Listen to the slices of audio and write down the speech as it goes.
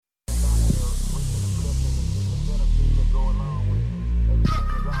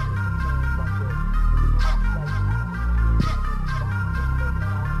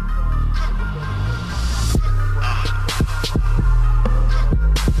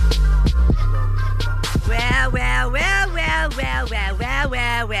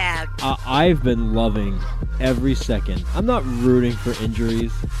I've been loving every second. I'm not rooting for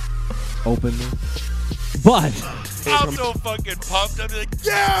injuries openly, but I'm so fucking pumped. I'm like,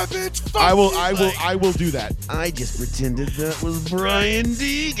 yeah, bitch. Fuck I will do that. I just pretended that was Brian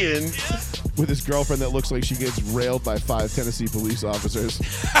Deegan with his girlfriend that looks like she gets railed by 5 Tennessee police officers.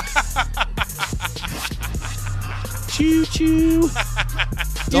 Choo choo.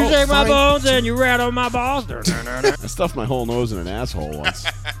 you shake my bones and you rattle my balls. I stuffed my whole nose in an asshole once.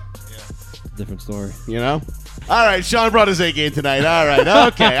 Different story. You know? All right, Sean brought his A game tonight. All right,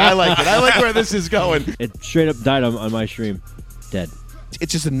 okay, I like it. I like where this is going. It straight up died on my stream. Dead.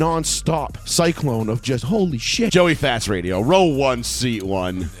 It's just a non-stop cyclone of just holy shit. Joey Fats Radio, row 1, seat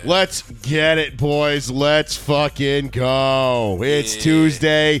 1. Let's get it, boys. Let's fucking go. It's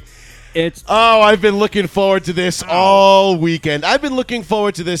Tuesday. I've been looking forward to this all weekend. I've been looking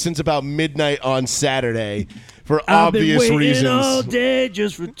forward to this since about midnight on Saturday for obvious reasons. I've been waiting all day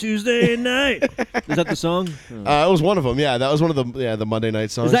just for Tuesday night. Is that the song? It was one of them. Yeah, that was one of the Monday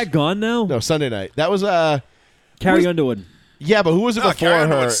night songs. Is that gone now? No, Sunday night. That was Carrie Underwood. Yeah, but who was it before Carrie her?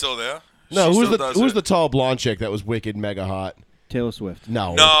 Underwood's still there. No, She who was the tall blonde chick that was wicked mega hot? Taylor Swift.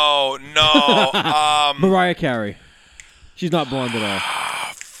 No. Mariah Carey. She's not blonde at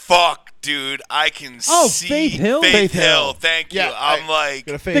all. Fuck, dude. I can see. Faith Hill? Faith Hill. Thank you. Yeah, I'm like.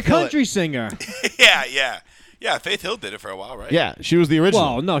 The country singer. Yeah. Faith Hill did it for a while, right? Yeah, she was the original.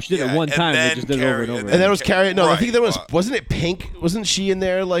 Well, no, she did it one and time. They then just did it over and Carrie, over. And that was Carrie. No, I Right, think there but- wasn't it Pink? Wasn't she in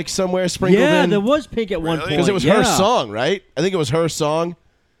there like somewhere sprinkled Yeah, in? there was Pink at one Really? point. Because it was her song, right? I think it was her song.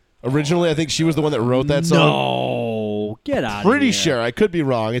 Originally, I think she was the one that wrote that song. No, get out. Pretty of here. sure. I could be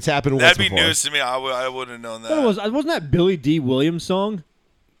wrong. It's happened That'd once be before. news to me. I wouldn't have known that. That wasn't that Billy D. Williams song?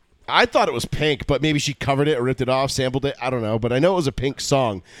 I thought it was Pink, but maybe she covered it or ripped it off, sampled it. I don't know, but I know it was a Pink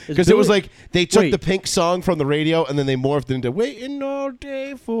song Is because it was Billy- like they took Wait. the Pink song from the radio and then they morphed it into "Waiting All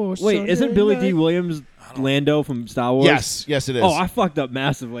Day for." Wait, Sunday isn't Billy D. Night." Williams Lando from Star Wars? Yes, it is. Oh, I fucked up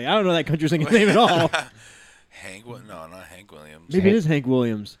massively. I don't know that country singer's name at all. No, not Hank Williams. Maybe it is Hank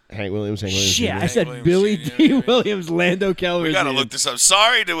Williams. Hank Williams. Shit, I Hank said Williams, Billy yeah, D. yeah, yeah. Williams, Lando Calrissian. We gotta look this up.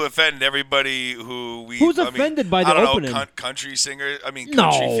 Sorry to offend everybody who we. Who's offended by the I don't opening? Know, country singers. I mean, No.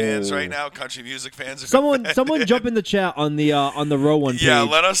 country fans right now. Country music fans. Are Someone offended. jump in the chat on the row one page. Yeah,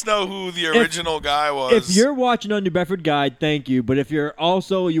 let us know who the original guy was. If you're watching on New Bedford Guide, thank you. But if you're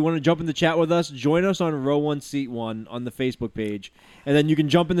also you want to jump in the chat with us, join us on row 1, seat 1 on the Facebook page, and then you can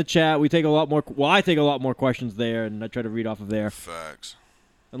jump in the chat. We take a lot more. Well, I take a lot more questions there, and I try to read off of there. Facts.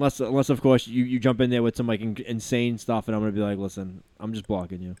 Unless of course you jump in there with some like insane stuff, and I'm gonna be like, listen, I'm just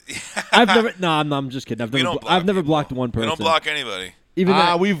blocking you. I've never. No, I'm just kidding. I've never blocked one person. We don't block anybody. Even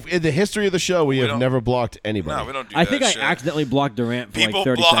that, we've in the history of the show we have don't- never blocked anybody. No, we don't do I that think shit. I accidentally blocked Durant for People like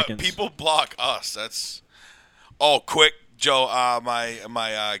 30 block. seconds. People block us. That's. Oh, quick, Joe.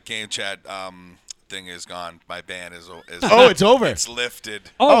 My game chat thing is gone. My ban is. Oh, it's over. It's lifted.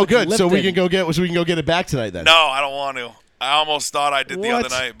 Oh, it's good. So we lifted. can go get it back tonight then. No, I don't want to. I almost thought I did the What? other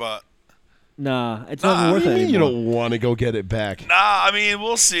night, but Nah, it's not even What worth do it you mean anymore. you don't want to go get it back? nah. I mean,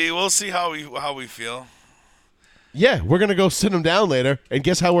 we'll see. We'll see how we feel. Yeah, we're gonna go sit them down later, and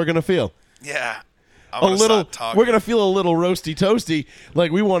guess how we're gonna feel? Yeah. I'm A gonna little. start talking. We're gonna feel a little roasty toasty,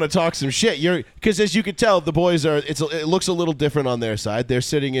 like we want to talk some shit. Because as you can tell, the boys are. It looks a little different on their side. They're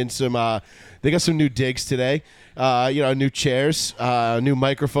sitting in some. They got some new digs today. New chairs, new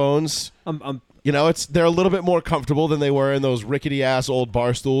microphones. They're a little bit more comfortable than they were in those rickety ass old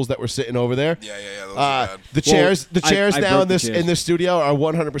bar stools that were sitting over there. Yeah. Those are bad. The chairs I now broke in the this chairs. in this studio are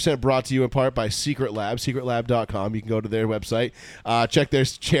 100% brought to you in part by Secret Lab, secretlab.com. You can go to their website, check their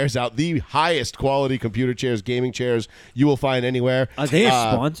chairs out. The highest quality computer chairs, gaming chairs you will find anywhere. Are they a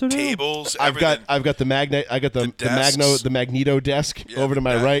sponsor now? Tables. I've got the desks. the Magneto desk Yeah, over to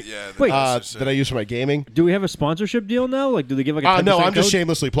my right. Yeah. Wait. That I use for my gaming. Do we have a sponsorship deal now? Like, do they give like a 10% No, I'm just code?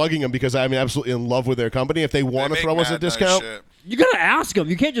 shamelessly plugging them because I'm absolutely in love with their company. If they want to throw us a discount, You gotta ask them.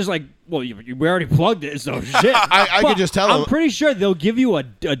 You can't just like, well, we already plugged it, so shit. I But could just tell them. I'm pretty sure they'll give you a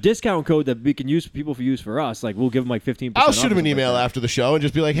discount code that we can use for us. Like, we'll give them like 15%. I'll off shoot or him an something email like that. after the show and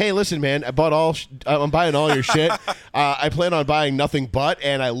just be like, "Hey, listen, man, I'm buying all your shit. I plan on buying nothing but,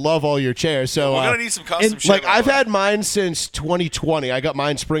 and I love all your chairs. So We're gonna need some custom shit. like by the I've way. had mine since 2020. I got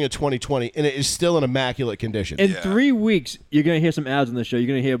mine spring of 2020, and it is still in immaculate condition. In Yeah. 3 weeks, you're gonna hear some ads on the show. You're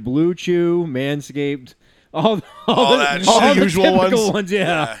gonna hear Blue Chew, Manscaped, all that the usual typical ones.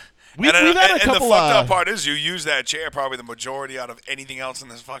 Yeah. We've had a and couple. the fucked up part is you use that chair probably the majority out of anything else in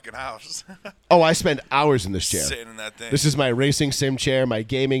this fucking house. Oh, I spend hours in this chair. Sitting in that thing. This is my racing sim chair, my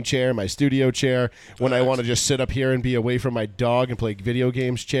gaming chair, my studio chair. When I want to just sit up here and be away from my dog and play video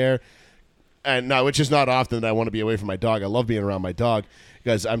games chair. And no, which is not often that I want to be away from my dog. I love being around my dog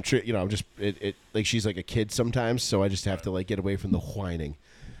because I'm just like she's like a kid sometimes, so I just have to like get away from the whining,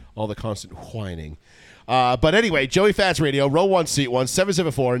 all the constant whining. But anyway, Joey Fats Radio, row 1, seat 1,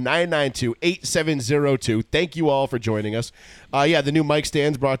 774-992-8702. Thank you all for joining us. The new mic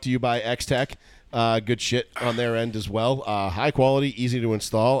stands brought to you by X-Tech. Good shit on their end as well. High quality, easy to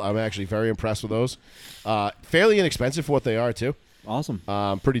install. I'm actually very impressed with those. Fairly inexpensive for what they are, too. Awesome.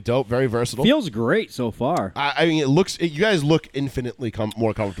 Pretty dope, very versatile. Feels great so far. I mean, you guys look infinitely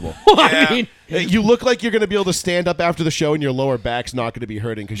more comfortable. I mean, You look like you're going to be able to stand up after the show and your lower back's not going to be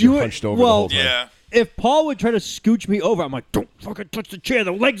hurting because you're hunched over the whole time. Yeah. if Paul would try to scooch me over, I'm like, don't fucking touch the chair.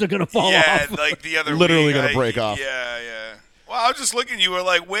 The legs are going to fall off. Yeah, like the other Literally week, gonna break off. Yeah. Well, I was just looking. You were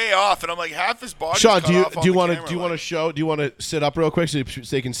like way off, and I'm like half his body. Sean, do you want to sit up real quick so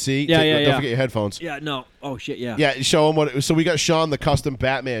they can see? Yeah, Don't forget your headphones. Yeah, no. Oh shit, yeah. Yeah, show them so we got Sean the custom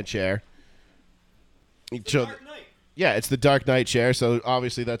Batman chair. Dark Knight. Yeah, it's the Dark Knight chair. So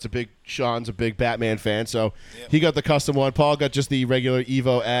obviously Sean's a big Batman fan, so he got the custom one. Paul got just the regular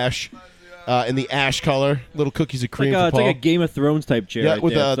Evo Ash. In the ash color, little cookies of cream. It's like a Game of Thrones type chair. Yeah, right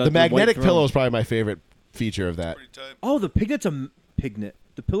with there. the magnetic pillow is probably my favorite feature of that. Oh, the pignet's a pignet.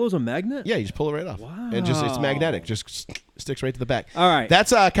 The pillow's a magnet? Yeah, you just pull it right off. Wow. And it's magnetic. Just sticks right to the back. All right.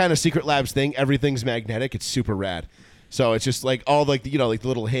 That's a kind of Secret Labs thing. Everything's magnetic. It's super rad. So it's just like all like the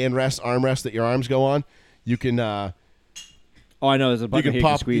little hand rest, arm rest that your arms go on. You can Oh, I know. There's a button here you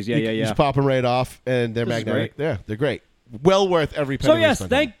can squeeze. Yeah. You just pop them right off, and they're magnetic. Yeah, they're great. Well worth every penny. So yes,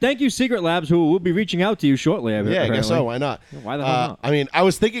 thank you, Secret Labs, who will be reaching out to you shortly. I guess so. Why not? Why the hell not? I mean, I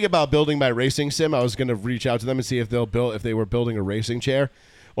was thinking about building my racing sim. I was going to reach out to them and see if they were building a racing chair,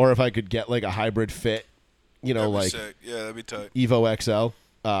 or if I could get like a hybrid fit, like sick. Yeah, that'd be tight. Evo XL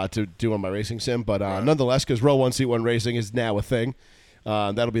to do on my racing sim. But nonetheless, because Row 1 Seat 1 racing is now a thing.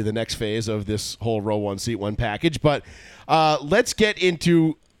 That'll be the next phase of this whole Row 1 Seat 1 package. But let's get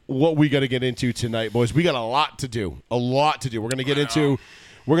into what we got to get into tonight, boys. We got a lot to do. We're going to get into.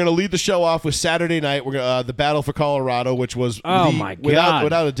 We're going to lead the show off with Saturday night. We're gonna, the Battle for Colorado, which was my God,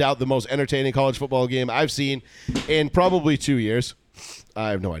 without a doubt the most entertaining college football game I've seen in probably 2 years.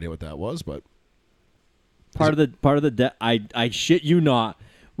 I have no idea what that was, but part of the I shit you not.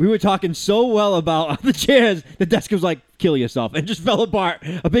 We were talking so well about the chairs. The desk was like, kill yourself, and just fell apart.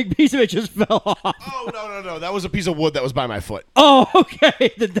 A big piece of it just fell off. Oh, no. That was a piece of wood that was by my foot. Oh,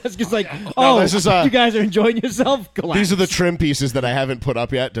 okay. The desk is like, this is, you guys are enjoying yourself? Collapse. These are the trim pieces that I haven't put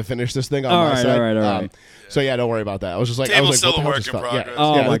up yet to finish this thing on my side. All right. So, yeah, don't worry about that. I was just like, Table's what still a the hell work just in fell? progress. Yeah,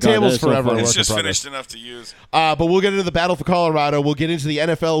 Oh, my the God, table's that is so forever funny. a It's work in just progress. finished enough to use. But we'll get into the Battle for Colorado. We'll get into the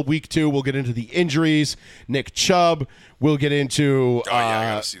NFL Week 2. We'll get into the injuries. Nick Chubb. We'll get into. I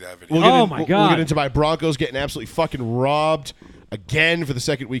gotta see that video. God. We'll get into my Broncos getting absolutely fucking robbed again for the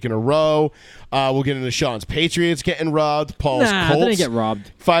second week in a row. We'll get into Sean's Patriots getting robbed. Paul's Colts they didn't get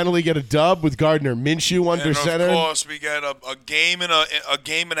robbed. finally get a dub with Gardner Minshew under And center. of course, we get a game and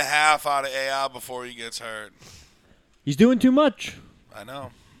a half out of AI before he gets hurt. He's doing too much. I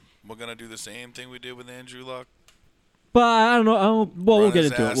know. We're gonna do the same thing we did with Andrew Luck. But I don't know. We'll Run get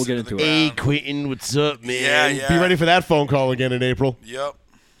his into it. ass We'll get into into the it. ground. Quentin, what's up, man? Yeah. Be ready for that phone call again in April. Yep.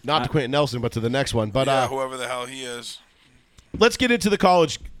 Not to Quentin Nelson, but to the next one. But Whoever the hell he is. let's get into the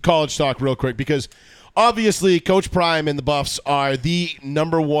college talk real quick, because obviously Coach Prime and the Buffs are the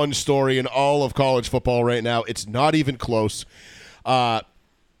number one story in all of college football right now. It's not even close. That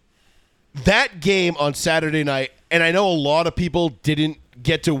game on Saturday night, and I know a lot of people didn't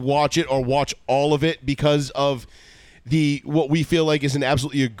get to watch it or watch all of it because of what we feel like is an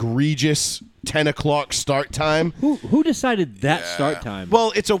absolutely egregious 10 o'clock start time. Who decided that start time?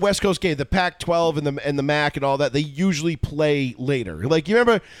 Well, it's a West Coast game. The Pac-12 and the MAC and all that, they usually play later. Like, you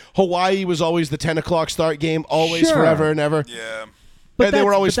remember Hawaii was always the 10 o'clock start game, always, Sure. forever and ever. Yeah. And they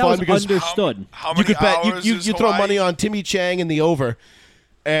were always that fun was because understood. How you many could bet hours you is throw Hawaii? money on Timmy Chang in the over,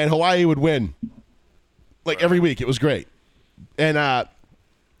 and Hawaii would win. Like every week, it was great. And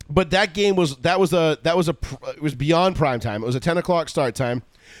but that game was it was beyond prime time. It was a 10 o'clock start time,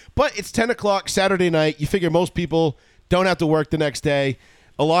 but it's 10 o'clock Saturday night. You figure most people don't have to work the next day.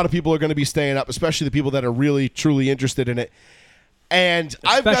 A lot of people are going to be staying up, especially the people that are really truly interested in it. And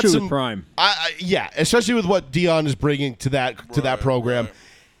I've got Especially some with Prime. Especially with what Dion is bringing to that program. Right.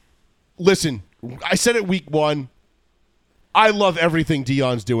 Listen, I said it week 1. I love everything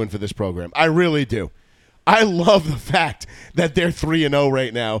Dion's doing for this program. I really do. I love the fact that they're 3-0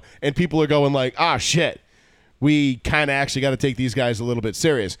 right now, and people are going like, shit, we kind of actually got to take these guys a little bit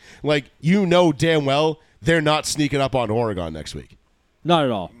serious. Like, damn well they're not sneaking up on Oregon next week. Not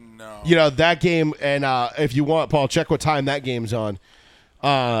at all. No. That game, and if you want, Paul, check what time that game's on.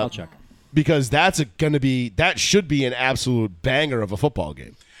 I'll check. because that should be an absolute banger of a football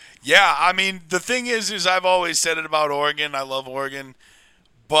game. Yeah, I mean, the thing is I've always said it about Oregon. I love Oregon,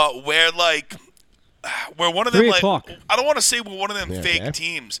 but we're one of them. 3 Like, o'clock. I don't want to say we're one of them fake okay.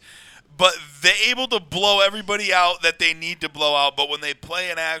 teams, but they're able to blow everybody out that they need to blow out. But when they play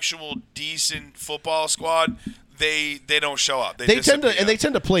an actual decent football squad, they don't show up. They tend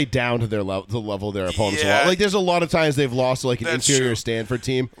to play down to their the level of their opponents a Yeah. lot. Like there's a lot of times they've lost to like an That's inferior true. Stanford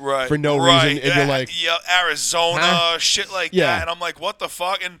team Right. for no Right. reason, and you're like, yeah, Arizona, Huh? shit like Yeah. that. And I'm like, what the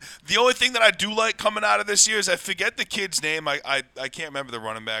fuck? And the only thing that I do like coming out of this year is I forget the kid's name. I can't remember the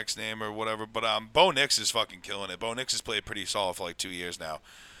running back's name or whatever, but Bo Nix is fucking killing it. Bo Nix has played pretty solid for like 2 years now.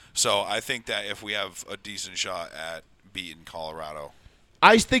 So I think that if we have a decent shot at beating Colorado.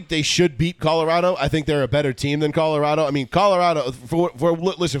 I think they should beat Colorado. I think they're a better team than Colorado. I mean, Colorado,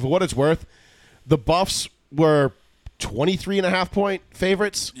 listen, for what it's worth, the Buffs were 23.5-point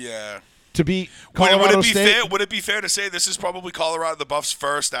favorites Yeah. to beat Would Colorado it be State. fair? Would it be fair to say this is probably Colorado the Buffs'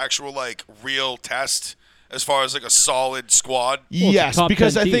 first actual like real test as far as like a solid squad? Yes, top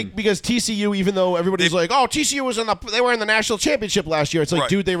because 10 I team. think TCU, even though everybody's like, "Oh, TCU was they were in the national championship last year," it's like, Right.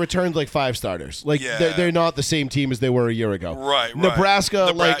 dude, they returned like 5 starters. Like Yeah. they're not the same team as they were a year ago. Right, right.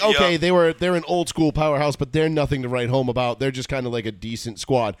 Nebraska, like okay, yeah. they're an old school powerhouse, but they're nothing to write home about. They're just kind of like a decent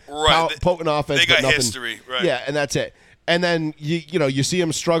squad, Right. potent offense, They got but nothing. history, right. Yeah, and that's it. And then you see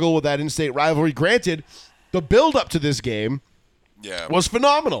them struggle with that in-state rivalry. Granted, the build up to this game Yeah. was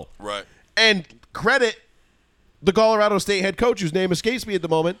phenomenal. Right. And credit the Colorado State head coach, whose name escapes me at the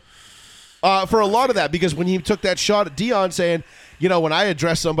moment, for a lot of that. Because when he took that shot at Dion saying, when I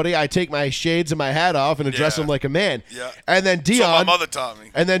address somebody, I take my shades and my hat off and address Yeah. them like a man. Yeah. And then That's what my Dion, mother taught me.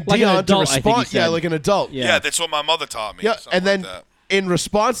 and then Like an Dion to adult, I think he respond, said. like an adult. Yeah. Yeah, that's what my mother taught me. Yeah, something and then like that. in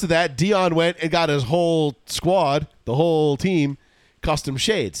response to that, Dion went and got his whole squad, the whole team, custom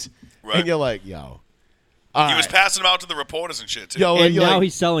shades. Right. And you're like, yo. He was passing them out to the reporters and shit too. Yo, And you're now like,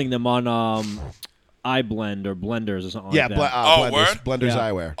 he's selling them on iBlend or Blenders or something yeah, like that. Oh, Blenders, word? Blenders Yeah.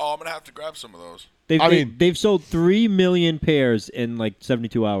 eyewear. Oh, I'm gonna have to grab some of those. They've sold 3 million pairs in like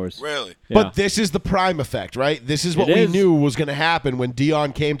 72 hours. Really? Yeah. But this is the prime effect, right? This is what It we is. knew was going to happen when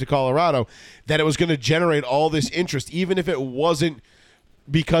Dion came to Colorado, that it was going to generate all this interest, even if it wasn't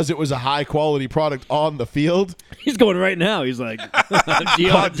because it was a high-quality product on the field. He's going right now. He's like,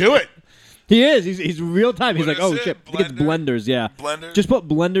 God, do it. He is. He's real time. He's What like, is oh it? shit. I think it's Blender? Blenders. Yeah. Blender? Just put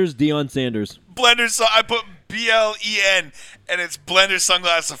Blenders Deion Sanders. Blender. So I put BLEN, and it's Blender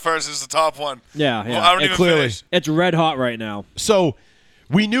sunglasses first is the top one. Yeah, yeah. Well, I don't It even clearly- finish. It's red hot right now. So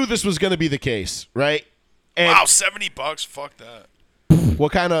we knew this was going to be the case, right? And Wow, $70. Fuck that.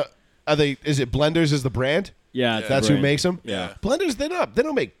 what kind of are they? Is it Blenders is the brand? Yeah, it's That's the who brand. makes them? Yeah. Blenders, they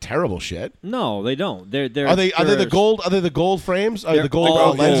don't make terrible shit. No, they don't. They're Are they the gold? Are they the gold frames? Are they They're the gold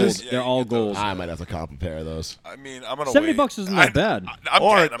all lenses? gold. Yeah, They're you all get those. gold. I might have to cop a pair of those. I mean, I'm gonna $70 wait. isn't that bad. I'm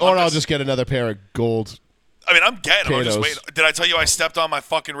Or getting them. I'll I'm just get another pair of gold. I mean, I'm getting them. I'm just Katos. waiting. Did I tell you I stepped on my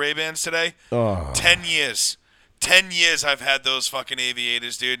fucking Ray-Bans today? 10 years. 10 years I've had those fucking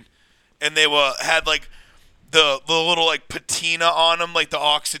aviators, dude. And they had like the little like patina on them, like the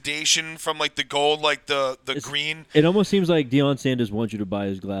oxidation from like the gold, like the green. It almost seems like Deion Sanders wants you to buy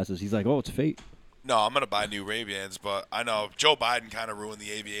his glasses. He's like, oh, it's fate. No, I'm gonna buy new Ray-Bans, but I know Joe Biden kind of ruined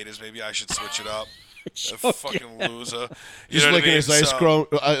the aviators. Maybe I should switch it up. A fucking loser. You Just know what I licking mean? his ice So-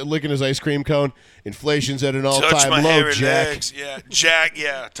 cream, licking his ice cream cone. Inflation's at an Touch all-time my low, hairy Jack. legs. Yeah, Jack.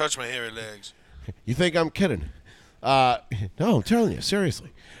 Yeah, touch my hairy legs. You think I'm kidding? No, I'm telling you,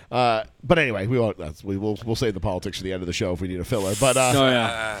 seriously. But anyway, we won't. We'll save the politics for the end of the show if we need a filler. But Oh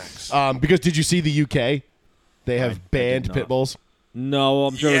yeah. because did you see the UK? They have I banned did pit not. bulls. No,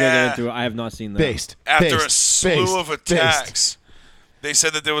 I'm sure we're gonna Yeah. get into it. I have not seen that. Based After based, a slew based, of based. attacks, they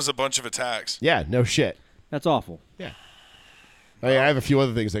said that there was a bunch of attacks. Yeah, no shit. That's awful. Yeah. I have a few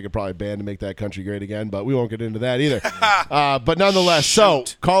other things they could probably ban to make that country great again, but we won't get into that either. But nonetheless, so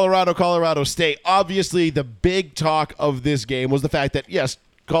Shoot. Colorado State. Obviously, the big talk of this game was the fact that, yes,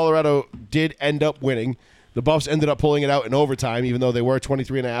 Colorado did end up winning. The Buffs ended up pulling it out in overtime, even though they were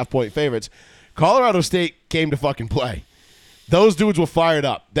 23.5-point favorites. Colorado State came to fucking play. Those dudes were fired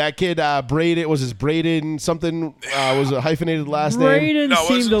up. That kid, Braden something, was a hyphenated last name. Braden No,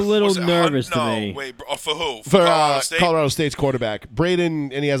 seemed a little was it nervous to no, me. wait, for who? For Colorado State? State's quarterback.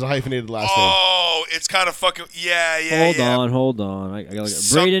 Braden, and he has a hyphenated last name. Oh, it's kind of fucking yeah. Hold on. I gotta look.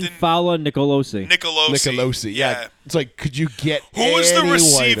 Something- Braden Fowler Nicolosi. Nicolosi. Yeah. It's like, could you get Who was the any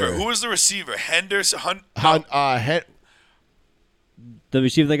receiver? whiter? Who was the receiver? Henderson. The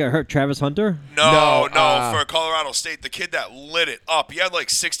receiver that got hurt, Travis Hunter. No, No, for Colorado State, the kid that lit it up. He had like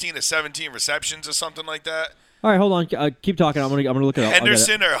 16 to 17 receptions or something like that. All right, hold on. Keep talking. I'm gonna look it up.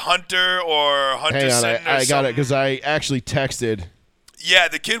 Henderson or Hunter or Hunterson. Hang on, I got it because I actually texted. Yeah,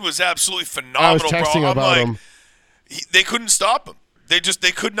 the kid was absolutely phenomenal, I was texting bro. about him. They couldn't stop him.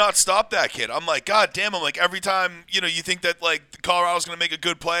 They could not stop that kid. I'm like, God damn. I'm like, every time, you think that, like, Colorado's going to make a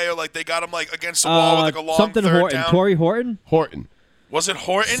good play or, like, they got him, like, against the wall with, like, a long something third Horton. down. Torrey Horton? Horton. Was it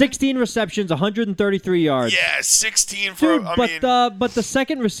Horton? 16 receptions, 133 yards. Yeah, 16 for, Dude, but the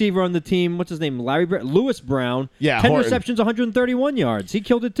second receiver on the team, what's his name? Lewis Brown. Yeah, 10 Horton. receptions, 131 yards. He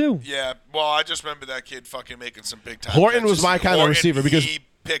killed it too. Yeah, well, I just remember that kid fucking making some big time Horton catches. was my kind of receiver because he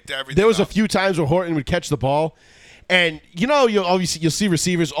picked everything there was up. a few times where Horton would catch the ball, and you'll see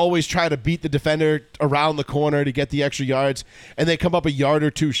receivers always try to beat the defender around the corner to get the extra yards, and they come up a yard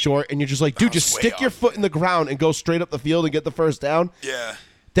or two short, and you're just like, dude, just stick your foot in the ground and go straight up the field and get the first down. Yeah.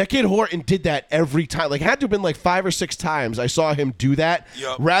 That kid Horton did that every time. Like, it had to have been like 5 or 6 times I saw him do that,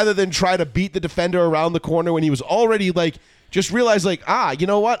 rather than try to beat the defender around the corner when he was already like, just realized like, you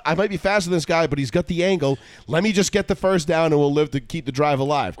know what? I might be faster than this guy, but he's got the angle. Let me just get the first down and we'll live to keep the drive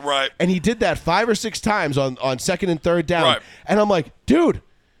alive. Right. And he did that 5 or 6 times on second and third down. Right. And I'm like, dude,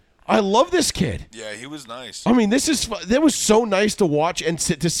 I love this kid. Yeah, he was nice. I mean, that was so nice to watch and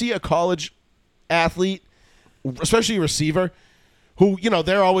to see a college athlete, especially a receiver, who,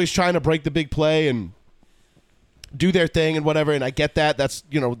 they're always trying to break the big play and do their thing and whatever, and I get that. That's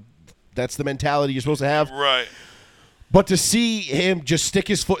the mentality you're supposed to have. Right. But to see him just stick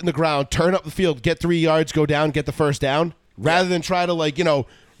his foot in the ground, turn up the field, get 3 yards, go down, get the first down, rather than try to,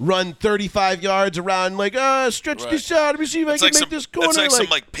 run 35 yards around, stretch this out, let me see if I can make this corner. It's like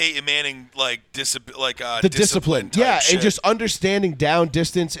some, Peyton Manning, the discipline. Yeah, shit. and just understanding down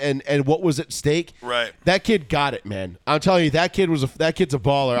distance and what was at stake. Right. That kid got it, man. I'm telling you, that kid's a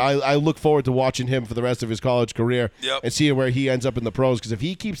baller. I look forward to watching him for the rest of his college career and seeing where he ends up in the pros, because if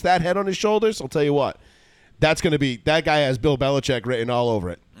he keeps that head on his shoulders, I'll tell you what, that guy has Bill Belichick written all over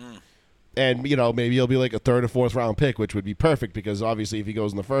it. And, maybe he'll be like a 3rd or 4th round pick, which would be perfect because obviously if he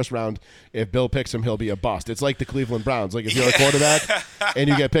goes in the first round, if Bill picks him, he'll be a bust. It's like the Cleveland Browns. Like if you're a quarterback and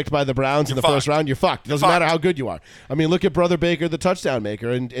you get picked by the Browns in the first round, you're fucked. It doesn't matter how good you are. I mean, look at Brother Baker, the touchdown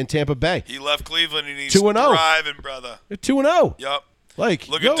maker in Tampa Bay. He left Cleveland and he's 2-0. thriving, brother. They're 2-0. Yep. Look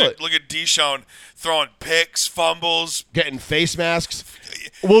at Deshaun throwing picks, fumbles, getting face masks.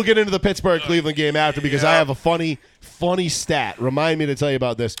 We'll get into the Pittsburgh-Cleveland game after because I have a funny stat. Remind me to tell you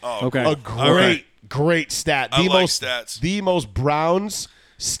about this. Oh, okay. A great stat. I like stats. The most Browns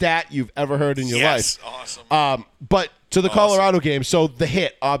stat you've ever heard in your life. Awesome. But to the Colorado game, so the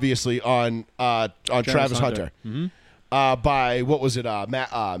hit obviously on Travis Hunter. Mm-hmm. By what was it?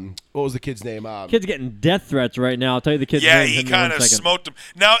 Matt. What was the kid's name? Kid's getting death threats right now. I'll tell you the kid's name. Yeah, he kind of smoked him.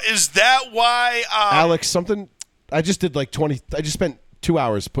 Now, is that why? Alex something. I just did like 20. I just spent 2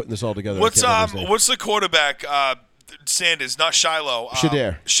 hours putting this all together. What's the quarterback? Sanders, not Shiloh.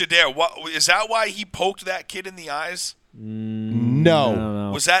 Shedeur. What is that? Why he poked that kid in the eyes?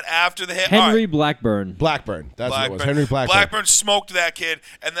 No. Was that after the hit? Henry Blackburn. That's what it was. Henry Blackburn. Blackburn smoked that kid,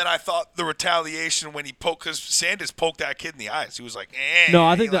 and then I thought the retaliation when he poked, because Sanders poked that kid in the eyes. He was like, eh. No,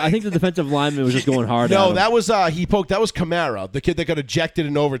 I think the defensive lineman was just going hard. No, at him. that was he poked. That was Kamara, the kid that got ejected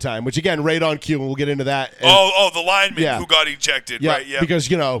in overtime. Which again, right on cue, and we'll get into that. And, the lineman who got ejected. Yeah, right? Yeah, because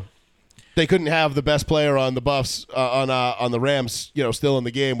they couldn't have the best player on the Buffs on the Rams, still in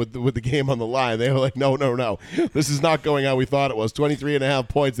the game with the game on the line. They were like, no, this is not going how we thought it was. 23.5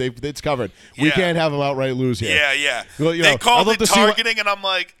 points, it's covered. We can't have them outright lose here. Yeah. Well, they called it targeting, and I'm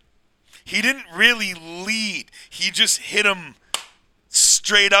like, he didn't really lead. He just hit him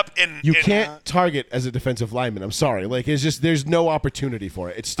straight up. You can't target as a defensive lineman. I'm sorry. It's just there's no opportunity for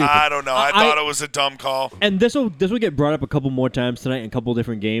it. It's stupid. I don't know. I thought it was a dumb call. And this will get brought up a couple more times tonight in a couple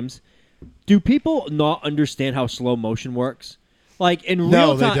different games. Do people not understand how slow motion works? Like in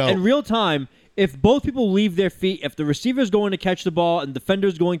real time, if both people leave their feet, if the receiver's going to catch the ball and the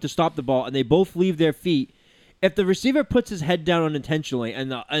defender's going to stop the ball, and they both leave their feet, if the receiver puts his head down unintentionally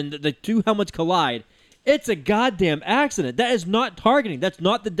and the two helmets collide, it's a goddamn accident. That is not targeting. That's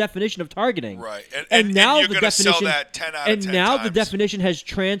not the definition of targeting. Right. And now you're the going to sell definition, that 10 out of 10 and now times. the definition has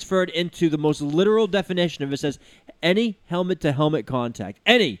transferred into the most literal definition of it. Says any helmet-to-helmet contact.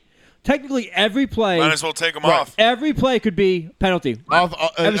 Any. Technically, every play... Might as well take them off. Every play could be penalty.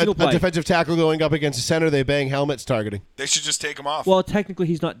 Every single play. A defensive tackle going up against a center, they bang helmets targeting. They should just take them off. Well, technically,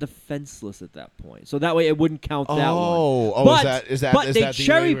 he's not defenseless at that point. So that way, it wouldn't count that one. Oh, is that But they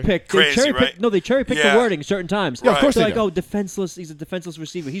cherry-pick. Right? No, they cherry-pick the wording certain times. Yeah, of course They're they like, do. defenseless. He's a defenseless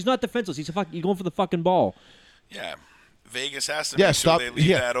receiver. He's not defenseless. He's going for the fucking ball. Yeah. Vegas has to Yeah, make stop. sure they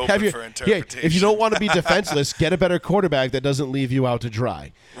leave that open for interpretation. If you don't want to be defenseless, get a better quarterback that doesn't leave you out to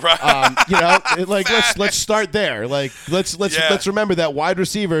dry. Right. Let's start there. Let's remember that wide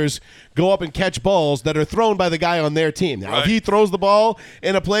receivers go up and catch balls that are thrown by the guy on their team. Now, if he throws the ball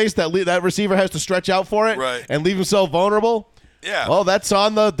in a place that receiver has to stretch out for it and leave himself vulnerable. Yeah. Well, that's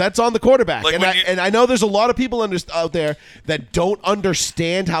on the quarterback. And I know there's a lot of people out there that don't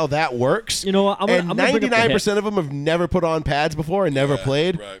understand how that works. You know what? And 99% of them have never put on pads before and never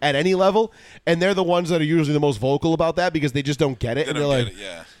played at any level. And they're the ones that are usually the most vocal about that because they just don't get it. They're like,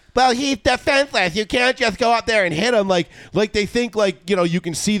 well, he's defenseless. You can't just go out there and hit him. Like they think you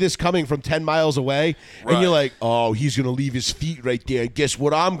can see this coming from 10 miles away. And you're like, oh, he's going to leave his feet right there. And guess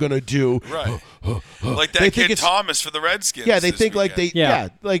what I'm going to do? Right. Like that kid Thomas for the Redskins. Yeah, they think weekend.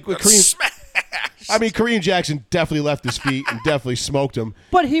 Kareem Jackson definitely left his feet and definitely smoked him.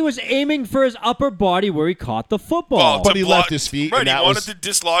 But he was aiming for his upper body where he caught the football. But he left his feet. Right, he wanted to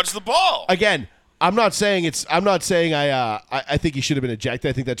dislodge the ball. Again, I'm not saying I think he should have been ejected.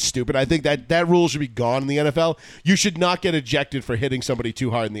 I think that's stupid. I think that rule should be gone in the NFL. You should not get ejected for hitting somebody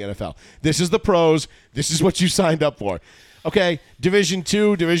too hard in the NFL. This is the pros. This is what you signed up for. Okay, Division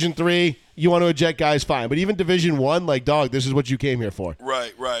 2, Division 3, you want to eject guys, fine. But even Division 1, this is what you came here for.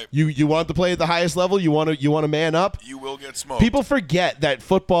 Right. You want to play at the highest level? You want to man up? You will get smoked. People forget that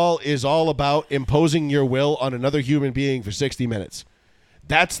football is all about imposing your will on another human being for 60 minutes.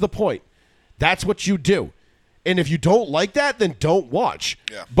 That's the point. That's what you do. And if you don't like that, then don't watch.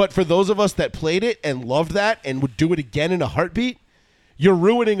 Yeah. But for those of us that played it and loved that and would do it again in a heartbeat, you're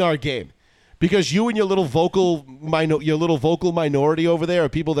ruining our game. Because you and your little vocal minority over there are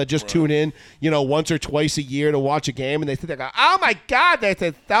people that just tune in, once or twice a year to watch a game, and they think, "Oh my God, this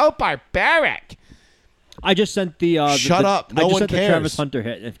is so barbaric." I just sent the Shut up! No one cares. The Travis Hunter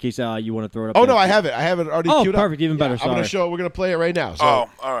hit in case you want to throw it up. Oh no, I have it. I have it already queued up. Perfect, even better. I'm going to show it. We're going to play it right now. So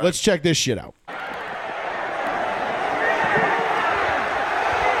all right. Let's check this shit out. I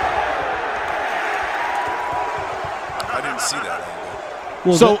didn't see that angle.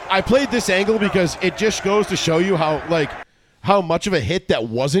 Well, I played this angle because it just goes to show you how much of a hit that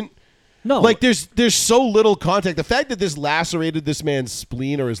wasn't. No. There's so little contact. The fact that this lacerated this man's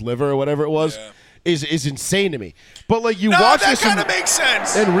spleen or his liver or whatever it was is insane to me. But watch this that kind of makes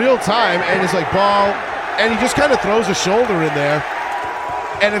sense in real time, and it's like ball, and he just kind of throws a shoulder in there,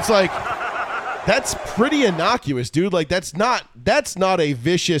 and it's like that's pretty innocuous, dude. That's not a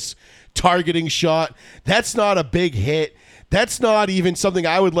vicious targeting shot. That's not a big hit. That's not even something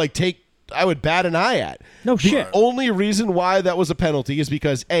I would bat an eye at. No shit. The only reason why that was a penalty is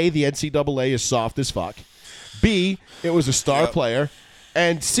because A, the NCAA is soft as fuck. B, it was a star player.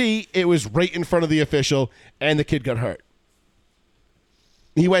 And C, it was right in front of the official, and the kid got hurt.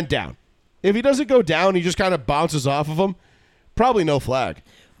 He went down. If he doesn't go down, he just kind of bounces off of him, probably no flag.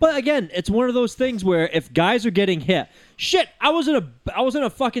 But again, it's one of those things where if guys are getting hit, shit, I was in a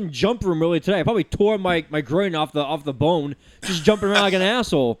fucking jump room earlier today. I probably tore my groin off the bone just jumping around like an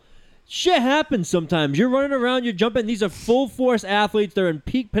asshole. Shit happens sometimes. You're running around, you're jumping. These are full force athletes. They're in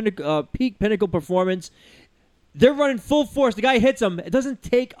peak pinnacle performance. They're running full force. The guy hits them. It doesn't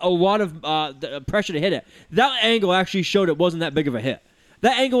take a lot of pressure to hit it. That angle actually showed it wasn't that big of a hit.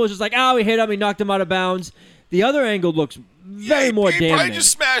 That angle was just like, he hit him. He knocked him out of bounds. The other angle looks very more damaging. He probably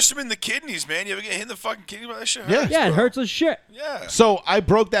just smashed him in the kidneys, man. You ever get hit in the fucking kidneys? That shit hurts. Yeah, it hurts as shit. Yeah. So I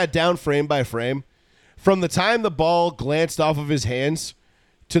broke that down frame by frame. From the time the ball glanced off of his hands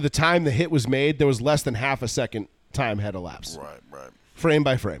to the time the hit was made, there was less than half a second time had elapsed. Right. Frame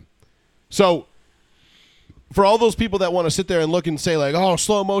by frame. So for all those people that want to sit there and look and say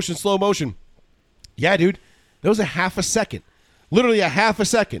slow motion. Yeah, dude. That was a half a second. Literally a half a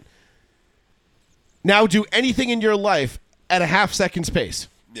second. Now do anything in your life at a half second's pace.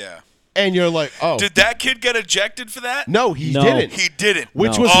 Yeah. And you're like, oh. Did that kid get ejected for that? No, he didn't. He didn't.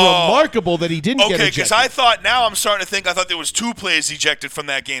 Which was remarkable that he didn't get ejected. Okay, because I thought there was 2 players ejected from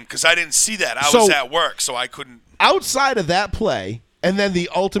that game because I didn't see that. I was at work, so I couldn't. Outside of that play, and then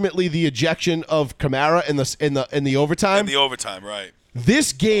ultimately the ejection of Kamara in the overtime. In the overtime, right.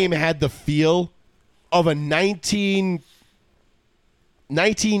 This game had the feel of a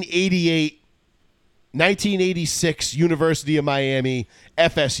 1986 University of Miami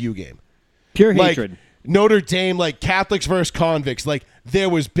FSU game. Pure hatred. Notre Dame, Catholics versus convicts. There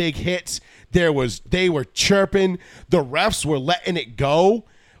was big hits. They were chirping. The refs were letting it go.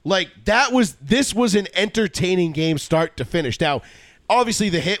 This was an entertaining game start to finish. Now, obviously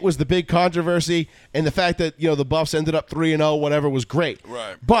the hit was the big controversy, and the fact that, the Buffs ended up 3-0, whatever, was great.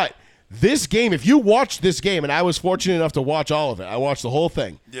 Right. But this game, if you watched this game, and I was fortunate enough to watch all of it. I watched the whole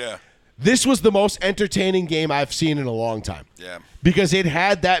thing. Yeah. This was the most entertaining game I've seen in a long time. Yeah. Because it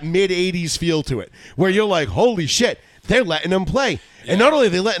had that mid-'80s feel to it, where you're like, holy shit, they're letting them play. Yeah. And not only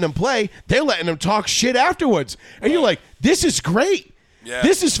are they letting them play, they're letting them talk shit afterwards. And you're like, this is great. Yeah.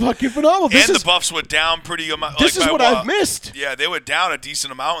 This is fucking phenomenal. The Buffs were down pretty. This is what I've missed. Yeah, they were down a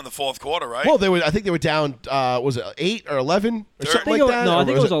decent amount in the fourth quarter, right? Well, I think they were down. Was it 8 or 11 or something like that? No, I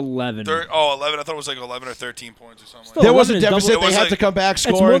think it was 11. 11. I thought it was like 11 or 13 points or something. There was a deficit. They had to come back,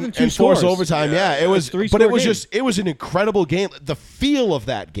 score, and force overtime. Yeah, it was. But it was an incredible game. The feel of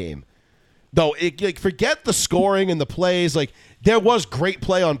that game, though, forget the scoring and the plays. Like, there was great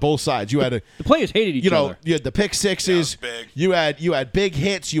play on both sides. You had the players hated each other. You had the pick sixes. You had big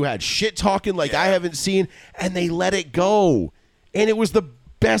hits. You had shit talking like I haven't seen, and they let it go. And it was the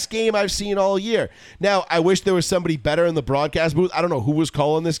best game I've seen all year. Now, I wish there was somebody better in the broadcast booth. I don't know who was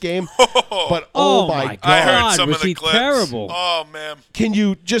calling this game, but oh my God, I heard some of the clips. Terrible. Oh man, can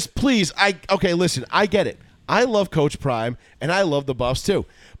you just please? Listen, I get it. I love Coach Prime, and I love the Buffs too.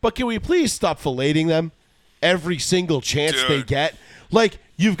 But can we please stop filleting them every single chance they get? Like,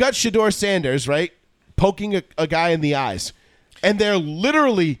 you've got Shedeur Sanders, right, poking a guy in the eyes, and they're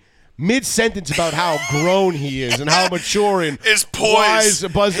literally mid-sentence about how grown he is and how mature and his poise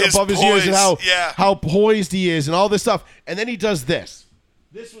above his ears and how poised he is and all this stuff. And then he does this.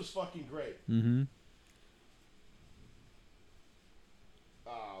 This was fucking great. Mm-hmm.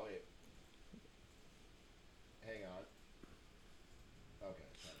 Oh, wait. Hang on. Okay.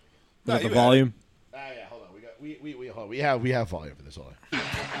 Got the volume. Yeah, hold on. We have volume for this. Hold on.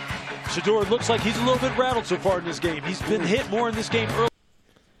 Shedeur looks like he's a little bit rattled so far in this game. He's been hit more in this game early.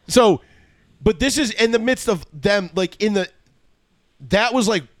 So, but this is in the midst of them, that was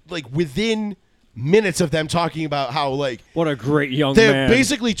like within minutes of them talking about how, like, what a great young they're man.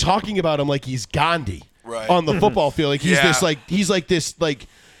 basically talking about him like he's Gandhi on the football field. Like he's this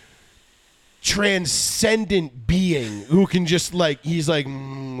transcendent being who can just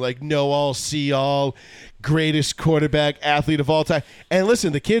know all, see all, greatest quarterback, athlete of all time. And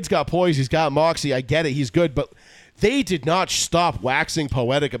listen, the kid's got poise, he's got moxie. I get it, he's good, but they did not stop waxing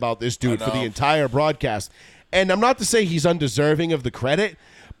poetic about this dude for the entire broadcast. And I'm not to say he's undeserving of the credit,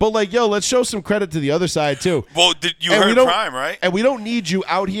 but let's show some credit to the other side too. Well, you heard Prime, right? And we don't need you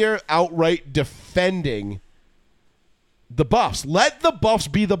out here outright defending the Buffs. Let the Buffs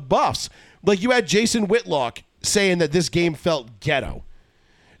be the Buffs. Like, you had Jason Whitlock saying that this game felt ghetto,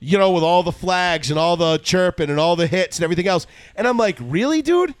 with all the flags and all the chirping and all the hits and everything else. And I'm like, really,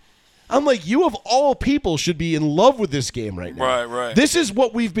 dude? I'm like, you of all people should be in love with this game right now. Right. This is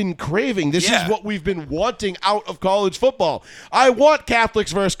what we've been craving. This is what we've been wanting out of college football. I want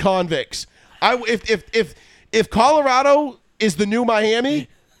Catholics versus convicts. If Colorado is the new Miami,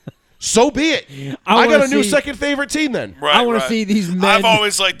 so be it. I got a new second favorite team then. Right, I want to see these men. I've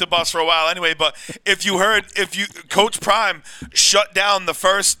always liked the Buffs for a while anyway, but Coach Prime shut down the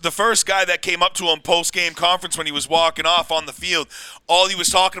first guy that came up to him post-game conference when he was walking off on the field. All he was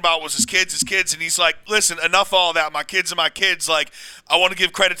talking about was his kids, and he's like, listen, enough of all that. My kids are my kids. Like, I want to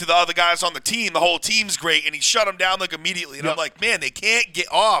give credit to the other guys on the team. The whole team's great, and he shut them down immediately. And I'm like, man, they can't get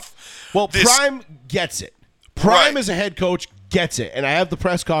off. Well, Prime gets it. Prime as a head coach gets it. And I have the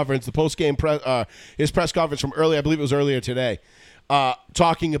press conference, the post-game his press conference from earlier, I believe it was earlier today,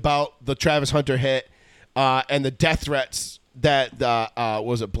 talking about the Travis Hunter hit and the death threats that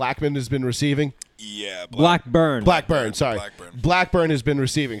was it Blackman has been receiving? Yeah, Blackburn. Sorry. Blackburn has been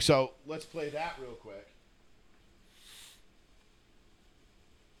receiving. So let's play that real quick.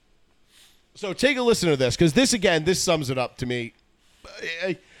 So take a listen to this, because this sums it up to me.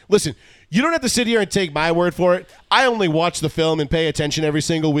 Listen, you don't have to sit here and take my word for it. I only watch the film and pay attention every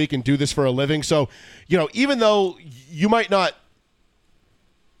single week and do this for a living. So, even though you might not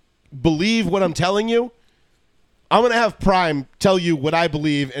believe what I'm telling you, I'm going to have Prime tell you what I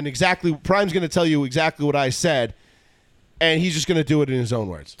believe, and Prime's going to tell you exactly what I said, and he's just going to do it in his own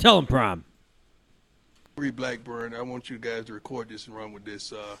words. Tell him, Prime. Henry Blackburn, I want you guys to record this and run with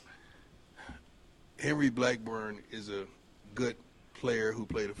this. Henry Blackburn is a good player who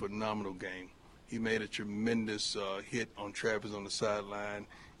played a phenomenal game. He made a tremendous hit on Travis on the sideline.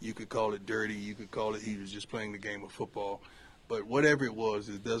 You could call it dirty. You could call it he was just playing the game of football. But whatever it was,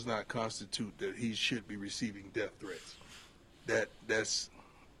 it does not constitute that he should be receiving death threats. This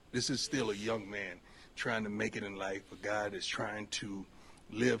is still a young man trying to make it in life, a guy that's trying to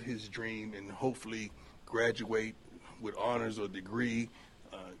live his dream and hopefully graduate with honors or degree,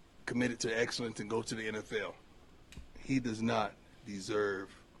 committed to excellence and go to the NFL. He does not deserve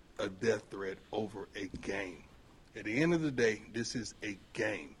a death threat over a game. At the end of the day, this is a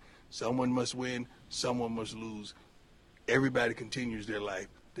game. Someone must win, someone must lose. Everybody continues their life.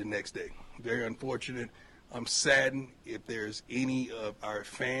 the next day. Very unfortunate. I'm saddened if there's any of our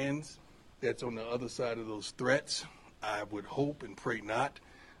fans that's on the other side of those threats. I would hope and pray not,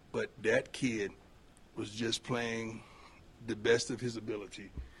 but that kid was just playing the best of his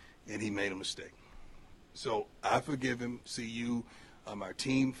ability, and he made a mistake. So I forgive him. CU, our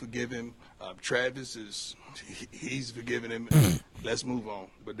team forgive him. Travis he's forgiven him. Let's move on.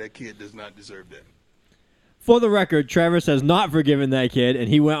 But that kid does not deserve that. For the record, Travis has not forgiven that kid, and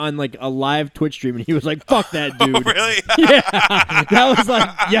he went on like a live Twitch stream, and he was like, "Fuck that dude." Oh, really? Yeah, that was like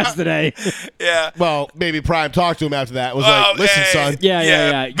yesterday. Yeah. Well, maybe Prime talked to him after that. Was like, listen, son.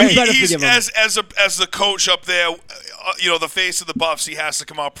 Yeah. You But better he's, forgive him. as the coach up there, the face of the Buffs, he has to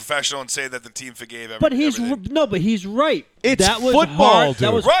come out professional and say that the team forgave everything. But he's right. It's that was football, hard. dude.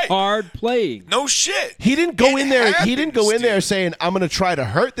 That was Right. hard playing. No shit. He didn't go in there. He didn't go in happens, there dude. saying, "I'm going to try to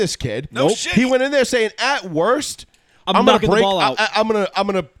hurt this kid." No Nope. shit. He went in there saying, "At worst, I'm gonna knocking the break. ball out." I'm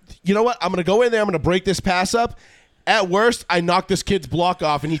gonna. You know what? I'm gonna go in there. I'm gonna break this pass up. At worst, I knock this kid's block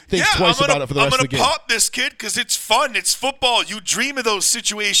off, and he thinks twice about it for the rest of the game. I'm going to pop this kid because it's fun. It's football. You dream of those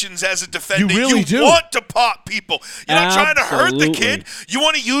situations as a defender. You really do. Want to pop people. You're not trying to hurt the Absolutely. kid. You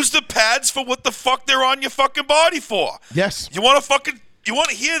want to use the pads for what the fuck they're on your fucking body for. Yes. You want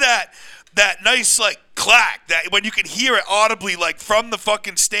to hear that nice like clack that when you can hear it audibly like from the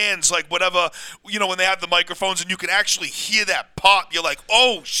fucking stands, like whatever, when they have the microphones and you can actually hear that pop. You're like,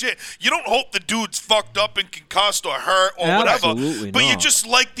 oh shit. You don't hope the dude's fucked up and concussed or hurt or Absolutely whatever, but you not. just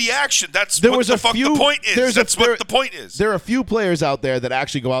like the action. That's There what was the a fuck few. the point is. That's what the point is. There are a few players out there that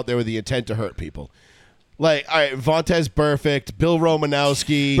actually go out there with the intent to hurt people. Like, all right, Vontez Burfict, Bill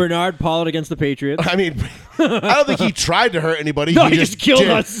Romanowski. Bernard Pollard against the Patriots. I mean, I don't think he tried to hurt anybody. No, he just killed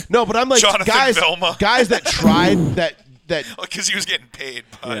us. No, but I'm like Jonathan guys that tried that. Because he was getting paid.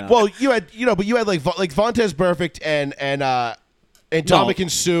 But Yeah. Well, you had like Vontez Burfict and Dominican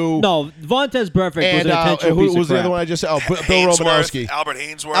Sue. No, Vontez Burfict was And an intentional who piece was of the other crap. one I just said? Oh, Bill Hainsworth, Romanowski. Albert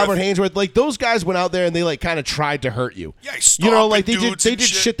Hainsworth. Albert Hainsworth, like those guys went out there and they like kind of tried to hurt you. Yeah, like they stomping did dudes and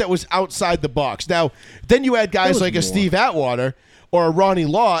shit that was outside the box. Now, then you had guys was like a more. Steve Atwater or a Ronnie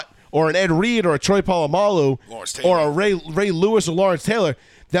Lott or an Ed Reed or a Troy Polamalu Lawrence Taylor. or a Ray Lewis or Lawrence Taylor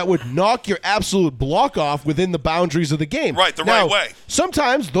that would knock your absolute block off within the boundaries of the game. Right, the Now, right way.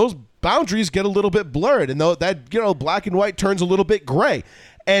 Sometimes those boundaries get a little bit blurred, and though that black and white turns a little bit gray.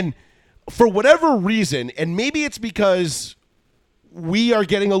 And for whatever reason, and maybe it's because we are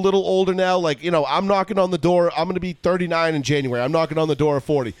getting a little older now. Like, I'm knocking on the door. I'm going to be 39 in January. I'm knocking on the door of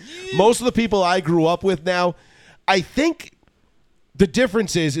 40. Most of the people I grew up with now, I think the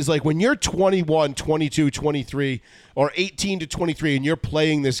difference is like when you're 21, 22, 23, or 18 to 23, and you're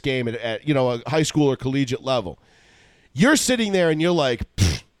playing this game at a high school or collegiate level, you're sitting there and you're like,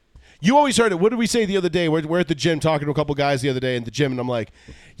 pfft. You always heard it. What did we say the other day? We're at the gym talking to a couple guys the other day in the gym, and I'm like,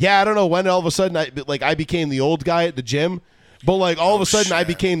 yeah, I don't know when all of a sudden I became the old guy at the gym, but like all of a sudden I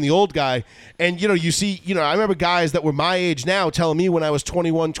became the old guy. And, you see, I remember guys that were my age now telling me when I was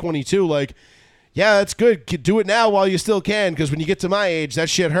 21, 22, like, yeah, that's good. Do it now while you still can, because when you get to my age, that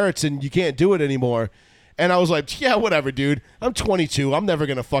shit hurts and you can't do it anymore. And I was like, yeah, whatever, dude. I'm 22. I'm never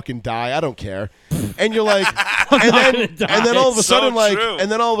going to fucking die. I don't care. And you're like, and then all of a sudden,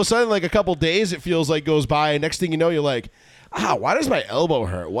 like a couple days, it feels like goes by. And next thing you know, you're like, why does my elbow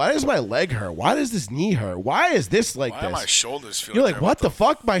hurt? Why does my leg hurt? Why does this knee hurt? Why is this like Why this? do my shoulders feel You're like like, what the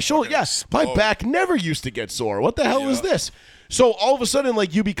fuck? My shoulder? fucking Yes, my explode. back never used to get sore. What the hell is Yeah. this? So all of a sudden,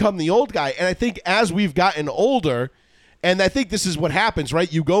 like, you become the old guy. And I think as we've gotten older, and I think this is what happens,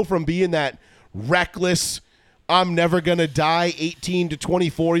 right? You go from being that reckless, I'm never going to die 18 to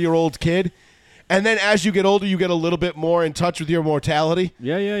 24-year-old kid. And then as you get older, you get a little bit more in touch with your mortality.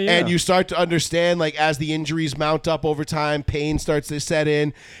 Yeah. And you start to understand, like, as the injuries mount up over time, pain starts to set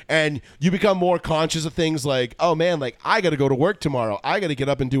in, and you become more conscious of things like, oh, man, like, I got to go to work tomorrow. I got to get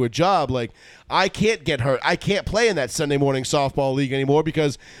up and do a job. Like, I can't get hurt. I can't play in that Sunday morning softball league anymore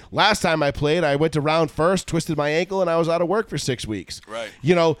because last time I played, I went to round first, twisted my ankle, and I was out of work for 6 weeks. Right.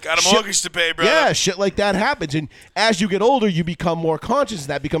 Got a mortgage to pay, brother. Yeah, shit like that happens. And as you get older, you become more conscious, and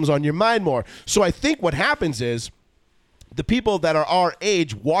that becomes on your mind more. So I think what happens is the people that are our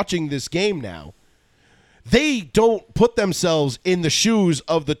age watching this game now, they don't put themselves in the shoes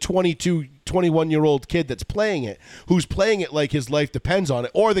of the 22, 21-year-old kid that's playing it, who's playing it like his life depends on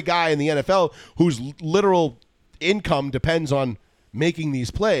it, or the guy in the NFL whose literal income depends on making these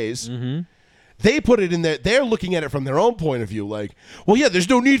plays. Mm-hmm. They put it in there. They're looking at it from their own point of view. Like, well, yeah, there's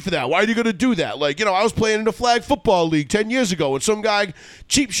no need for that. Why are you going to do that? Like, I was playing in a flag football league 10 years ago, and some guy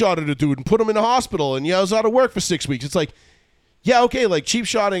cheap shotted a dude and put him in a hospital, and I was out of work for 6 weeks. It's like, Yeah, okay, like cheap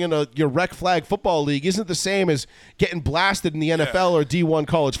shotting in your rec flag football league isn't the same as getting blasted in the NFL or D1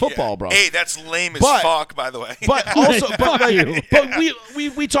 college football, bro. Hey, that's lame as But- fuck, by the way. But also, Fuck you.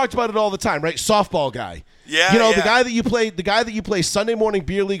 but we talked about it all the time, right? Softball guy. Yeah, You know, yeah. the guy that you play Sunday morning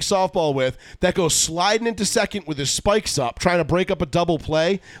beer league softball with that goes sliding into second with his spikes up, trying to break up a double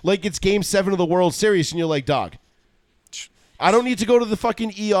play, like it's game 7 of the World Series, and you're like, dog, I don't need to go to the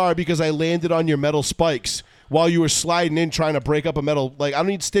fucking ER because I landed on your metal spikes while you were sliding in trying to break up a metal. Like, I don't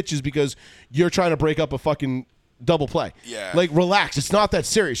need stitches because you're trying to break up a fucking double play. Yeah. Like, relax. It's not that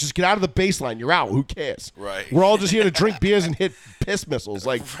serious. Just get out of the baseline. You're out. Who cares? Right. We're all just here to drink beers and hit piss missiles.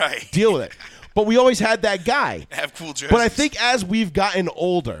 Like, Right. deal with it. But we always had that guy. Have cool jerseys. But I think as we've gotten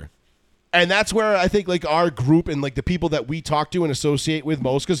older, and that's where I think like our group and like the people that we talk to and associate with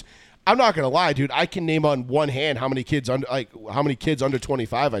most, because I'm not gonna lie, dude, I can name on one hand how many kids under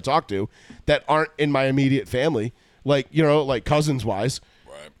 25 I talk to that aren't in my immediate family, like like cousins wise.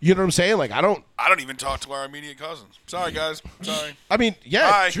 Right. You know what I'm saying? Like I don't even talk to our immediate cousins. Sorry, guys. Sorry. I mean, yeah,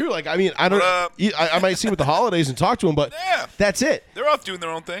 Hi. true. Like, I mean, I don't. What up? I might see with the holidays and talk to them, but Yeah. that's it. They're off doing their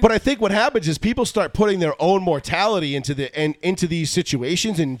own thing. But I think what happens is people start putting their own mortality into these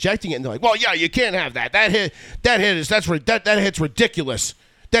situations and injecting it, and they're like, "Well, yeah, you can't have that. That hit's ridiculous.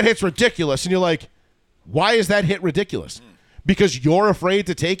 That hit's ridiculous." And you're like, "Why is that hit ridiculous? Because you're afraid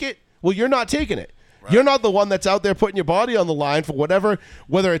to take it? Well, you're not taking it." Right. You're not the one that's out there putting your body on the line for whatever,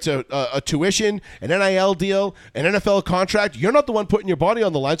 whether it's a tuition, an NIL deal, an NFL contract. You're not the one putting your body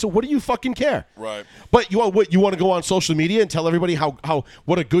on the line. So what do you fucking care? Right. But you want to go on social media and tell everybody how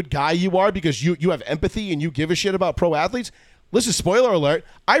what a good guy you are because you have empathy and you give a shit about pro athletes? Listen, spoiler alert,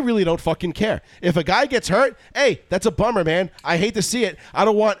 I really don't fucking care. If a guy gets hurt, hey, that's a bummer, man. I hate to see it. I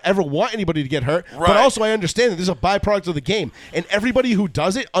don't ever want anybody to get hurt. Right. But also I understand that this is a byproduct of the game. And everybody who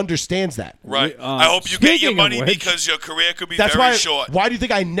does it understands that. Right. I hope you get your speaking of money which- because your career could be That's very why. short. Why do you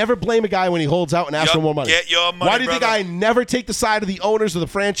think I never blame a guy when he holds out and asks Yup, for more money? get your money, Why do you think brother. I never take the side of the owners of the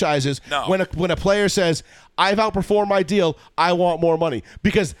franchises No. when a player says, "I've outperformed my deal, I want more money"?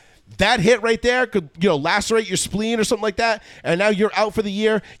 Because that hit right there could, lacerate your spleen or something like that, and now you're out for the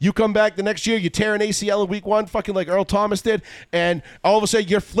year. You come back the next year, you tear an ACL in week 1, fucking like Earl Thomas did, and all of a sudden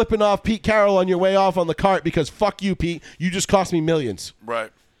you're flipping off Pete Carroll on your way off on the cart because fuck you, Pete, you just cost me millions.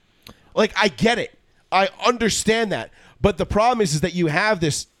 Right. Like, I get it. I understand that. But the problem is that you have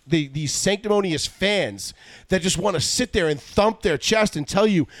these sanctimonious fans that just want to sit there and thump their chest and tell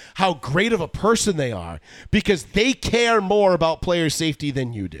you how great of a person they are because they care more about player safety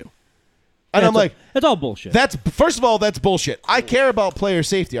than you do. And I'm like, that's all bullshit. that's first of all, that's bullshit. I care about player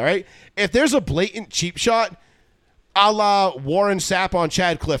safety, all right? If there's a blatant cheap shot, a la Warren Sapp on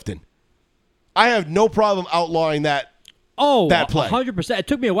Chad Clifton, I have no problem outlawing that. That play. 100%. It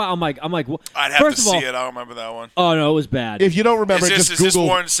took me a while. I'm like, I'd have first to of all, see it. I don't remember that one. Oh no, it was bad. If you don't remember, Is just this Google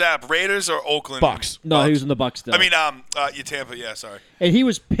Warren Sapp, Raiders or Oakland? Bucks. no, Bucks. he was in the Bucks still. I mean, you Tampa. Yeah, sorry. and he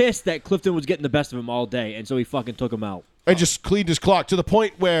was pissed that Clifton was getting the best of him all day, and so he fucking took him out. and just cleaned his clock to the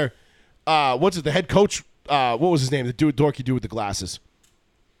point where, the head coach, what was his name? The dorky dude with the glasses.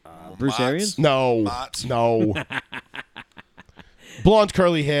 Bruce Motts. Arians? No. Mott. No. Blonde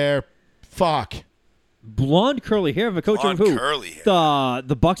curly hair. Fuck. Blonde curly hair of a coach Blonde of who? curly hair.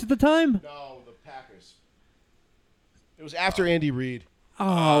 The Bucks at the time? No, the Packers. It was after Andy Reid.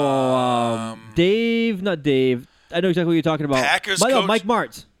 Oh, Dave, not Dave. I know exactly what you're talking about. Packers no, coach? Mike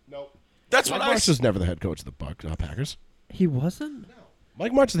Martz. Nope. That's Mike what I Martz was never the head coach of the Packers. He wasn't?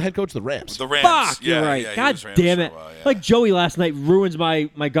 Mike Martz is the head coach of the Rams. The Rams. Fuck, yeah, you're right. Yeah, he God was Rams damn for a it. while, yeah. Like Joey last night ruins my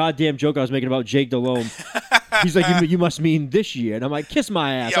goddamn joke I was making about Jake Delhomme. He's like, you must mean this year. And I'm like, kiss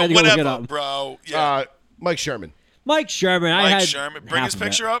my ass. I yeah, had to go look it whatever, up. bro. Yeah. Mike Sherman. Mike Sherman. I Mike had Sherman. Bring half his of it.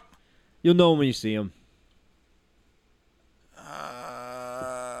 picture up. You'll know him when you see him.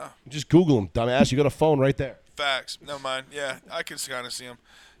 Just Google him, dumbass. You got a phone right there. Facts. Never mind. Yeah, I can kind of see him.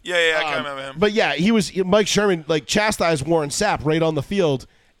 Yeah, I can remember him. But yeah, Mike Sherman like chastised Warren Sapp right on the field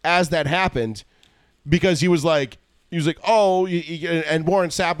as that happened because he was like, oh, and Warren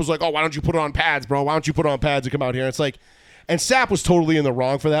Sapp was like, oh, why don't you put it on pads, bro? Why don't you put it on pads and come out here? And it's like, and Sapp was totally in the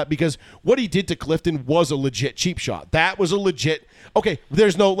wrong for that because what he did to Clifton was a legit cheap shot. That was a legit, okay,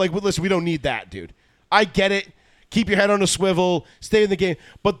 there's no, like, listen, we don't need that, dude. I get it. Keep your head on a swivel, stay in the game.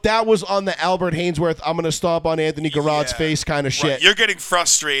 But that was on the Albert Hainsworth, I'm going to stomp on Anthony Garrod's Yeah. face kind of Right. shit. You're getting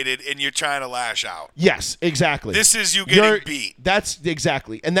frustrated and you're trying to lash out. Yes, exactly. This is you getting beat. That's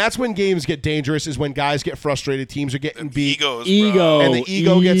exactly. And that's when games get dangerous is when guys get frustrated, teams are getting beat. Egos, Ego. bro. And the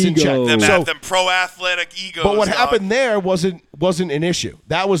ego gets in check. Them, So- them pro athletic egos. But what dog. happened there wasn't an issue.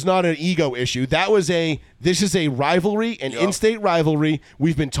 That was not an ego issue. This is a rivalry, an Yup. in-state rivalry.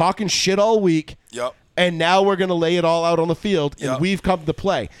 We've been talking shit all week. Yep. And now we're going to lay it all out on the field, and Yep. we've come to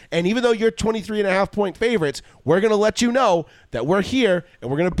play. And even though you're 23.5-point favorites, we're going to let you know that we're here,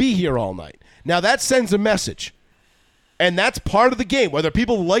 and we're going to be here all night. Now, that sends a message. And that's part of the game. Whether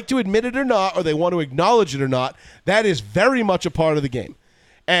people like to admit it or not, or they want to acknowledge it or not, that is very much a part of the game.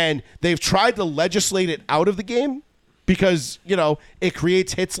 And they've tried to legislate it out of the game because, it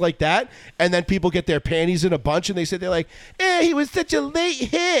creates hits like that. And then people get their panties in a bunch and they're like, he was such a late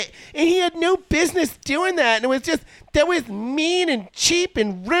hit. And he had no business doing that. And that was mean and cheap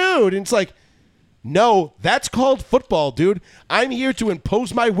and rude. And it's like, no, that's called football, dude. I'm here to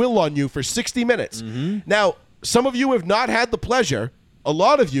impose my will on you for 60 minutes. Now, some of you have not had the pleasure, a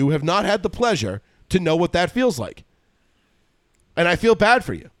lot of you have not had the pleasure to know what that feels like. And I feel bad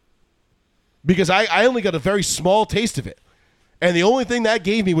for you because I only got a very small taste of it. And the only thing that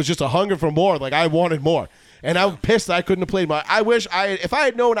gave me was just a hunger for more. Like, I wanted more. And I'm pissed that I couldn't have played more. I wish if I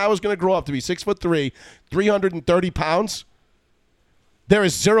had known I was going to grow up to be 6'3", 330 pounds, there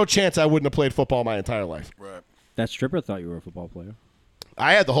is zero chance I wouldn't have played football my entire life. Right. That stripper thought you were a football player.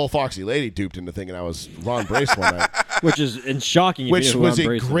 I had the whole Foxy Lady duped into thinking I was Ron Brace one night. Which is shocking. Which was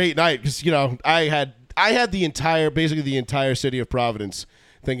a great night because, I had the entire city of Providence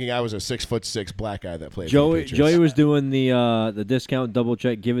thinking I was a 6'6" black guy that played for the Patriots. Joey was doing the discount double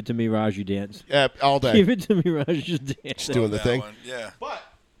check. Give it to me, Raju dance. All day. Give it to me, Raju dance. Just doing the thing. One. Yeah. But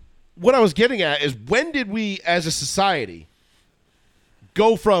what I was getting at is when did we, as a society,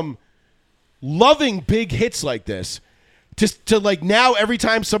 go from loving big hits like this to like now every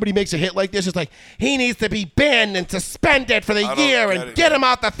time somebody makes a hit like this, it's like he needs to be banned and suspended for the year and get him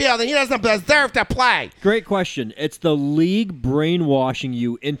off the field and he doesn't deserve to play. Great question. It's the league brainwashing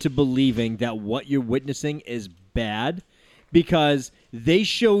you into believing that what you're witnessing is bad because they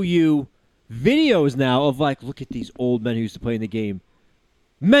show you videos now of like, look at these old men who used to play in the game.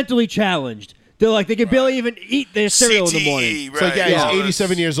 Mentally challenged. They're like, they can barely even eat their cereal in the morning. It's like, he's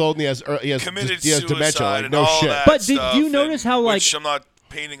 87 years old and he has committed dementia. suicide Like, no all shit. that But did stuff, you notice how, like... Which I'm not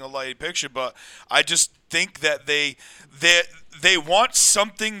painting a light picture, but I just think that they want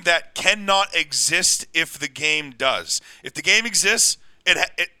something that cannot exist if the game does. If the game exists,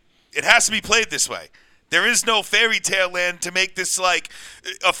 it has to be played this way. There is no fairy tale land to make this like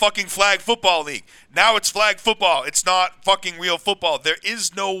a fucking flag football league. Now it's flag football. It's not fucking real football. There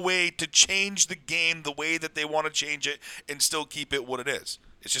is no way to change the game the way that they want to change it and still keep it what it is.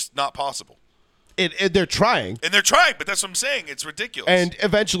 It's just not possible. They're trying. And they're trying, but that's what I'm saying. It's ridiculous. And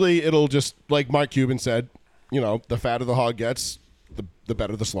eventually it'll just, like Mark Cuban said, the fatter the hog gets, the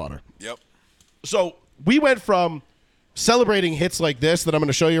better the slaughter. Yep. So we went from celebrating hits like this that I'm going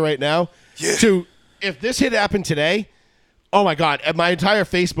to show you right now to... If this hit happened today, oh my God, my entire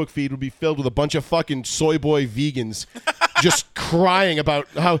Facebook feed would be filled with a bunch of fucking soy boy vegans just crying about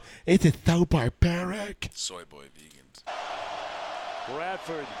how it's so barbaric. Soy boy vegans.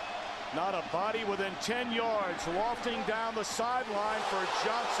 Bradford, not a body within 10 yards, lofting down the sideline for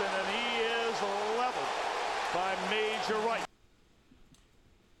Johnson, and he is leveled by Major Wright.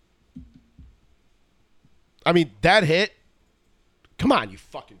 I mean, that hit, come on, you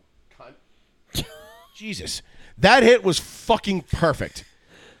fucking cunt. Jesus, that hit was fucking perfect.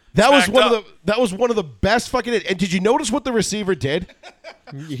 That was one of the best fucking hits. And did you notice what the receiver did?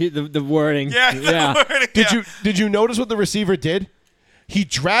 The wording. Yeah. The wording, Did you notice what the receiver did? He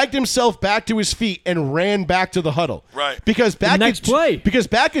dragged himself back to his feet and ran back to the huddle. Right. Because back next play. Because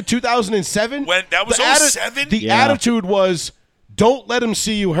back in 2007, when that was 07, the attitude was, don't let him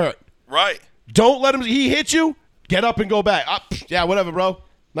see you hurt. Right. Don't let him. He hit you. Get up and go back. Yeah, whatever, bro.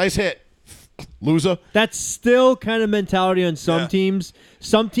 Nice hit. Loser. That's still kind of mentality on some teams.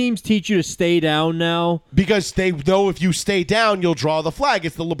 Some teams teach you to stay down now. Because they know if you stay down, you'll draw the flag.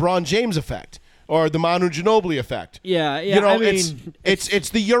 It's the LeBron James effect or the Manu Ginobili effect. Yeah. I mean, it's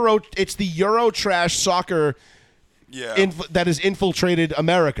the Euro trash soccer that has infiltrated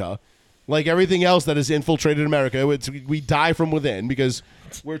America. Like everything else that has infiltrated America, we die from within because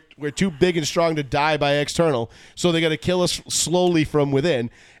we're too big and strong to die by external. So they got to kill us slowly from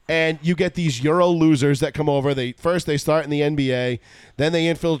within. And you get these Euro losers that come over. They start in the NBA, then they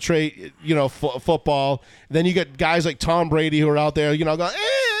infiltrate, football. Then you get guys like Tom Brady who are out there, going,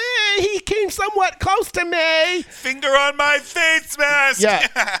 he came somewhat close to me. Finger on my face mask. Yeah,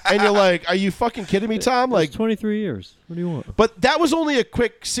 and you're like, are you fucking kidding me, Tom? Like, it's 23 years. What do you want? But that was only a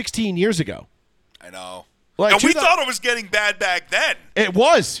quick 16 years ago. I know. Like, and we thought it was getting bad back then. It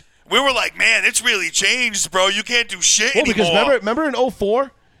was. We were like, man, it's really changed, bro. You can't do shit anymore. Because remember in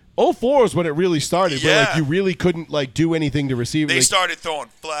 04? 04 is when it really started. Where, like, Yeah. you really couldn't like do anything to receive. They like, started throwing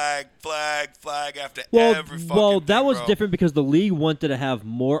flag after every fucking Well, that thing, was bro. different because the league wanted to have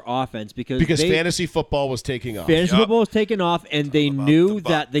more offense because fantasy football was taking off. fantasy Yup. football was taking off, and they about knew the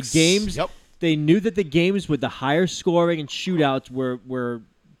that the Bucks. games. Yep. They knew that the games with the higher scoring and shootouts were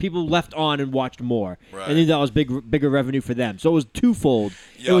people left on and watched more. Right. And then that was bigger revenue for them. So it was twofold.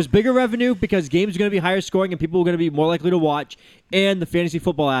 It Yup. was bigger revenue because games were going to be higher scoring and people were going to be more likely to watch, and the fantasy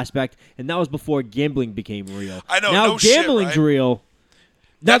football aspect. And that was before gambling became real. I know, Now no shit, gambling's right? real.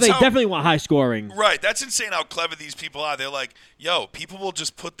 Now That's they how- definitely want high scoring. Right, that's insane how clever these people are. They're like, yo, people will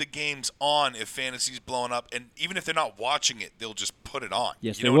just put the games on if fantasy's blowing up, and even if they're not watching it, they'll just put it on.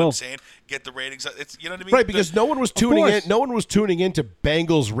 Yes, you they know what will. I'm saying? Get the ratings. It's you know what I mean? Right, because no one was tuning in. course. No one was tuning into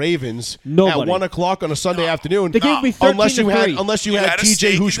Bengals Ravens at Nobody. 1:00 on a Sunday afternoon. The game would be 13 unless you to had 3. unless you You had had a TJ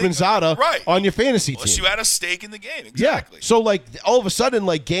stake in the- Hushmanzada Right. on your fantasy unless team. you had a stake in the game, exactly. Yeah. So like all of a sudden,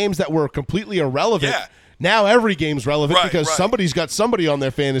 like games that were completely irrelevant. Yeah. Now every game's relevant Right, because right. somebody's got somebody on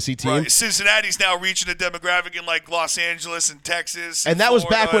their fantasy team. Right. Cincinnati's now reaching a demographic in like Los Angeles and Texas, And that was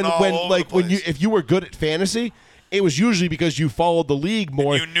back Florida, when and all over like the when you place. if you were good at fantasy, it was usually because you followed the league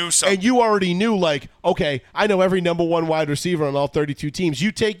more. you knew something. And you already knew, like, okay, I know every number one wide receiver on all 32 teams.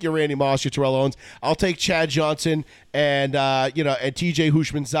 You take your Randy Moss, your Terrell Owens. I'll take Chad Johnson and and TJ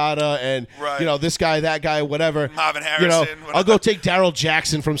Hushmanzada and Right. this guy, that guy, whatever. Marvin You know, Harrison, I'll go take Darrell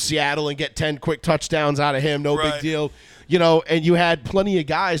Jackson from Seattle and get 10 quick touchdowns out of him. No big Right. deal. And you had plenty of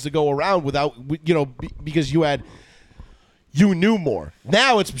guys to go around without because you knew more.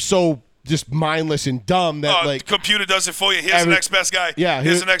 Now it's so just mindless and dumb that the computer does it for you. Here's every- the next best guy. Yeah,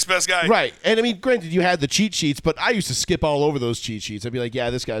 here's the next best guy. Right. And I mean, granted, you had the cheat sheets, but I used to skip all over those cheat sheets. I'd be like,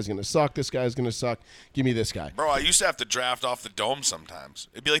 yeah, this guy's going to suck. This guy's going to suck. Give me this guy. Bro, I used to have to draft off the dome sometimes.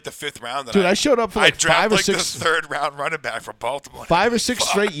 It'd be like the 5th round. That Dude, I showed up for like I'd draft 5 or like 6 the 3rd round running back from Baltimore. 5 or 6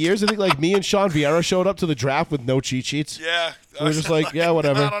 straight years. I think like me and Sean Vieira showed up to the draft with no cheat sheets. Yeah, We were just like, yeah,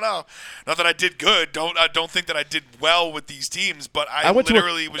 whatever. I don't know. Not that I did good. I don't think that I did well with these teams, but I went to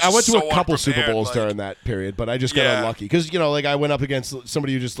literally was I went just to so a couple Super unprepared, Bowls like- during that period, but I just got Yeah. unlucky because like I went up against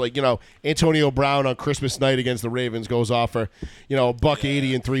somebody who just like Antonio Brown on Christmas night against the Ravens goes off for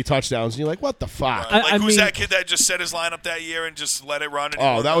 $180 and 3 touchdowns, and you're like, what the fuck? Like I who's mean- that kid that just set his lineup that year and just let it run? And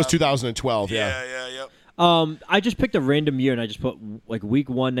Oh, that was 2000. 2012. Yeah. Yeah. I just picked a random year and I just put like week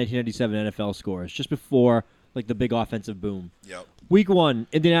 1 1997 NFL scores just before like the big offensive boom. Yep. Week 1,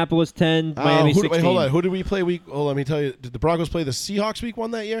 Indianapolis 10, Miami 16. Wait, hold on. Who did we play week? Hold on, let me tell you. Did the Broncos play the Seahawks week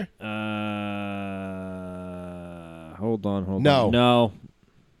 1 that year? Hold on. No. No.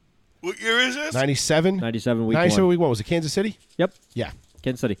 What year is this? 97? 97 week 97 1. week 1. Was it Kansas City? Yep. Yeah.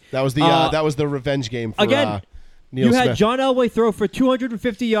 Kansas City. That was the revenge game for Again, Neil you Smith. had John Elway throw for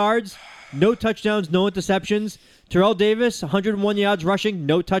 250 yards, no touchdowns, no interceptions. Terrell Davis, 101 yards rushing,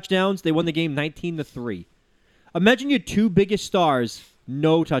 no touchdowns. They won the game 19-3. Imagine your 2 biggest stars,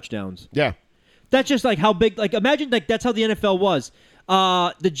 no touchdowns. Yeah. That's just like how big. Like imagine like that's how the NFL was.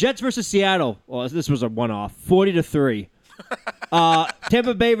 The Jets versus Seattle. Well, this was a one-off, 40-3.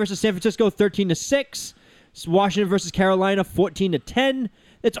 Tampa Bay versus San Francisco, 13-6. Washington versus Carolina, 14-10.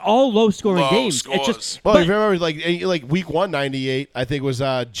 It's all low-scoring Low games. scores. It's just. Well, but- if you remember, like week 1, 98, I think was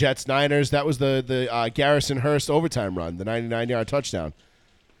Jets Niners. That was the Garrison Hurst overtime run, the 99-yard touchdown.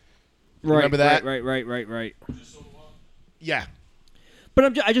 right, remember that? Right. Yeah.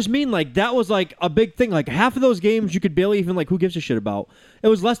 But I just mean like that was like a big thing. Like half of those games you could barely even like who gives a shit about. It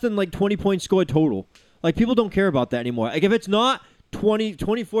was less than like 20 points scored total. Like people don't care about that anymore. Like if it's not 20,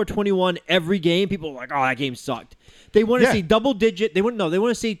 24, 21 every game, people are like, oh, that game sucked. They want to Yeah. see double digit. They want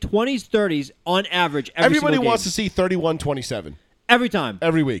to see 20s, 30s on average every Everybody single wants game. to see 31-27 every time.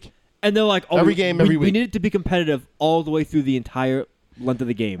 every week. And they're like, oh, Every game, we, every we week. need it to be competitive all the way through the entire length of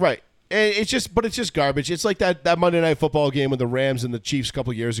the game. Right. And it's just garbage. It's like that Monday Night Football game with the Rams and the Chiefs a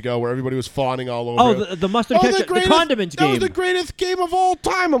couple years ago where everybody was fawning all over. Oh, it. the mustard ketchup, the condiments That game. was the greatest game of all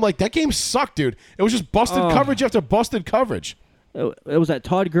time. I'm like, that game sucked, dude. It was just busted coverage after busted coverage. Was that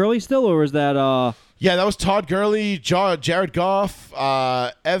Todd Gurley still, or was that Yeah, that was Todd Gurley, Jared Goff,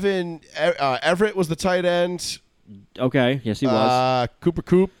 Everett was the tight end. okay? Yes, he was. Cooper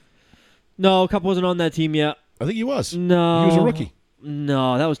Coop. No, Cup wasn't on that team yet. I think he was. No, He was a rookie.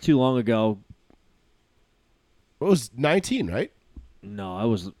 No, that was too long ago. It was 19, right? No, I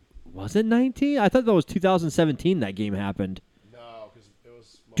was it 19? I thought that was 2017 that game happened. No, because it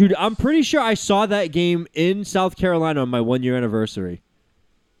was. Dude, I'm pretty sure I saw that game in South Carolina on my 1-year anniversary.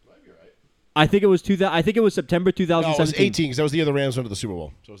 I think it was September No, it 2017. was 18 because that was the year the Rams went to the Super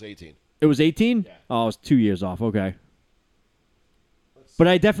Bowl. So it was 18. It was 18? Yeah. Oh, it was 2 years off. Okay. But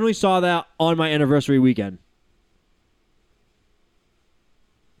I definitely saw that on my anniversary weekend.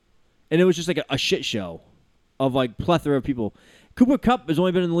 and it was just like a shit show of like plethora of people. Cooper Kupp has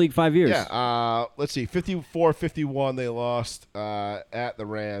only been in the league 5 years. Yeah, let's see. 54-51 they lost at the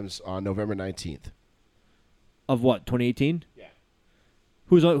Rams on November 19th. Of what, 2018? Yeah.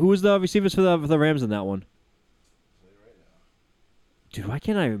 Who was the receivers for the Rams in that one? Dude, why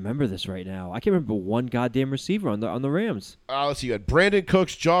can't I remember this right now? I can't remember one goddamn receiver on the Rams. Let's see. You had Brandon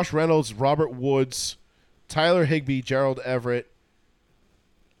Cooks, Josh Reynolds, Robert Woods, Tyler Higbee, Gerald Everett.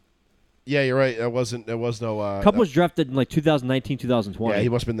 Yeah, you're right. There was no. Kupp was drafted in like 2019, 2020. Yeah, he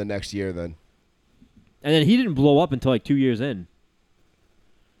must have been the next year then. And then he didn't blow up until like 2 years in.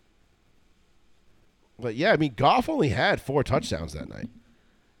 But yeah, I mean, Goff only had 4 touchdowns that night.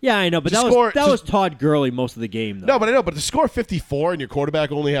 Yeah, I know, but that was Todd Gurley most of the game, though. No, but I know. But to score 54 and your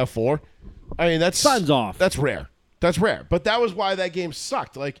quarterback only have 4, I mean, that's something's off. That's rare. That's rare. But that was why that game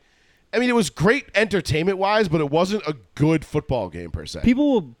sucked. Like, I mean, it was great entertainment-wise, but it wasn't a good football game per se.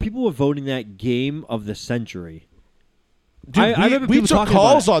 People were voting that game of the century. Dude, I remember we people took talking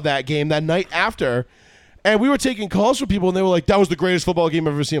calls about it. on that game that night after, and we were taking calls from people, and they were like, "That was the greatest football game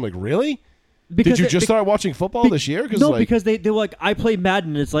I've ever seen." I'm like, really? Did you just start watching football this year? No, because they were like, I play Madden,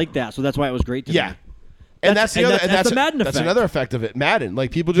 and it's like that, so that's why it was great to me. And that's the Madden that's effect. another effect of it. Madden,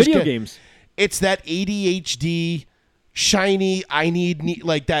 like people just Video games. It's that ADHD, shiny. I need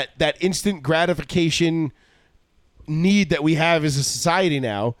like that instant gratification need that we have as a society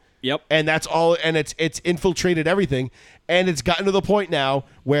now. Yep. And that's all. And it's infiltrated everything, and it's gotten to the point now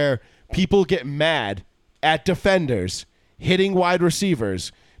where people get mad at defenders hitting wide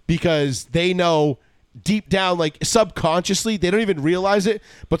receivers because they know deep down, like subconsciously, they don't even realize it,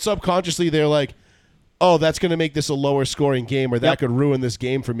 but subconsciously they're like, oh, that's going to make this a lower scoring game, or that could ruin this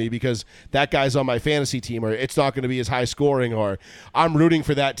game for me because that guy's on my fantasy team, or it's not going to be as high scoring, or I'm rooting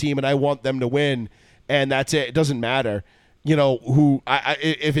for that team and I want them to win, and that's it. It doesn't matter. You know, who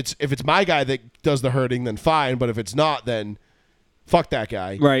if it's my guy that does the hurting, then fine, but if it's not, then fuck that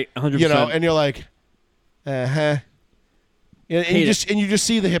guy. Right, 100%. You know, and you're like, uh-huh. And you just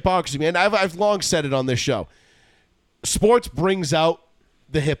see the hypocrisy, man. I've long said it on this show. Sports brings out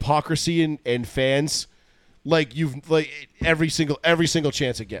the hypocrisy in fans, like every single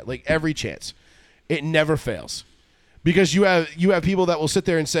chance it get, like every chance, it never fails, because you have people that will sit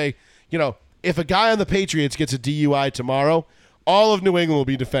there and say, you know, if a guy on the Patriots gets a DUI tomorrow, all of New England will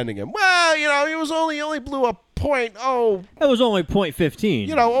be defending him. Well, you know, he only blew a point. Oh, that was only .15.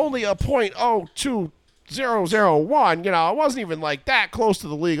 You know, only a .02. 001, you know, it wasn't even like that close to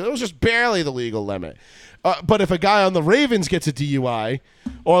the legal. It was just barely the legal limit. But if a guy on the Ravens gets a DUI,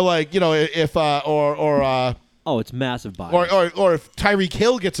 or like, you know, if it's massive bias. Or if Tyreek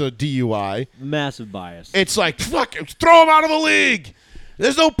Hill gets a DUI, massive bias. It's like, fuck, throw him out of the league.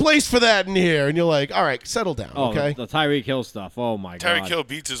 There's no place for that in here. And you're like, all right, settle down, okay? The Tyreek Hill stuff. Oh, my God. Tyreek Hill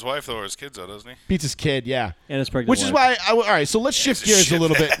beats his wife, though, or his kids, though, doesn't he? Beats his kid, yeah. And his pregnant Which wife. is why, all right, so let's shift gears a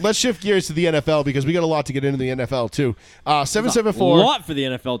little bit. Let's shift gears to the NFL, because we got a lot to get into the NFL, too. 774. A lot for the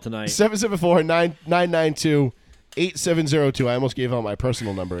NFL tonight. 774-999-8702. I almost gave out my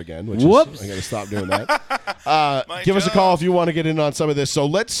personal number again, which Whoops. I got to stop doing that. Give us a call if you want to get in on some of this. So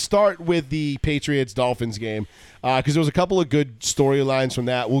let's start with the Patriots-Dolphins game, because there was a couple of good storylines from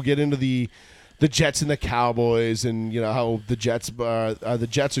that. We'll get into the Jets and the Cowboys, and you know how the Jets are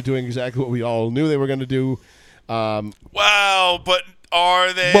doing exactly what we all knew they were going to do. Wow, but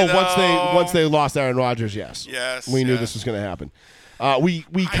are they? Well, once they lost Aaron Rodgers, yes, we knew yes. this was going to happen. We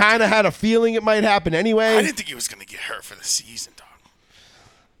kind of had a feeling it might happen anyway. I didn't think he was going to get hurt for the season, dog.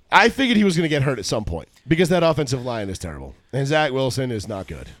 I figured he was going to get hurt at some point because that offensive line is terrible, and Zach Wilson is not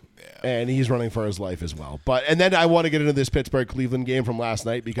good. And he's running for his life as well. And then I want to get into this Pittsburgh-Cleveland game from last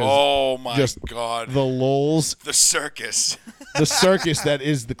night because oh my God, the lulz, the circus, the circus that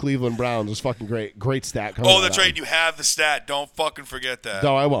is the Cleveland Browns was fucking great. Great stat. Oh, that's right. You have the stat. Don't fucking forget that.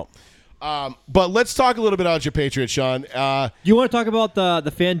 No, I won't. But let's talk a little bit about your Patriots, Sean. You want to talk about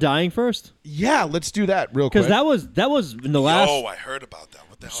the fan dying first? Yeah, let's do that real quick. Because that was in the last. Oh, I heard about that.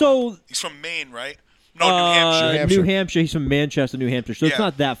 What the hell? So he's from Maine, right? No, New Hampshire. New Hampshire. He's from Manchester, New Hampshire. So it's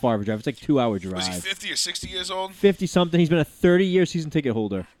not that far of a drive. It's like 2-hour drive. Was he 50 or 60 years old? 50-something. He's been a 30-year season ticket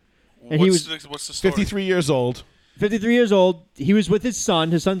holder. And what's the story? 53 years old. 53 years old. He was with his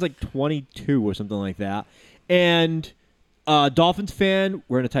son. His son's like 22 or something like that. And Dolphins fan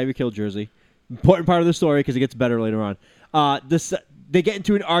wearing a Tyreek Hill jersey. Important part of the story because it gets better later on. they get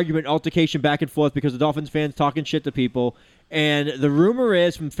into an argument, altercation back and forth because the Dolphins fans talking shit to people. And the rumor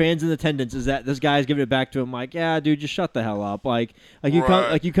is from fans in attendance is that this guy's giving it back to him like, yeah, dude, just shut the hell up. Like you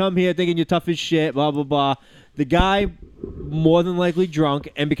come here thinking you're tough as shit, blah, blah, blah. The guy more than likely drunk,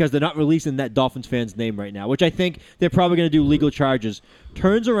 and because they're not releasing that Dolphins fan's name right now, which I think they're probably going to do legal charges,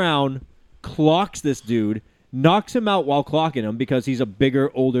 turns around, clocks this dude, knocks him out while clocking him because he's a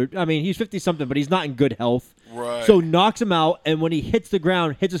bigger, older, I mean, he's 50-something, but he's not in good health. Right. So knocks him out, and when he hits the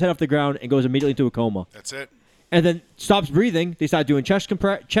ground, hits his head off the ground, and goes immediately into a coma. That's it. And then stops breathing. They start doing chest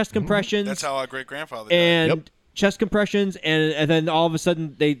compressions. That's how our great-grandfather did. And chest compressions, and then all of a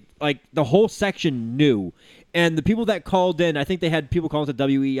sudden, they the whole section knew. And the people that called in, I think they had people calling to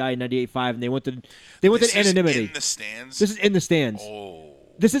WEI 98.5, and they wanted anonymity. In the stands? This is in the stands. Oh.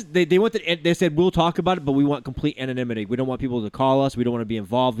 This is they wanted. They said we'll talk about it, but we want complete anonymity. We don't want people to call us. We don't want to be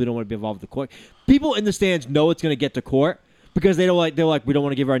involved. We don't want to be involved with the court. People in the stands know it's going to get to court because they're like we don't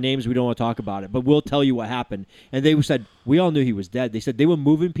want to give our names. We don't want to talk about it, but we'll tell you what happened. And they said we all knew he was dead. They said they were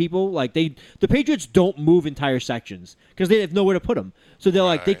moving people the Patriots don't move entire sections because they have nowhere to put them. So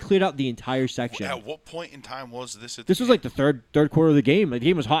they're they cleared out the entire section. At what point in time was this? This was like the third quarter of the game. The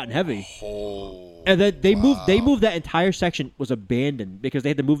game was hot and heavy. Oh. And then they moved that entire section was abandoned because they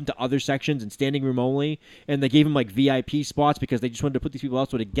had to move into other sections and standing room only, and they gave them VIP spots because they just wanted to put these people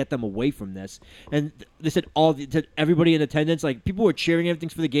elsewhere to get them away from this. And they said everybody in attendance, people were cheering everything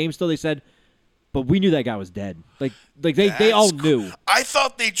for the game still. They said, but we knew that guy was dead. They all knew. I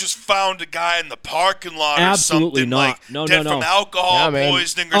thought they just found a guy in the parking lot Absolutely or something not. No, dead from alcohol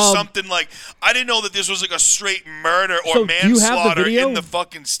poisoning or something I didn't know that this was a straight murder or manslaughter in the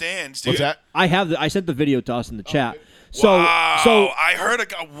fucking stands, dude. What's that? I sent the video to us in the chat. So I heard a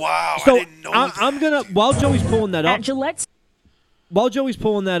guy. Wow, so I didn't know that. I'm gonna while Joey's pulling that up. At Gillette's. While Joey's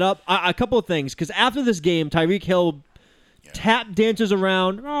pulling that up, a couple of things because after this game, Tyreek Hill tap dances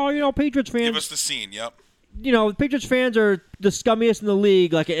around. Oh, Patriots fans. Give us the scene. Yep. Patriots fans are the scummiest in the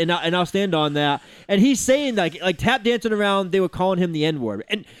league. And I'll stand on that. And he's saying like tap dancing around. They were calling him the N-word.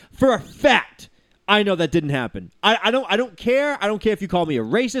 And for a fact, I know that didn't happen. I don't care. I don't care if you call me a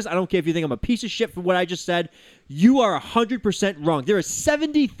racist. I don't care if you think I'm a piece of shit for what I just said. You are 100% wrong. There are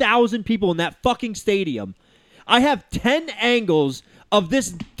 70,000 people in that fucking stadium. I have 10 angles of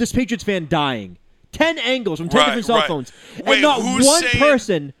this Patriots fan dying. 10 angles from 10 different cell phones. Wait, and not one saying...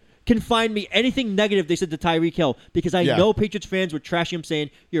 person can find me anything negative they said to Tyreek Hill because I know Patriots fans were trashing him saying,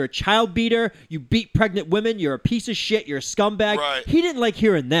 you're a child beater, you beat pregnant women, you're a piece of shit, you're a scumbag. Right. He didn't like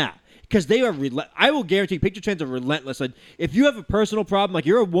hearing that because they are I will guarantee Patriots fans are relentless. If you have a personal problem, like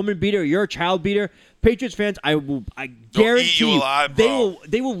you're a woman beater or you're a child beater, Patriots fans, I guarantee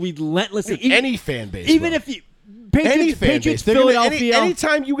they will relentlessly. Any fan base. Even if you... Patriots Philadelphia.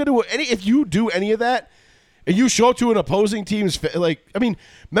 Anytime you go to if you do any of that, and you show up to an opposing team's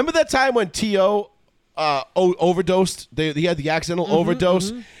remember that time when T.O. overdosed? He had the accidental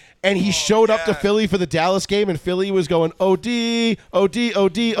overdose, and he showed up to Philly for the Dallas game, and Philly was going OD, OD,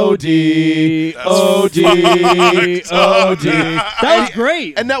 OD, OD, OD, OD. That was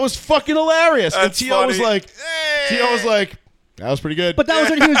great, and that was fucking hilarious. That's and T.O. was like, that was pretty good. But that was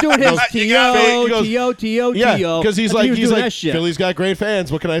when he was doing his T.O. Yeah, because he's like, Philly's got great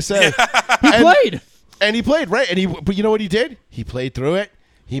fans. What can I say? He played, right? But you know what he did? He played through it.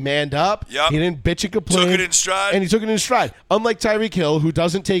 He manned up. Yep. He didn't bitch and complain. Took it in stride. And he took it in stride. Unlike Tyreek Hill, who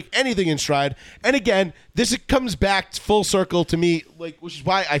doesn't take anything in stride. And again, this comes back full circle to me, which is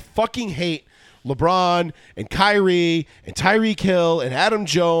why I fucking hate LeBron and Kyrie and Tyreek Hill and Adam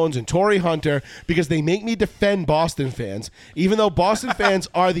Jones and Torrey Hunter because they make me defend Boston fans. Even though Boston fans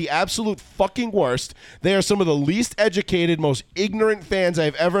are the absolute fucking worst, they are some of the least educated, most ignorant fans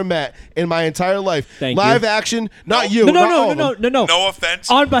I've ever met in my entire life. Live action, not you. No. No offense.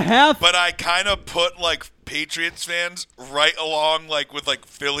 On behalf. But I kind of put Patriots fans right along with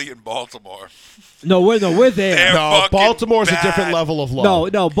Philly and Baltimore. No, we're there. No, Baltimore's a different level of low.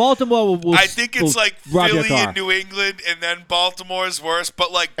 No, Baltimore will I think it's Philly and New England, and then Baltimore's worse.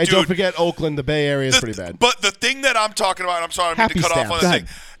 But and don't forget Oakland, the Bay Area is pretty bad. But the thing that I'm talking about, I'm sorry, I mean to cut off on this thing,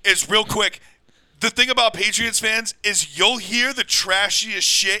 is real quick. The thing about Patriots fans is you'll hear the trashiest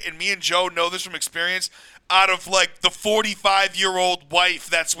shit, and me and Joe know this from experience, out of the 45-year-old wife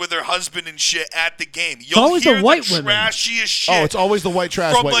that's with her husband and shit at the game. You'll hear the trashiest shit. Oh, it's always the white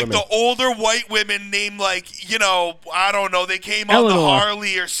trash from white women. the older white women named I don't know, they came on the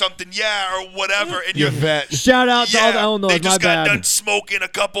Harley or something, or whatever. And Yvette. Shout out to all the Illinois. They just got done smoking a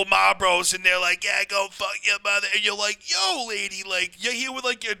couple Marlboros, and they're like, go fuck your mother. And you're like, yo, lady, you're here with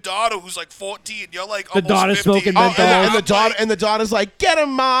your daughter who's 14. You're almost the daughter's 50. Smoking menthol. And the daughter's like, get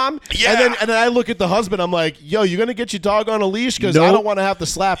him, mom. Yeah. And then I look at the husband, I'm like, like, yo, you're going to get your dog on a leash because I Nope. don't want to have to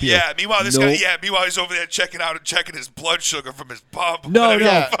slap you. Yeah, meanwhile, this Nope. guy, meanwhile, he's over there checking his blood sugar from his pump. No, Whatever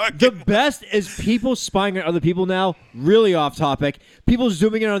no. the fuck. The best is people spying on other people now. Really off topic. People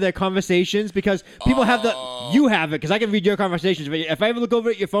zooming in on their conversations because people have you have it because I can read your conversations. But if I ever look over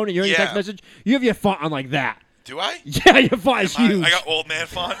at your phone and you're in your text Yeah. message, you have your font on like that. Do I? Yeah, your font is huge. I got old man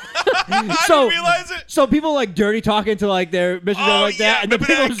font. I So- didn't realize it. So people like dirty talking to like their messages like that, and then remember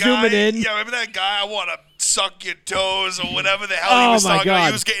people that guy? zooming in. Yeah, remember that guy? I want to suck your toes or whatever the hell Oh he was my talking about. God.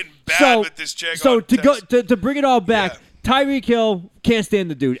 He was getting bad with this chick. So on to go text. to bring it all back, Tyreek Hill can't stand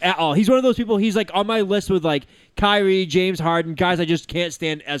the dude at all. He's one of those people. He's like on my list with like Kyrie, James Harden, guys I just can't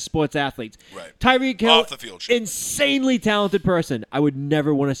stand as sports athletes. Right. Tyreek Hill, Off the field shit. insanely talented person. I would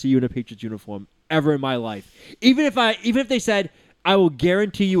never want to see you in a Patriots uniform ever in my life. Even if they said I will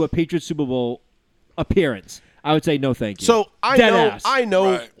guarantee you a Patriots Super Bowl appearance, I would say no, thank you. So I Dead know ass. I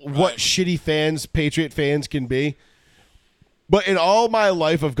know Right, what right. shitty fans, Patriot fans can be. But in all my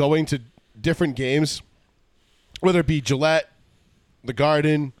life of going to different games, whether it be Gillette, the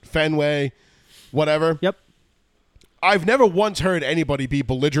Garden, Fenway, whatever, Yep. I've never once heard anybody be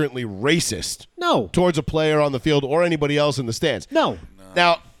belligerently racist No. towards a player on the field or anybody else in the stands. No.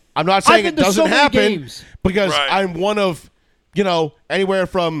 Now, I'm not saying I've it been to doesn't so many happen games. because Right. I'm one of, anywhere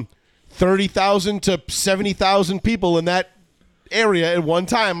from 30,000 to 70,000 people in that area at one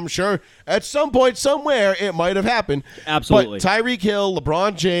time. I'm sure at some point, somewhere, it might have happened. Absolutely. But Tyreek Hill,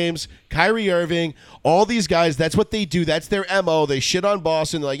 LeBron James, Kyrie Irving, all these guys, that's what they do. That's their MO. They shit on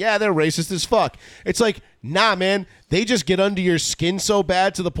Boston. They're like, yeah, they're racist as fuck. It's like, nah, man. They just get under your skin so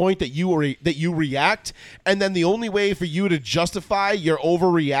bad to the point that you react. And then the only way for you to justify your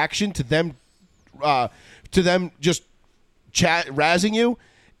overreaction to them just razzing you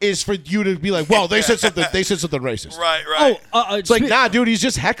is for you to be like, well, they said something racist. Right, right. It's like, nah, dude, he's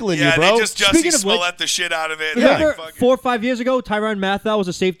just heckling yeah, you, bro. they just Speaking Jussie of which- Smollett the shit out of it. Remember Fucking- 4 or 5 years ago, Tyrann Mathieu was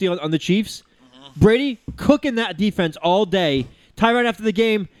a safety on the Chiefs? Brady cooking that defense all day. Tyrann, after the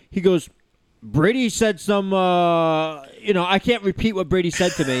game, he goes, Brady said some, I can't repeat what Brady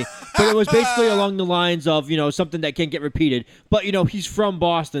said to me, but it was basically along the lines of, something that can't get repeated. But, he's from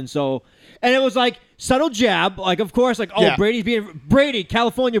Boston, so... And it was like, subtle jab, like, of course, like, oh, Yeah. Brady,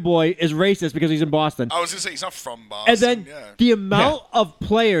 California boy, is racist because he's in Boston. I was going to say, he's not from Boston. And then yeah. the amount of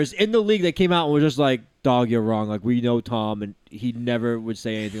players in the league that came out and were just like, dog, you're wrong. Like, we know Tom, and he never would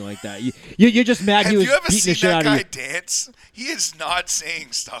say anything like that. You're just mad Have he was you ever beating the seen shit that out of guy you. dance? He is not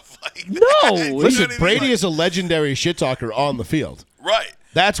saying stuff like No, that. You know Listen, what I mean? Brady Like- is a legendary shit talker on the field. Right.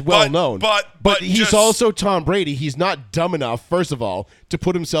 That's well But- known. but he's just- also Tom Brady. He's not dumb enough, first of all, to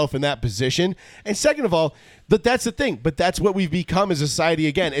put himself in that position. And second of all, that's the thing. But that's what we've become as a society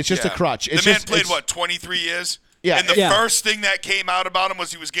again. It's just a Yeah. crutch. It's the man just, played, it's- 23 years? Yeah. And the Yeah. first thing that came out about him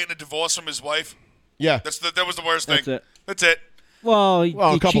was he was getting a divorce from his wife. Yeah. That was the worst That's thing. it. That's it. Well,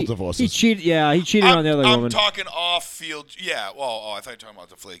 a couple divorces. He cheated. Yeah, he cheated on the other I'm woman. talking off field. Yeah. Well, I thought you were talking about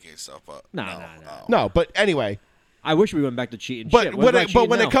the Flakegate stuff, but No. No, but anyway. I wish we went back to cheating. But Shit, when what it, but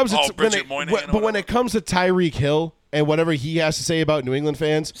when it comes to Oh, when Bridget it, Moynihan when- or but when whatever. it comes to Tyreek Hill and whatever he has to say about New England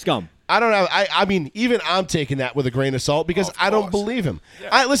fans, scum. I don't know. I mean, even I'm taking that with a grain of salt because Of I don't course. believe him. Yeah.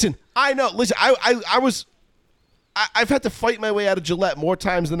 I know. Listen, I've had to fight my way out of Gillette more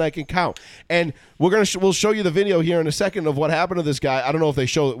times than I can count, and we'll show you the video here in a second of what happened to this guy. I don't know if they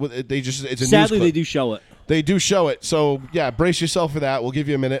show it. It's a Sadly, news they clip. do show it. They do show it. So yeah, brace yourself for that. We'll give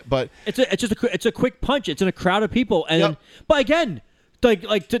you a minute, but It's a quick punch. It's in a crowd of people, and Yep. but again,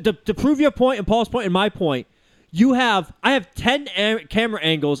 like to prove your point and Paul's point and my point, I have 10 camera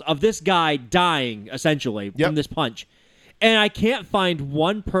angles of this guy dying essentially Yep. from this punch, and I can't find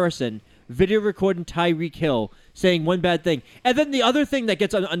one person video recording Tyreek Hill saying one bad thing. And then the other thing that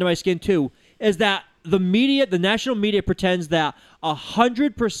gets under my skin too is that the media, the national media, pretends that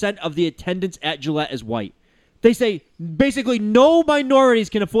 100% of the attendance at Gillette is white. They say basically no minorities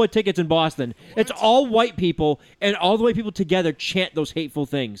can afford tickets in Boston. It's all white people, and all the white people together chant those hateful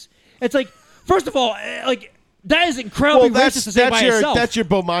things. It's like, first of all, like that is incredibly racist to say by itself. that's your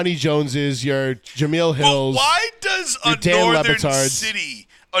Bomani Joneses, your Jameel Well, Hills. why does your a Dan northern Lebertards. city,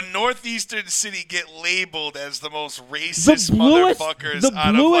 a northeastern city, get labeled as the most racist bluest- motherfuckers the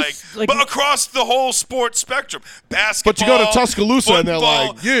out bluest, of but across the whole sports spectrum? Basketball. But you go to Tuscaloosa and they're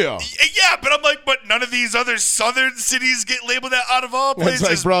football. like, yeah. Yeah, but I'm like, but none of these other southern cities get labeled that. Out of all It's places,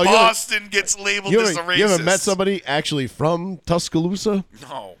 like, bro, Boston gets labeled as a racist. You ever met somebody actually from Tuscaloosa?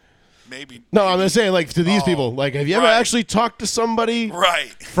 No, maybe. No, I'm just saying, like, to these Oh, people. Like, have you ever right. actually talked to somebody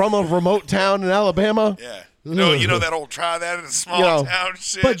Right. from a remote town in Alabama? Yeah. You know that old try that in a small You know, town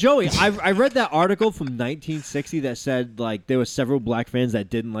shit. But Joey, I read that article from 1960 that said like there were several black fans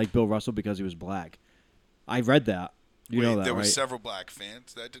that didn't like Bill Russell because he was black. I read that. You know that, there were right? several black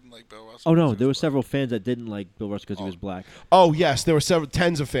fans that didn't like Bill Russell. Oh no, there were several fans that didn't like Bill Russell because he was black. Oh yes, there were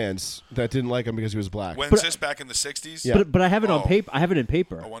tens of fans that didn't like him because he was black. When's this, back in the 60s? Yeah. But I have it on paper. I have it in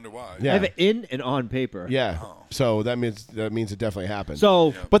paper. I wonder why. Yeah. I have it in and on paper. Yeah. So that means it definitely happened.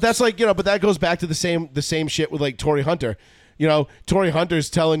 So, but that's like, but that goes back to the same shit with like Torrey Hunter. Torrey Hunter's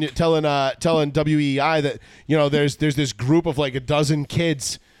telling WEI that there's this group of like a dozen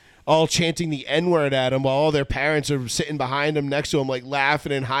kids all chanting the N-word at him while all their parents are sitting behind him next to him, like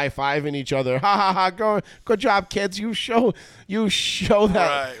laughing and high-fiving each other. Ha ha ha! Good job, kids. You show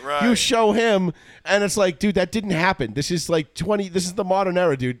that. Right. You show him, and it's like, dude, that didn't happen. This is like This is the modern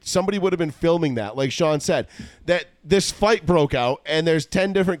era, dude. Somebody would have been filming that, like Sean said. That this fight broke out, and there's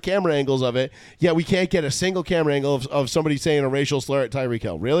 10 different camera angles of it. Yet we can't get a single camera angle of somebody saying a racial slur at Tyreek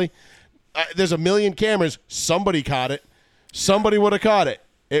Hill. Really? There's a million cameras. Somebody caught it. Somebody would have caught it.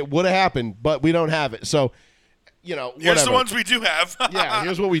 It would have happened, but we don't have it. So, whatever. Here's the ones we do have. Yeah,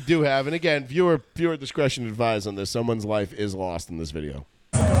 here's what we do have. And again, viewer discretion advised on this. Someone's life is lost in this video.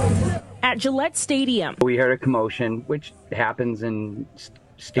 At Gillette Stadium. We heard a commotion, which happens in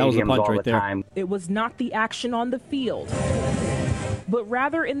stadiums all the time. It was not the action on the field, but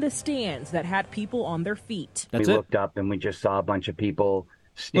rather in the stands that had people on their feet. We looked up and we just saw a bunch of people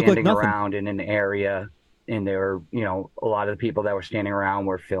standing around in an area. And there were, a lot of the people that were standing around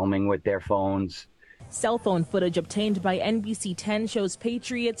were filming with their phones. Cell phone footage obtained by NBC 10 shows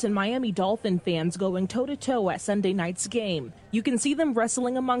Patriots and Miami Dolphin fans going toe-to-toe at Sunday night's game. You can see them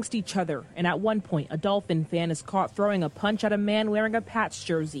wrestling amongst each other, and at one point, a Dolphin fan is caught throwing a punch at a man wearing a Pats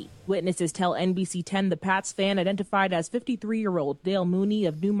jersey. Witnesses tell NBC 10 the Pats fan, identified as 53-year-old Dale Mooney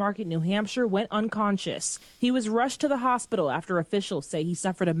of Newmarket, New Hampshire, went unconscious. He was rushed to the hospital after officials say he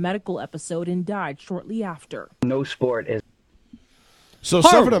suffered a medical episode and died shortly after. No sport is... So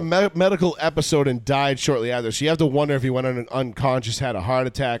suffered a medical episode and died shortly after. So you have to wonder if he went unconscious, had a heart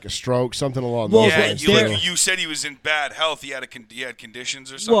attack, a stroke, something along those lines. You said he was in bad health. He had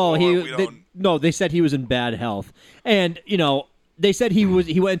conditions or something. Well, they said he was in bad health, and they said he went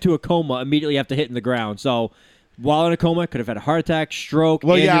into a coma immediately after hitting the ground. So while in a coma, could have had a heart attack, stroke,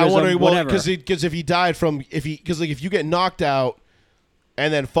 aneurysm, I'm wondering, whatever. Because if he died if you get knocked out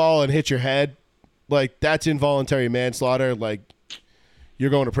and then fall and hit your head, like that's involuntary manslaughter, like. You're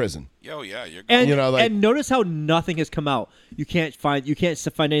going to prison. Oh yeah, you're going. And notice how nothing has come out. You can't find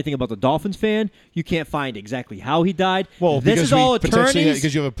anything about the Dolphins fan. You can't find exactly how he died. Well, this is all attorneys.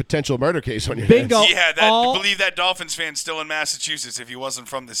 Because you have a potential murder case on your Bingo. hands. Yeah, believe that Dolphins fan's still in Massachusetts if he wasn't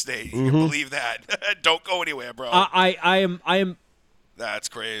from the state. You can believe that. Don't go anywhere, bro. I am. That's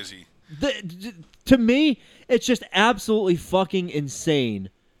crazy. To me, it's just absolutely fucking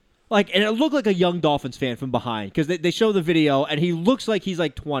insane. And it looked like a young Dolphins fan from behind because they show the video and he looks like he's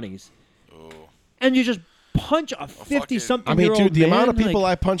like 20s. Oh. And you just punch a 50-something-year-old dude, the amount of man, people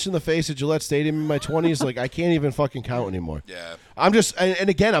I punched in the face at Gillette Stadium in my 20s, I can't even fucking count anymore. Yeah. I'm just, and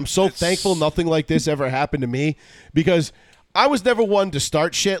again, I'm so thankful nothing like this ever happened to me because I was never one to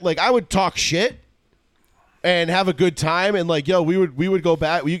start shit. I would talk shit and have a good time and we would go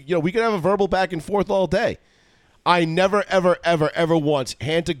back. We could have a verbal back and forth all day. I never, ever, ever, ever once,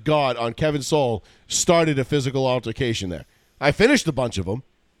 hand to God on Kevin Soul, started a physical altercation there. I finished a bunch of them,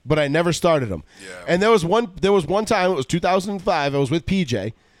 but I never started them. Yeah. And there was one time, it was 2005, I was with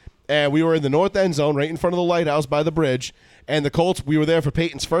PJ, and we were in the north end zone right in front of the lighthouse by the bridge, and the Colts, we were there for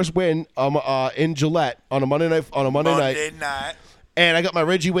Peyton's first win in Gillette on a Monday night. And I got my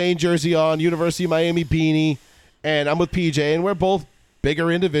Reggie Wayne jersey on, University of Miami beanie, and I'm with PJ, and we're both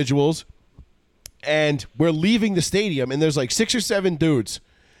bigger individuals. And we're leaving the stadium, and there's 6 or 7 dudes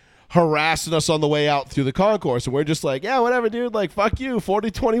harassing us on the way out through the concourse. And we're just like, yeah, whatever, dude. Fuck you,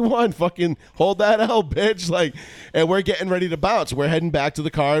 40-21. Fucking hold that L, bitch. And we're getting ready to bounce. We're heading back to the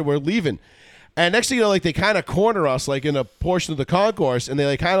car, and we're leaving. And next thing you know, they kind of corner us, in a portion of the concourse, and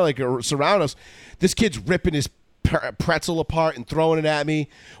they kind of surround us. This kid's ripping his pretzel apart and throwing it at me.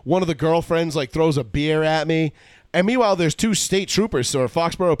 One of the girlfriends, throws a beer at me. And meanwhile, there's 2 state troopers, or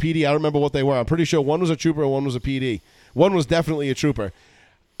Foxborough PD. I don't remember what they were. I'm pretty sure one was a trooper and one was a PD. One was definitely a trooper.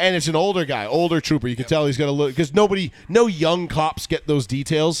 And it's an older trooper. You can tell he's got a look. Because no young cops get those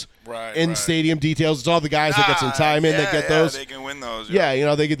details in stadium details. It's all the guys that get some time in that get those. They can win those.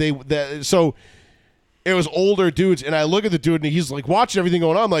 Yeah, so it was older dudes. And I look at the dude, and he's watching everything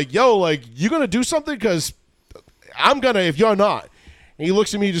going on. I'm like, yo, you going to do something? Because I'm going to if you're not. And he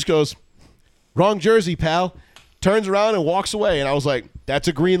looks at me, he just goes, wrong jersey, pal. Turns around and walks away. And I was like, That's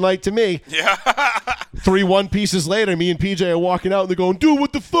a green light to me. Yeah. 3 1 pieces later, me and PJ are walking out and they're going, dude,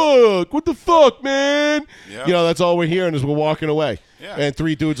 what the fuck? What the fuck, man? Yeah. You know, that's all we're hearing is we're walking away. Yeah. And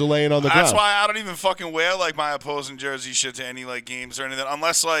 3 dudes are laying on the ground. That's why I don't even fucking wear like my opposing jersey shit to any like games or anything,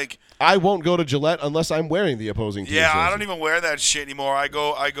 unless like I won't go to Gillette unless I'm wearing the opposing team's jersey. I don't even wear that shit anymore. I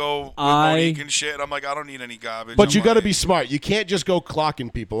go with Monique and shit. I'm like, I don't need any garbage. But you got to be smart. You can't just go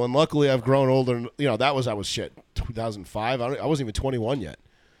clocking people. And luckily, I've grown older. And, I was shit. 2005. I wasn't even 21 yet.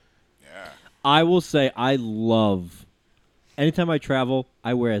 Yeah. I will say I love. Anytime I travel,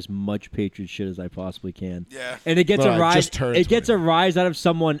 I wear as much Patriots shit as I possibly can. Yeah. And it gets a rise. It gets 21. a rise out of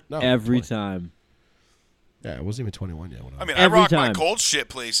someone every 20. time. Yeah, I wasn't even 21 yet. I mean, every I rock time. my cold shit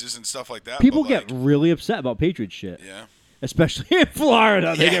places and stuff like that. People but, get really upset about Patriot shit. Yeah. Especially in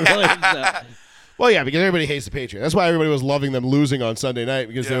Florida, they get really upset. Well, yeah, because everybody hates the Patriots. That's why everybody was loving them losing on Sunday night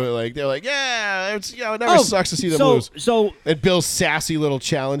because they were like, yeah, it's it never sucks to see them lose. So and Bill's sassy little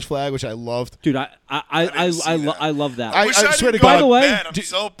challenge flag, which I loved. Dude, I love that. I swear to God. By the way, I'm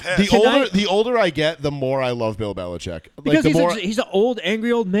so pissed. The older I get, the more I love Bill Belichick. Because he's an old,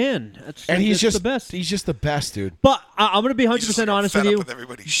 angry old man. He's just the best. He's just the best, dude. But I'm going to be 100% honest with you. With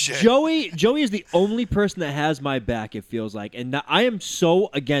everybody's shit. Joey is the only person that has my back, it feels like. And I am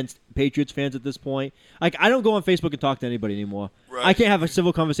so against Patriots fans at this point. Like, I don't go on Facebook and talk to anybody anymore. Right. I can't have a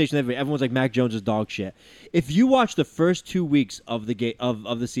civil conversation with everybody. Everyone's like, Mac Jones is dog shit. If you watch the first 2 weeks of the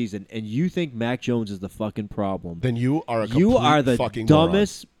of the season and you think Mac Jones is the fucking problem, then you are the fucking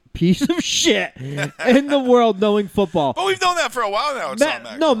dumbest piece of shit in the world knowing football. But we've known that for a while now. It's not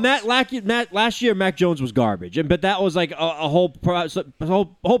Mac Jones. Last year Mac Jones was garbage, but that was like a whole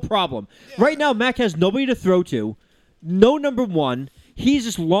problem. Yeah. Right now, Mac has nobody to throw to, no number one. He's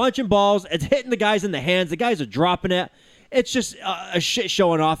just launching balls. It's hitting the guys in the hands. The guys are dropping it. It's just a shit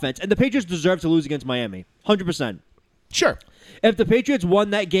show on offense. And the Patriots deserve to lose against Miami, 100%. Sure. If the Patriots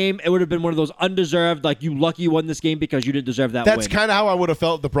won that game, it would have been one of those undeserved, like, you lucky you won this game because you didn't deserve that win. That's kind of how I would have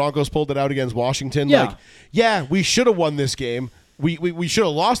felt if the Broncos pulled it out against Washington. Yeah. Like, yeah, we should have won this game. We should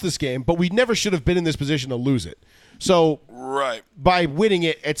have lost this game, but we never should have been in this position to lose it. So right. By winning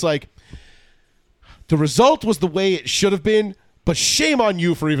it, it's like the result was the way it should have been, but shame on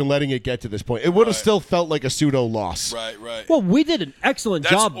you for even letting it get to this point. It would have still felt like a pseudo loss. Right. Well, we did an excellent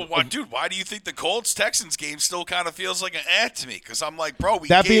job. Dude, why do you think the Colts-Texans game still kind of feels like an to me? Because I'm like, bro,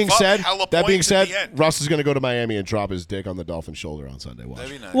 that being said, at the end. Russ is going to go to Miami and drop his dick on the Dolphins' shoulder on Sunday. Watch.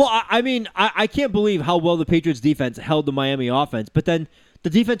 That'd be nice. Well, I mean, I can't believe how well the Patriots defense held the Miami offense, but then the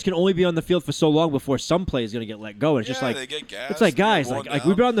defense can only be on the field for so long before some play is going to get let go. And it's just like, they get gassed, it's like, guys, like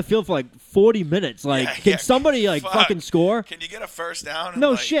we've been on the field for like 40 minutes. Like, can somebody fucking score? Can you get a first down?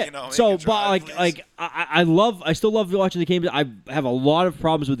 No shit. So, but I still love watching the game. I have a lot of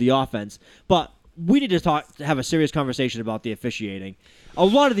problems with the offense, but we need to have a serious conversation about the officiating. A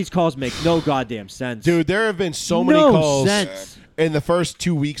lot of these calls make no goddamn sense. Dude, there have been so many calls sense. in the first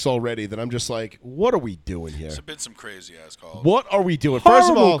 2 weeks already that I'm just like, what are we doing here? There's been some crazy ass calls. What are we doing? Horrible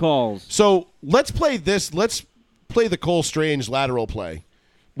First of all, calls. So let's play this. Let's play the Cole Strange lateral play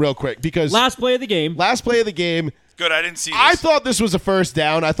real quick because last play of the game. Good, I didn't see this. I thought this was a first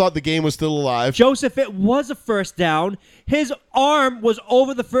down. I thought the game was still alive. Joseph, it was a first down. His arm was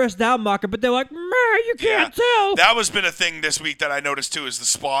over the first down marker, but they're like, you can't tell. That was been a thing this week that I noticed too is the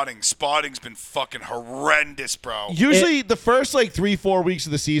spotting. Spotting's been fucking horrendous, bro. Usually the first 3-4 weeks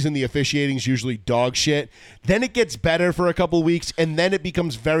of the season, the officiating's usually dog shit. Then it gets better for a couple weeks, and then it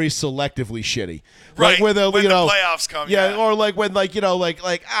becomes very selectively shitty. Right, like when the playoffs come. Yeah, or like when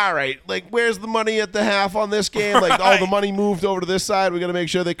all right, where's the money at the half on this game? Like all the money moved over to this side. We got to make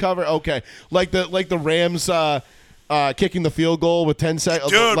sure they cover. Okay, like the Rams kicking the field goal with 10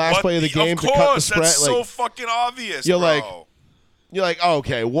 seconds, last play of the game to cut the spread. That's so fucking obvious. You're bro. like,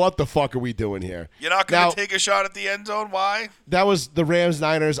 okay, what the fuck are we doing here? You're not going to take a shot at the end zone? Why? That was the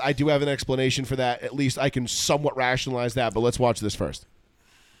Rams-Niners. I do have an explanation for that. At least I can somewhat rationalize that, but let's watch this first.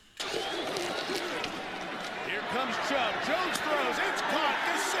 Here comes Chubb. Jones throws. It's caught.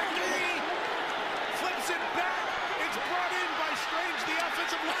 Gesicki flips it back. It's brought in by Strange, the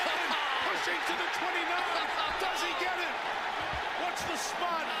offensive lineman. Pushing to the 29. Does he get it? What's the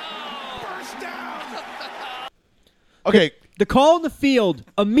spot? First down. Okay. The call in the field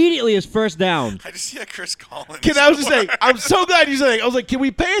immediately is first down. I just see a Chris Collins. I was just saying, I'm so glad you said it. I was like, can we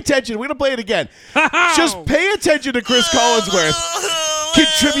pay attention? We're going to play it again. Just pay attention to Chris Collinsworth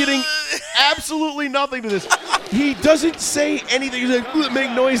contributing absolutely nothing to this. He doesn't say anything. He's like, make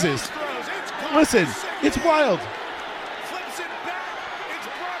noises. Listen, it's wild. Flips it back. It's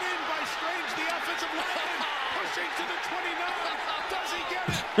brought in by Strange, the offensive lineman. Pushing to the 29. Does he get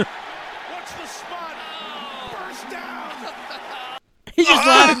it? What's the spot? First down. just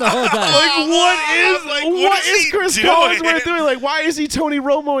laughing the whole time. What is Chris Collinsworth doing? Like, why is he Tony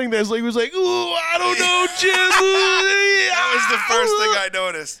Romoing this? Like, he was like, ooh, I don't know, Jim. That was the first thing I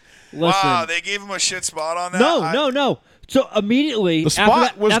noticed. Listen. Wow, they gave him a shit spot on that? No. So immediately, The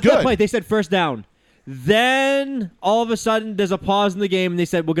spot was after good. that play, they said first down. Then, all of a sudden, there's a pause in the game, and they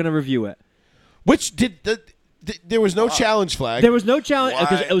said, we're going to review it. Which there was no challenge flag. There was no challenge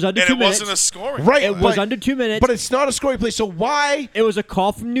because Why? it was under 2 minutes. And it wasn't a scoring. Right. It was under 2 minutes. But it's not a scoring play, so why? It was a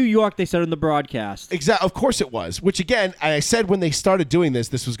call from New York, they said on the broadcast. Exactly. Of course it was. Which, again, I said when they started doing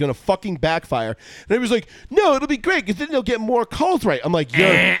this was going to fucking backfire. And he was like, no, it'll be great because then they'll get more calls right. I'm like,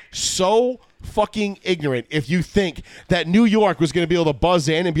 you're so fucking ignorant if you think that New York was going to be able to buzz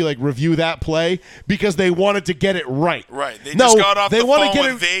in and be like, review that play because they wanted to get it right. Right. They just got off the phone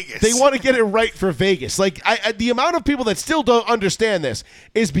with Vegas. They want to get it right for Vegas. Like, the amount of people that still don't understand this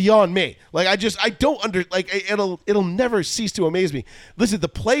is beyond me. Like, I don't it'll never cease to amaze me. Listen, the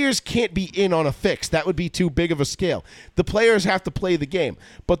players can't be in on a fix. That would be too big of a scale. The players have to play the game.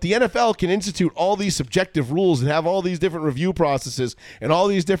 But the NFL can institute all these subjective rules and have all these different review processes and all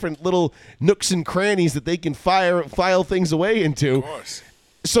these different little nooks and crannies that they can file things away into, of course,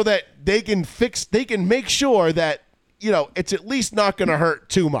 so that they can make sure that it's at least not going to hurt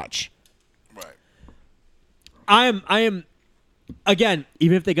too much. Right. I am again,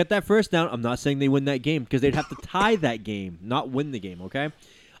 even if they get that first down, I'm not saying they win that game because they'd have to tie that game, not win the game, okay?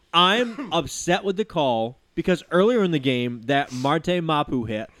 I'm upset with the call because earlier in the game, that Marte Mapu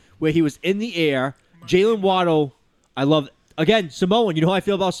hit where he was in the air, Jalen Waddle, I love again, Samoan. You know how I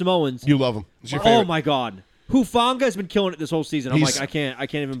feel about Samoans. You love him. It's your favorite. Oh my God, Hufanga has been killing it this whole season. I'm like, I can't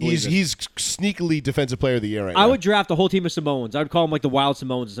even believe it. He's sneakily defensive player of the year right now. I would draft a whole team of Samoans. I would call them like the Wild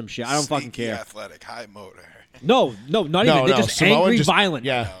Samoans or some shit. I don't fucking care. Athletic, high motor. No, not even. They're just Samoan, angry, violent.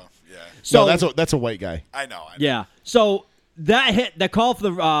 Yeah. Yeah. So that's a white guy. I know. Yeah. So that call for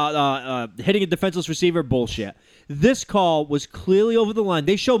the hitting a defenseless receiver, bullshit. This call was clearly over the line.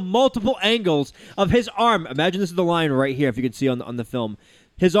 They show multiple angles of his arm. Imagine this is the line right here, if you can see on the film.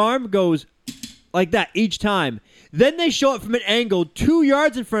 His arm goes like that each time. Then they show it from an angle 2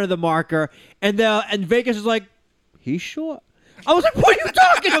 yards in front of the marker, and Vegas is like, he's short. I was like, what are you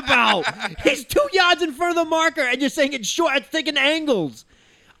talking about? He's 2 yards in front of the marker, and you're saying it's short. It's taking angles.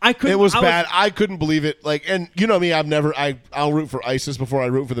 It was bad. I couldn't believe it. Like, and you know me, I'll root for ISIS before I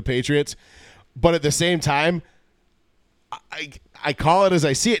root for the Patriots. But at the same time, I call it as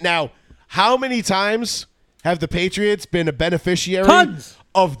I see it. Now, how many times have the Patriots been a beneficiary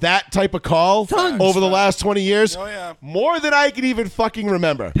of that type of call over the last 20 years? Oh, yeah. More than I can even fucking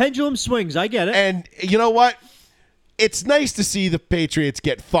remember. Pendulum swings. I get it. And you know what? It's nice to see the Patriots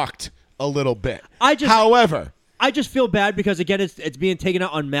get fucked a little bit. However, I just feel bad because, again, it's being taken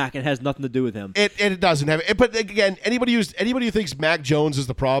out on Mac. It has nothing to do with him. It doesn't have it. But, again, anybody who thinks Mac Jones is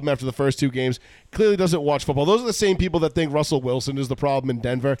the problem after the first two games clearly doesn't watch football. Those are the same people that think Russell Wilson is the problem in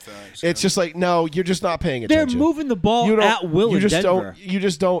Denver. Thanks, it's just like, no, you're just not paying They're attention. moving the ball at will in Denver.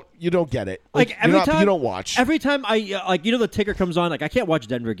 You don't get it. Like every time, you don't watch. Every time the ticker comes on, like I can't watch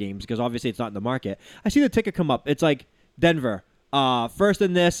Denver games because obviously it's not in the market. I see the ticker come up. It's like Denver. First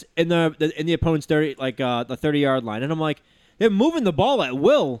in this in the opponent's 30 the 30-yard line, and I'm like, they're moving the ball at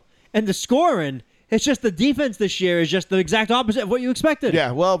will, and the scoring. It's just the defense this year is just the exact opposite of what you expected.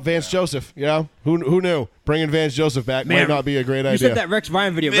 Yeah, well, Vance Joseph, who knew? Bringing Vance Joseph back might not be a great idea. You said that Rex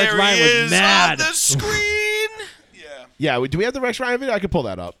Ryan video. There Rex Ryan he was is mad. on the screen. Yeah, do we have the Rex Ryan video? I could pull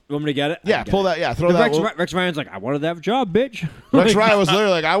that up. You want me to get it? Yeah, pull that. Yeah, throw that. Rex Ryan's like, I wanted that job, bitch. Rex Ryan was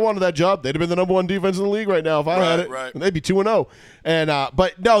literally like, I wanted that job. They'd have been the number one defense in the league right now if I had it. Right. And they'd be 2-0. And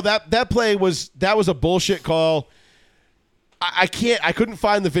but no, that play was a bullshit call. I couldn't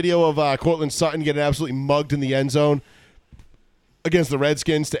find the video of Cortland Sutton getting absolutely mugged in the end zone against the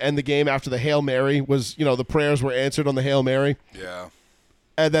Redskins to end the game after the Hail Mary was, the prayers were answered on the Hail Mary. Yeah.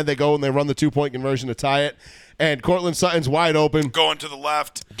 And then they go and they run the 2-point conversion to tie it. And Cortland Sutton's wide open. Going to the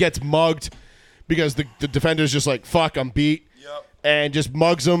left. Gets mugged because the defender's just like, fuck, I'm beat. Yep. And just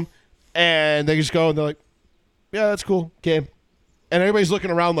mugs him. And they just go and they're like, yeah, that's cool. Okay. And everybody's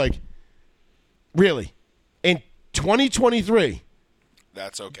looking around like, really? In 2023.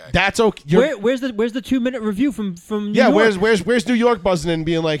 That's okay. That's okay. Where's the 2-minute review from New yeah, York? where's New York buzzing in and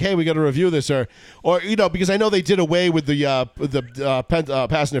being like, hey, we got to review this or because I know they did away with the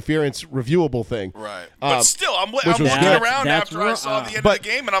pass interference reviewable thing. Right. But still, I'm looking good. around after I saw the end of the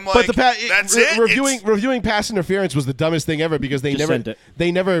game, and I'm like, that's it. Reviewing pass interference was the dumbest thing ever because they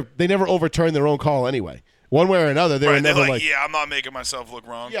never overturned their own call anyway. One way or another, they were never like, yeah, I'm not making myself look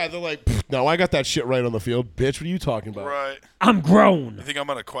wrong. Yeah, they're like, no, I got that shit right on the field. Bitch, what are you talking about? Right. I'm grown. You think I'm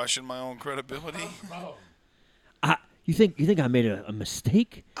going to question my own credibility? You think I made a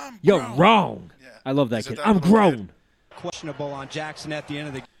mistake? I'm You're grown. wrong. Yeah. I love that Is it kid. that I'm little grown. kid? Questionable on Jackson at the end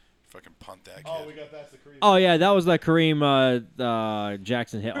of the Fucking punt that kid. that's the Kareem. Oh yeah, that was that Kareem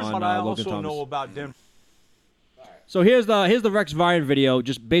Jackson hit Here's on what I Logan also Thomas. know about Denver. So here's the Rex Ryan video,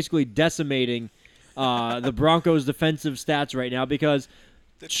 just basically decimating the Broncos' defensive stats right now because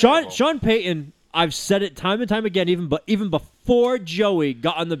Sean Payton. I've said it time and time again, even before Joey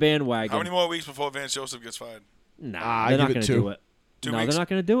got on the bandwagon. How many more weeks before Vance Joseph gets fired? Nah, I they're not give it going to 2. do it. 2 No, weeks. they're not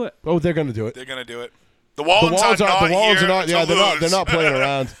going to do it. Oh, they're going to do it. They're gonna do it. The Wallens are not here Yeah, to they're lose. not playing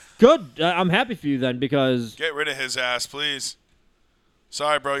around. Good. I'm happy for you then because Get rid of his ass, please.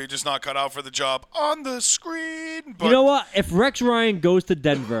 Sorry, bro. You're just not cut out for the job on the screen. But you know what? If Rex Ryan goes to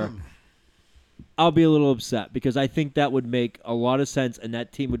Denver, I'll be a little upset because I think that would make a lot of sense, and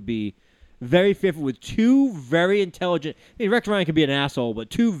that team would be very fearful with 2 very intelligent. I mean, Rex Ryan could be an asshole, but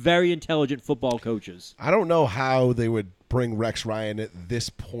 2 very intelligent football coaches. I don't know how they would bring Rex Ryan at this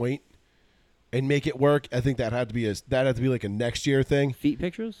point and make it work. I think that had to be like a next year thing. Feet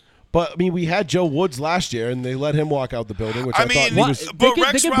pictures? But I mean, we had Joe Woods last year, and they let him walk out the building, which I I mean, thought he was. but they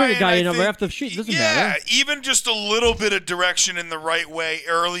Rex can bring a Ryan, guy I in think, right off the sheet. Doesn't yeah, matter. even just a little bit of direction in the right way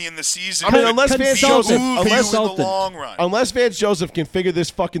early in the season. I mean, could unless Vance Consultant. Joseph, move you unless, in the long run. unless Vance Joseph can figure this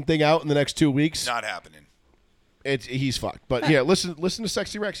fucking thing out in the next 2 weeks, Not happening. he's fucked. But yeah, listen to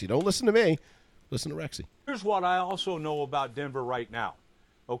Sexy Rexy. Don't listen to me. Listen to Rexy. Here's what I also know about Denver right now,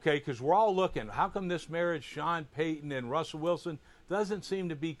 okay? Because we're all looking. How come this marriage, Sean Payton and Russell Wilson, doesn't seem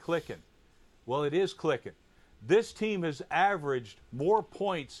to be clicking? Well, it is clicking. This team has averaged more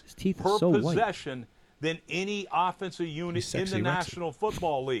points His teeth are per so white. possession than any offensive unit He's in Sexy the Rexy. National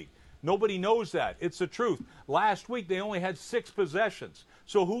Football League. Nobody knows that. It's the truth. Last week, they only had 6 possessions.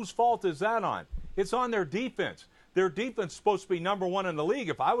 So whose fault is that on? It's on their defense. Their defense is supposed to be number 1 in the league.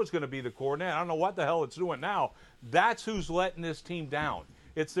 If I was going to be the coordinator, I don't know what the hell it's doing now. That's who's letting this team down.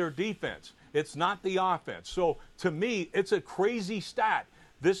 It's their defense. It's not the offense. So to me, it's a crazy stat.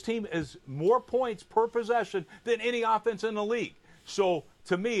 This team is more points per possession than any offense in the league. So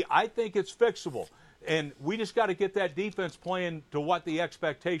to me, I think it's fixable. And we just got to get that defense playing to what the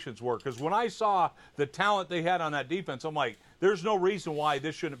expectations were. Because when I saw the talent they had on that defense, I'm like, there's no reason why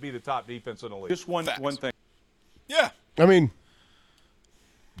this shouldn't be the top defense in the league. Just one thing. Yeah. I mean,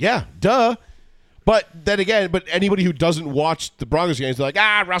 yeah, duh. But then again, anybody who doesn't watch the Broncos games, they're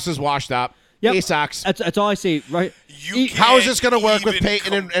like, Russ is washed up. Yep. He sucks. That's all I see, right? How is this going to work with even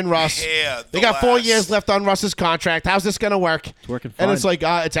Peyton and Russ? compare They the got 4 last- years left on Russ's contract. How's this going to work? It's working fine. And it's like,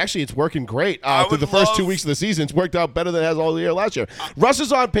 it's working great. I Through would the first 2 love- weeks of the season, it's worked out better than it has all the year last year. Russ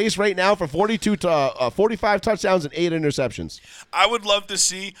is on pace right now for 45 touchdowns and 8 interceptions. I would love to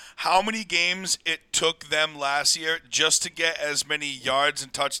see how many games it took them last year just to get as many yards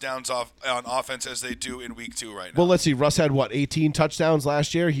and touchdowns on offense as they do in week 2 right now. Well, let's see. Russ had, 18 touchdowns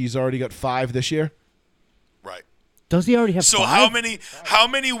last year? He's already got 5 this year. Right. Does he already have So 5? how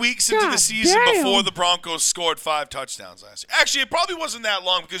many weeks into God the season damn. before the Broncos scored 5 touchdowns last year? Actually, it probably wasn't that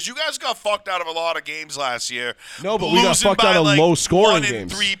long because you guys got fucked out of a lot of games last year. No, but we got losing fucked by out of like low-scoring 1 and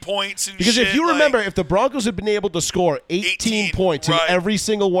games. 3 points and Because shit, if you like, remember, if the Broncos had been able to score 18 points right. in every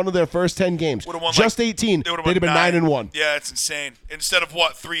single one of their first 10 games, would've won just like- 18, they would've they'd have won been 9 9-1. Yeah, it's insane. Instead of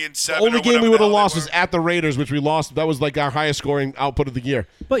what, 3 and 7. The only or game we whatever would the have hell lost they was were. at the Raiders, which we lost. That was like our highest scoring output of the year.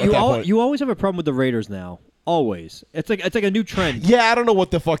 But at you that point. you always have a problem with the Raiders now. Always. It's like a new trend. Yeah, I don't know what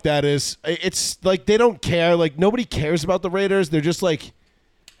the fuck that is. It's like they don't care. Like nobody cares about the Raiders. They're just like,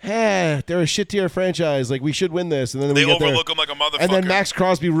 they're a shit tier franchise. Like we should win this, and then They we get there. overlook them like a motherfucker. And then Max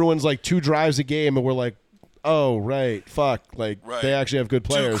Crosby ruins like 2 drives a game, and we're like, oh right, fuck. Like Right. they actually have good 2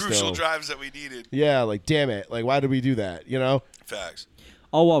 players. crucial still. drives that we needed. Yeah, like damn it. Like why did we do that? You know? Facts.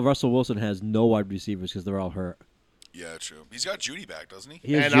 All while Russell Wilson has no wide receivers because they're all hurt. Yeah, true. He's got Judy back, doesn't he?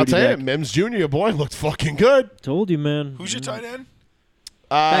 He has And I'll Judy tell you, back. Mims Jr., your boy, looked fucking good. Told you, man. Who's your tight end?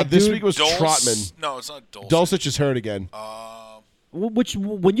 This dude- week was Trotman. No, it's not Dulcich. Dulcich is hurt again. Which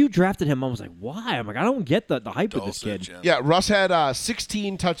when you drafted him, I was like, why? I'm like, I don't get the hype of this kid. Dulcich, Yeah, Russ had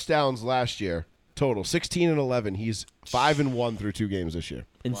 16 touchdowns last year total. 16 and 11. He's 5-1 through 2 games this year.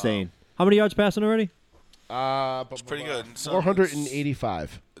 Insane. How many yards passing already? It's pretty good. So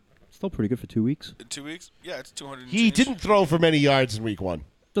 485. Still pretty good for 2 weeks. in 2 weeks? Yeah, it's 200. He didn't throw for many yards in week 1.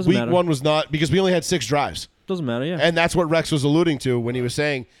 Doesn't week matter. 1 was not because we only had 6 drives. Doesn't matter, yeah. And that's what Rex was alluding to when he was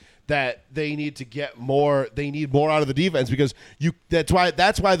saying that they need to get more. They need more out of the defense because that's why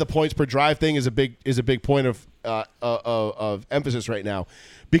the points per drive thing is a big point of of emphasis right now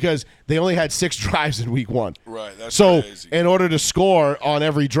because they only had 6 drives in week 1. Right. That's so crazy. in order to score on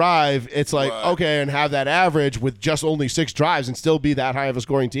every drive, it's like, Right. okay, and have that average with just only 6 drives and still be that high of a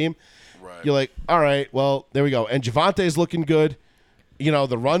scoring team. Right. You're like, all right, well, there we go. And Javante's looking good. You know,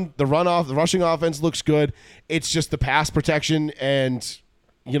 the rushing offense looks good. It's just the pass protection and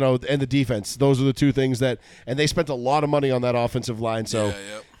the defense. Those are the 2 things and they spent a lot of money on that offensive line, so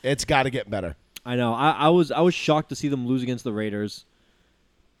it's got to get better. I know. I was shocked to see them lose against the Raiders.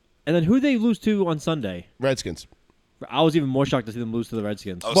 And then who did they lose to on Sunday? Redskins. I was even more shocked to see them lose to the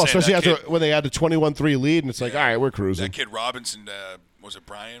Redskins. Well, especially when they had the 21-3 lead, and it's like, all right, we're cruising. That kid Robinson, was it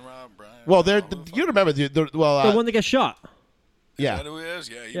Brian? Well, you remember the one that gets shot. Yeah. Is that who he is?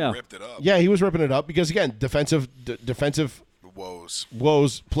 Yeah, he ripped it up. Yeah, he was ripping it up because, again, defensive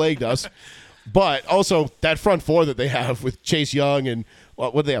woes plagued us. But also that front 4 that they have with Chase Young and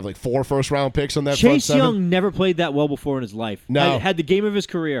what do they have, like 4 first-round picks on that front 7? Chase Young never played that well before in his life. No. Had the game of his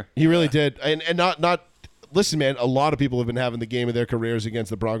career. He really did. And not listen, man, a lot of people have been having the game of their careers against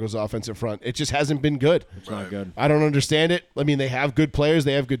the Broncos offensive front. It just hasn't been good. It's not good. I don't understand it. I mean, they have good players.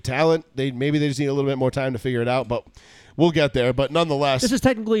 They have good talent. Maybe they just need a little bit more time to figure it out, but we'll get there. But nonetheless. This is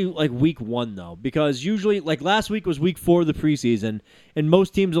technically like week 1, though, because usually, like last week was week 4 of the preseason, and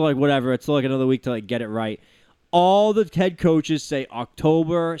most teams are like, whatever, it's still like another week to like get it right. All the head coaches say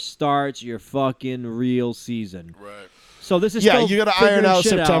October starts your fucking real season. Right. So this is you still got to iron out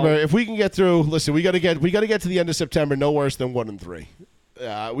shit September. out. If we can get through, listen, we got to get to the end of September no worse than 1-3.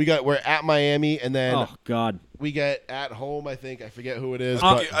 We're at Miami, and then Oh God, we get at home. I forget who it is.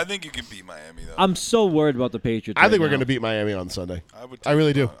 I think you can beat Miami though. I'm so worried about the Patriots. I think right we're now. going to beat Miami on Sunday. I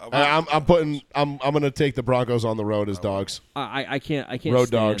really do. I I'm going to take the Broncos on the road as dogs. I can't Road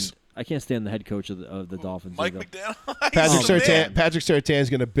stand, dogs. I can't stand the head coach of the Dolphins. Mike either. McDaniel. Patrick Surtain's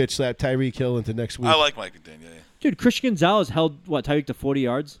going to bitch slap Tyreek Hill into next week. I like Mike McDaniel. Yeah. Dude, Christian Gonzalez held Tyreek to 40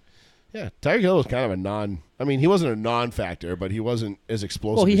 yards. Yeah, Tyreek Hill was kind of a he wasn't a non-factor, but he wasn't as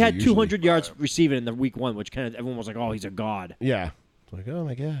explosive. Well, he as had usually. 200 yards receiving in the week 1, which kind of everyone was like, "Oh, he's a god." Yeah, it's like, oh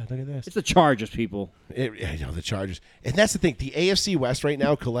my god, look at this. It's the Chargers, people. I know the Chargers, and that's the thing. The AFC West right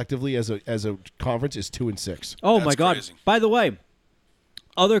now, collectively as a conference, is 2-6. Oh That's my god! crazy. By the way,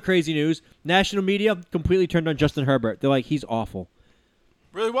 other crazy news: national media completely turned on Justin Herbert. They're like, he's awful.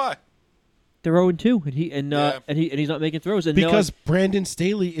 Really? Why? They're 0-2, and he's not making throws. And Because Brandon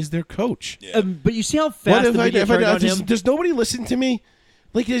Staley is their coach. Yeah. but you see how fast the media turned on him. Does nobody listen to me?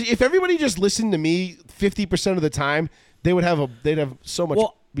 Like, if everybody just listened to me 50% of the time, they'd have so much.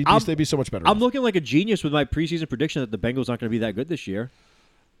 Well, they'd be so much better. I'm looking like a genius with my preseason prediction that the Bengals aren't going to be that good this year.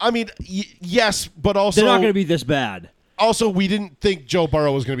 I mean, yes, but also They're not going to be this bad. Also, we didn't think Joe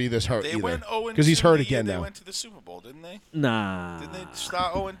Burrow was going to be this hurt They either. went 0-2 because he's hurt the year again they now. went to the Super Bowl, didn't they? Nah. Didn't they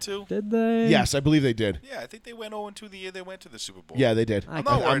start 0-2? Did they? Yes, I believe they did. Yeah, I think they went 0-2 the year they went to the Super Bowl. Yeah, they did. I'm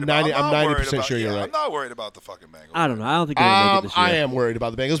not worried about. I'm 90% sure you're right. I'm not worried about the fucking Bengals. I don't know. I don't think they're going to make it this year. I am worried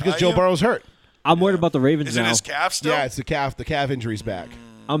about the Bengals because Are Joe you? Burrow's hurt. I'm worried about the Ravens Is it now. his calf still? Yeah, it's the calf. The calf injury's back.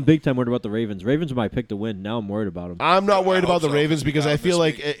 I'm big time worried about the Ravens. Ravens are my pick to win. Now I'm worried about them. I'm not worried I about hope the so. Ravens because I This feel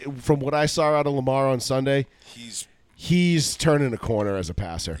like week. from what I saw out of Lamar on Sunday, He's turning a corner as a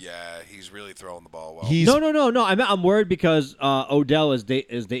passer. yeah, he's really throwing the ball well. He's No. I'm worried because Odell is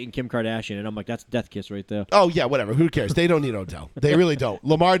dating Kim Kardashian, and I'm like, that's death kiss right there. Oh yeah, whatever. Who cares? They don't need Odell. They really don't.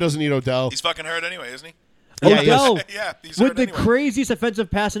 Lamar doesn't need Odell. He's fucking hurt anyway, isn't he? Yeah, he is. Odell, Yeah, he's with hurt the anyway. craziest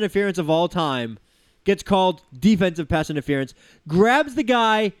offensive pass interference of all time, gets called defensive pass interference, grabs the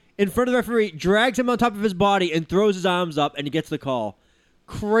guy in front of the referee, drags him on top of his body, and throws his arms up, and he gets the call.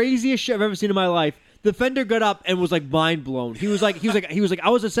 Craziest shit I've ever seen in my life. The defender got up and was like mind blown. He was like, I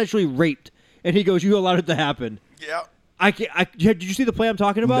was essentially raped, and he goes, "You allowed it to happen." Yeah. Did you see the play I'm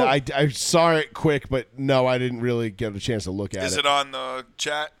talking about? No, I saw it quick, but no, I didn't really get a chance to look at Is it on the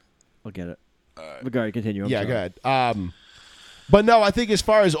chat? I'll get it. But go ahead, continue. I'm Yeah, sorry. go ahead. But no, I think as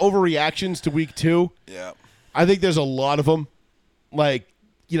far as overreactions to week 2, Yeah. I think there's a lot of them. Like,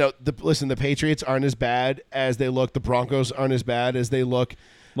 the Patriots aren't as bad as they look. The Broncos aren't as bad as they look.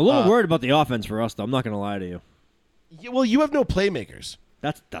 I'm a little worried about the offense for us, though. I'm not going to lie to you. Well, you have no playmakers.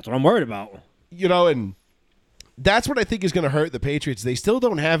 That's what I'm worried about. And that's what I think is going to hurt the Patriots. They still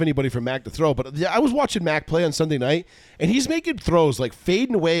don't have anybody for Mac to throw. But I was watching Mac play on Sunday night, and he's making throws like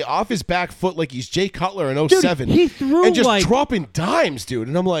fading away off his back foot like he's Jay Cutler in 07. Dude, he threw and just like dropping dimes, dude.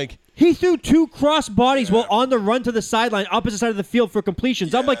 And I'm like, he threw 2 cross bodies while on the run to the sideline, opposite side of the field for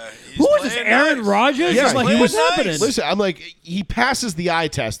completions. I'm like, he's who is this, playing Aaron nice. Rodgers? Yeah, It's like, he what's was nice. happening? listen, I'm like, he passes the eye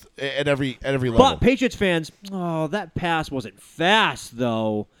test at every level. But Patriots fans, that pass wasn't fast,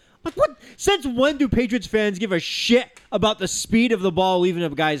 though. Like, what? Since when do Patriots fans give a shit about the speed of the ball leaving a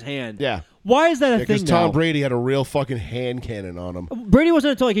guy's hand? Yeah. Why is that a thing Because Tom now? Brady had a real fucking hand cannon on him. Brady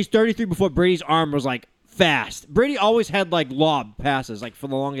wasn't until like he's 33 before Brady's arm was like fast. Brady always had like lob passes like for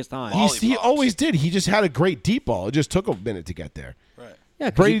the longest time. He always did. He just had a great deep ball. It just took a minute to get there. Right.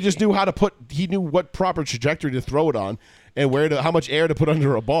 Yeah, 'cause Brady just knew how to put. He knew what proper trajectory to throw it on, and how much air to put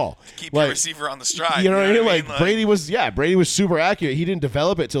under a ball. Keep your receiver on the stride. You know what I mean? Like Like, Brady was super accurate. He didn't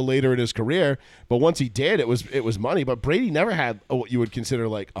develop it till later in his career, but once he did, it was money. But Brady never had what you would consider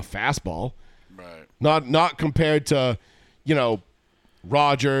like a fastball. Right. Not compared to,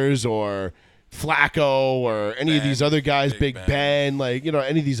 Rodgers or Flacco or any of these other guys, Big Ben, like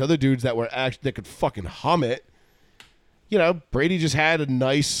any of these other dudes that that could fucking hum it. Brady just had a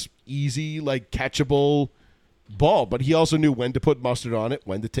nice, easy, like catchable ball, but he also knew when to put mustard on it,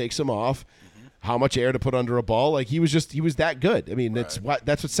 when to take some off, how much air to put under a ball. Like he was that good. I mean, that's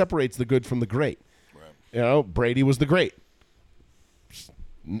what separates the good from the great. Right. Brady was the great.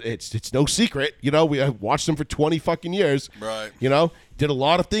 It's no secret. We watched him for 20 fucking years. Right. Did a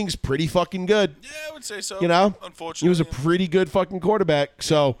lot of things pretty fucking good. Yeah, I would say so. Unfortunately, Unfortunately, he was a pretty good fucking quarterback.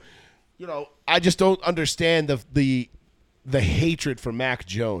 So, I just don't understand the hatred for Mac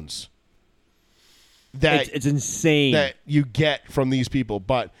Jones. It's insane that you get from these people.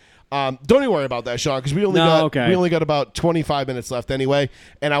 But don't even worry about that, Sean, because we only got about 25 minutes left anyway,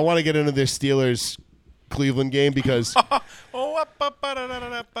 and I want to get into this Steelers Cleveland game because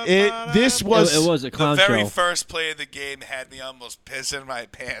this was a clown the very show. first play of the game had me almost pissing my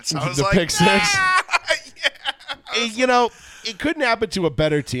pants. I was the like, pick six. Yeah. It couldn't happen to a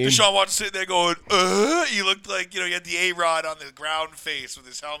better team. Deshaun Watson sitting there going, he looked like, he had the A-Rod on the ground face with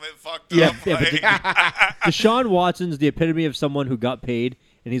his helmet fucked up. Deshaun Watson's the epitome of someone who got paid,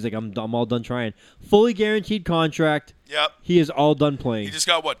 and he's like, I'm all done trying. Fully guaranteed contract. Yep. He is all done playing. He just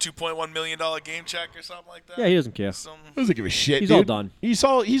got, $2.1 million game check or something like that? Yeah, he doesn't care. He doesn't give a shit, He's dude. all done. He's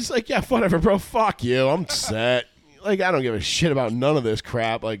like, yeah, whatever, bro. Fuck you. I'm set. Like, I don't give a shit about none of this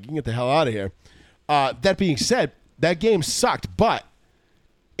crap. Like, you can get the hell out of here. That being said, that game sucked, but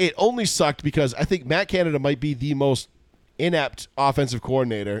it only sucked because I think Matt Canada might be the most inept offensive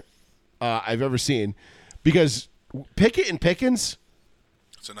coordinator I've ever seen. Because Pickett and Pickens,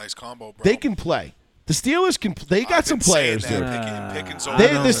 it's a nice combo, bro. they can play. The Steelers can. They got some players, dude. Pickens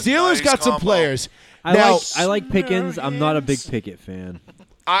The Steelers got some players. I like Pickens. I'm not a big Pickett fan.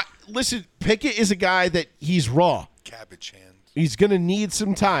 Listen, Pickett is a guy that he's raw. Cabbage hands. He's gonna need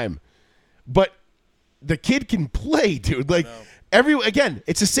some time, but the kid can play, dude. Like again,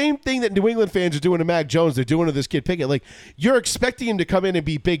 it's the same thing that New England fans are doing to Mac Jones. They're doing to this kid Pickett. Like you're expecting him to come in and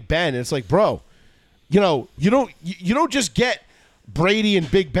be Big Ben, and it's like, bro, you don't just get Brady and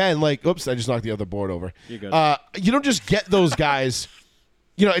Big Ben. Like, oops, I just knocked the other board over. You're good. You don't just get those guys.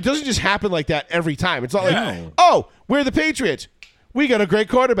 It doesn't just happen like that every time. It's not like, oh, we're the Patriots. We got a great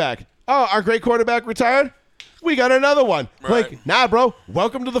quarterback. Oh, our great quarterback retired? We got another one. Right. Like, nah, bro.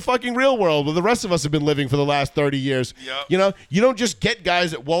 Welcome to the fucking real world where the rest of us have been living for the last 30 years. Yep. You don't just get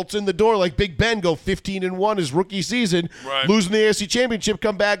guys that waltz in the door like Big Ben, go 15-1 his rookie season, right. losing the AFC Championship,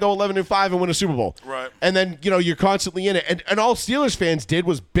 come back, go 11-5, and win a Super Bowl. Right. And then, you're constantly in it. And all Steelers fans did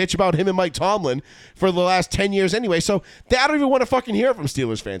was bitch about him and Mike Tomlin for the last 10 years anyway. So I don't even want to fucking hear it from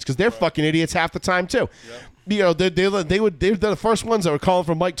Steelers fans because they're fucking idiots half the time too. Yep. They're the first ones that were calling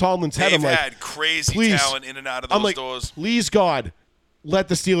for Mike Tomlin's head. They've had crazy talent in and out of those doors. Please, God, let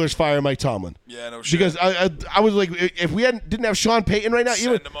the Steelers fire Mike Tomlin. Yeah, no shit. Because I was like, if we didn't have Sean Payton right now,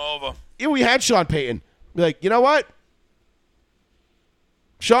 send him over. If we had Sean Payton, be like, you know what?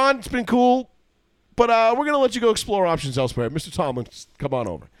 Sean, it's been cool, but we're going to let you go explore options elsewhere. Mr. Tomlin, come on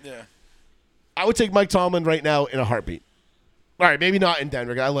over. Yeah. I would take Mike Tomlin right now in a heartbeat. All right, maybe not in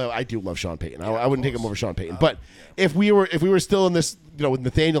Denver. I do love Sean Payton. I wouldn't take him over Sean Payton. But if we were still in this, with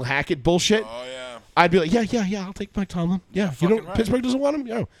Nathaniel Hackett bullshit, I'd be like, yeah, I'll take Mike Tomlin. Yeah, Pittsburgh doesn't want him.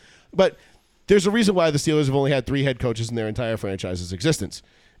 Yeah, but there's a reason why the Steelers have only had 3 head coaches in their entire franchise's existence,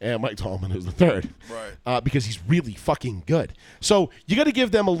 and Mike Tomlin is the 3rd. Right. Because he's really fucking good. So you got to give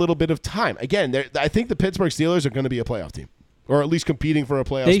them a little bit of time. Again, I think the Pittsburgh Steelers are going to be a playoff team, or at least competing for a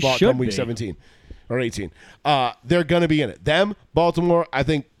playoff spot come week 17. Or 18. They're going to be in it. Them, Baltimore, I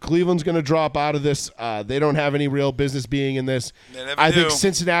think Cleveland's going to drop out of this. They don't have any real business being in this. I think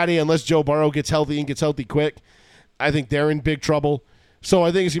Cincinnati, unless Joe Burrow gets healthy and gets healthy quick, I think they're in big trouble. So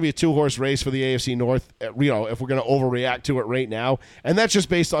I think it's going to be a 2-horse race for the AFC North, if we're going to overreact to it right now. And that's just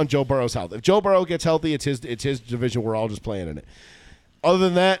based on Joe Burrow's health. If Joe Burrow gets healthy, it's his division. We're all just playing in it. Other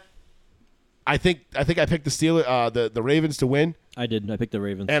than that, I think I picked the Ravens to win. I did. I picked the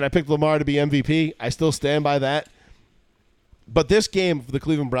Ravens. And I picked Lamar to be MVP. I still stand by that. But this game for the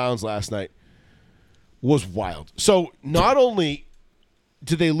Cleveland Browns last night was wild. So not only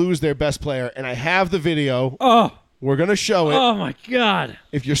do they lose their best player? And I have the video. Oh. We're going to show it. Oh, my God.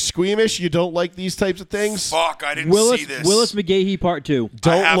 If you're squeamish, you don't like these types of things. Fuck, I didn't see this. Willis McGahee Part 2.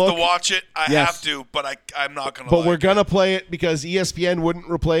 Don't I have look. to watch it. I Yes. have to, but I'm not going to But we're going to play it because ESPN wouldn't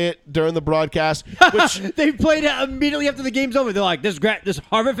replay it during the broadcast. Which, They played it immediately after the game's over. They're like, this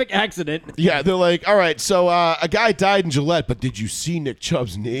horrific accident. yeah, they're like, all right, so a guy died in Gillette, but did you see Nick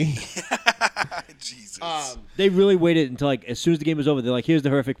Chubb's knee? Jesus. They really waited until, like, as soon as the game was over, they're like, here's the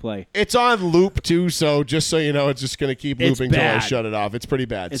horrific play. It's on loop, too, so just so you know, it's just going to keep It's looping until I bad. shut it off. It's pretty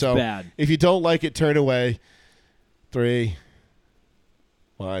bad. It's so bad. if you don't like it, turn away. 3,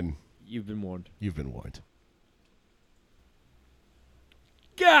 1. You've been warned. You've been warned.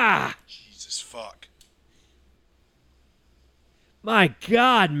 Gah! Jesus fuck. My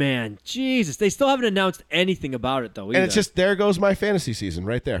God, man. Jesus. They still haven't announced anything about it, though, either. And it's just, there goes my fantasy season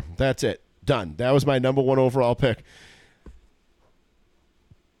right there. That's it. Done. That was my number 1 overall pick.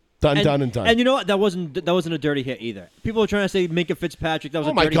 Done. And you know what? That wasn't a dirty hit either. People are trying to say Minka Fitzpatrick. That was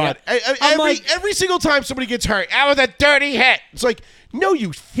Oh a my dirty God! hit. Every single time somebody gets hurt, that was a dirty hit. It's like, no,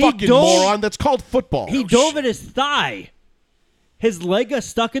 you fucking moron. That's called football. He dove at his thigh. His leg got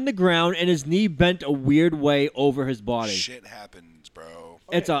stuck in the ground, and his knee bent a weird way over his body. Shit happens, bro.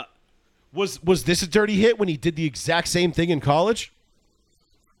 It's a Was this a dirty hit when he did the exact same thing in college?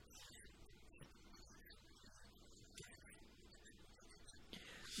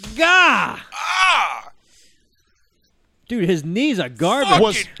 gah. Ah! Dude, his knees are garbage.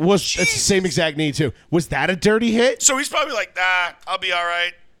 Was it's the same exact knee too? Was that a dirty hit? So he's probably like, nah, I'll be all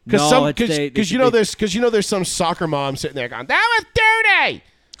right. Because you know there's some soccer mom sitting there going, that was dirty.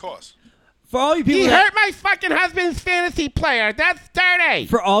 Of course. For all you people He that, hurt my fucking husband's fantasy player. That's dirty.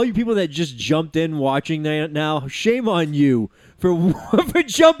 for all you people that just jumped in watching that now, shame on you for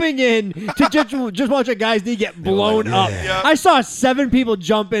jumping in to just watch a guy's knee get blown up. Yeah. I saw 7 people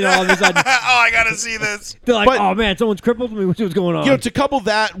jump in all of a sudden. Oh, I gotta see this. They're like, But- oh man, someone's crippled me. What's going on? You know, to couple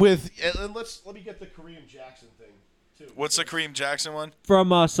that with let me get the Kareem Jackson thing too. What's the Kareem Jackson one?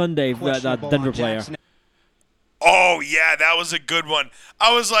 From Sunday, that Questionable Denver on player. Jackson. Oh, yeah, that was a good one.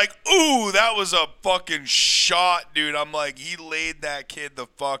 I was like, ooh, that was a fucking shot, dude. I'm like, he laid that kid the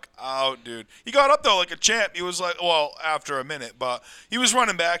fuck out, dude. He got up, though, like a champ. He was like, well, after a minute, but he was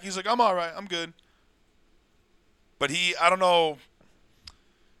running back. He's like, I'm all right. I'm good. But I don't know.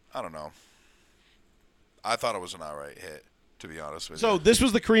 I thought it was an all right hit, to be honest with So you. this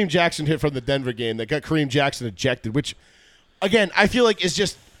was the Kareem Jackson hit from the Denver game that got Kareem Jackson ejected, which, again, I feel like is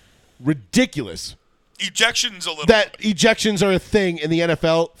just ridiculous. Ejection's a little. That ejections are a thing in the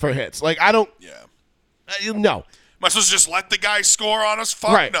NFL for hits. Like, I don't. Yeah. No. Am I supposed to just let the guy score on us?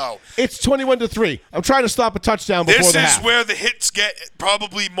 Fuck Right. no. It's 21-3. I'm trying to stop a touchdown before This the is half. where the hits get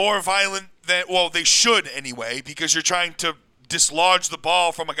probably more violent than, well, they should anyway, because you're trying to dislodge the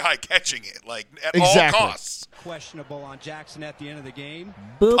ball from a guy catching it, like, at Exactly. all costs. Questionable on Jackson at the end of the game.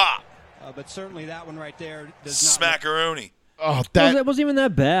 Boop. Pop. But certainly that one right there does not. Smackaroonie. Oh, It wasn't even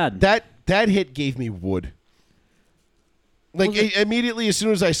that bad. that hit gave me wood. Like, immediately as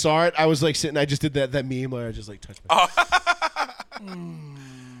soon as I saw it, I was like sitting. I just did that meme where I just like touched my.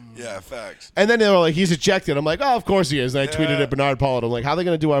 Yeah, facts. And then they were like, he's ejected. I'm like, oh, of course he is. And I tweeted Yeah. at Bernard Pollard. I'm like, how are they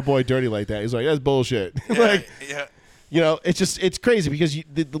going to do our boy dirty like that? He's like, that's bullshit. Like, Yeah. you know, it's crazy because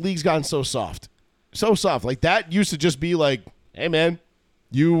the league's gotten so soft. So soft. Like, that used to just be like, hey, man,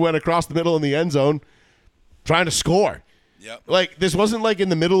 you went across the middle in the end zone trying to score. Yep. Like, this wasn't like in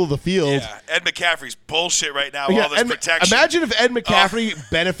the middle of the field. Yeah. Ed McCaffrey's bullshit right now with Yeah, all this Ed- protection. Imagine if Ed McCaffrey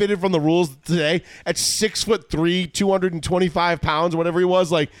benefited from the rules today at 6'3", 225 pounds, whatever he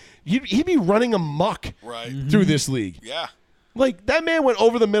was. Like, he'd be running amok Right. through this league. Yeah. Like, that man went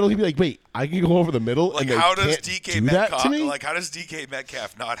over the middle. He'd be like, wait, I can go over the middle? Like, and they how does can't DK do that Metcalf? to me? Like, how does DK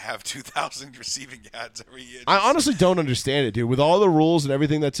Metcalf not have 2,000 receiving yards every year? I honestly don't understand it, dude. With all the rules and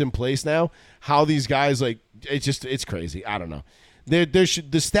everything that's in place now, how these guys, like, it's crazy. I don't know. The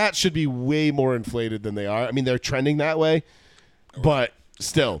stats should be way more inflated than they are. I mean, they're trending that way, but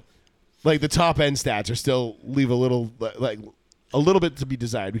still, like, the top end stats are still leave a little bit to be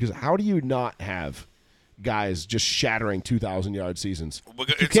desired, because how do you not have guys just shattering 2,000-yard seasons? Well,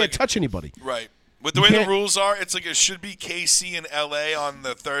 You it's can't like- touch anybody. Right. With the way the can't- rules are, it's like it should be KC and LA on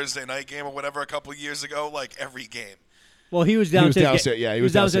the Thursday night game or whatever a couple years ago, like every game. Well, he was downstairs. downstairs, yeah, he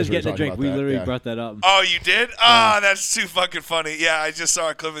was downstairs when we getting were a drink. talking We about that, literally yeah. brought that up. Oh, you did? Ah, that's too fucking funny. Yeah, I just saw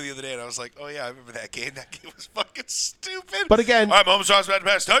a clip of the other day, and I was like, oh, yeah, I remember that game. That game was fucking stupid. But again- all right, Mahomes drops back to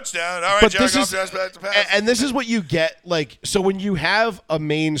pass, touchdown. All right, But Jared this Goff is, drops back to pass. and this is what you get. Like, so when you have a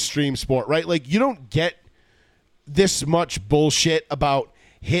mainstream sport, right? Like, you don't get this much bullshit about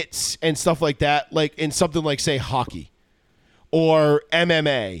hits and stuff like that. Like in something like, say, hockey. or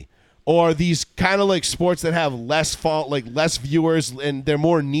MMA or these kind of like sports that have less viewers and they're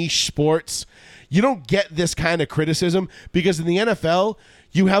more niche sports, you don't get this kind of criticism because in the NFL,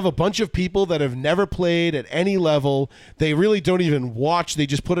 you have a bunch of people that have never played at any level. They really don't even watch. They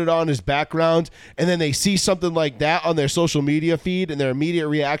just put it on as background. And then they see something like that on their social media feed and their immediate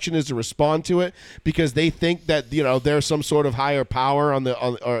reaction is to respond to it because they think that, there's some sort of higher power on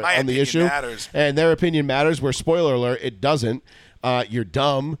the issue. Matters. And their opinion matters where, spoiler alert, it doesn't. You're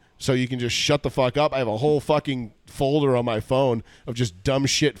dumb, so you can just shut the fuck up. I have a whole fucking folder on my phone of just dumb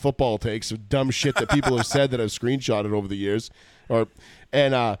shit football takes, of dumb shit that people have said that I've screenshotted over the years.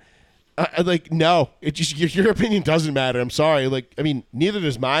 No, it just your opinion doesn't matter. I'm sorry. Neither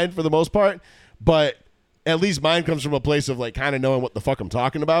does mine for the most part, but at least mine comes from a place of kind of knowing what the fuck I'm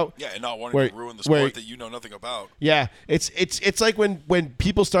talking about. Yeah, and not wanting to ruin the sport that you know nothing about. Yeah, it's like when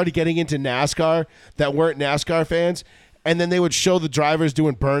people started getting into NASCAR that weren't NASCAR fans, and then they would show the drivers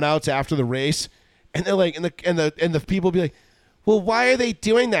doing burnouts after the race, and they're like, and the people would be like, well, why are they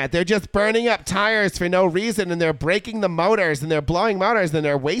doing that? They're just burning up tires for no reason, and they're breaking the motors, and they're blowing motors, and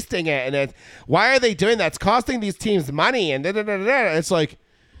they're wasting it. And why are they doing that? It's costing these teams money, and da-da-da-da-da. It's like,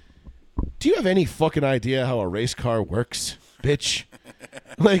 do you have any fucking idea how a race car works, bitch?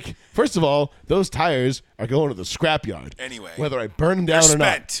 First of all, those tires are going to the scrapyard. Anyway. Whether I burn them down or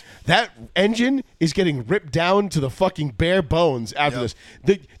not. That engine is getting ripped down to the fucking bare bones after this.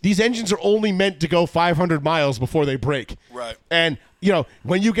 These engines are only meant to go 500 miles before they break. Right. And,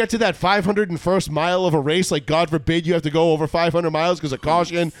 when you get to that 501st mile of a race, God forbid you have to go over 500 miles because of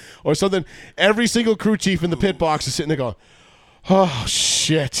caution or something, every single crew chief in the pit box is sitting there going, oh,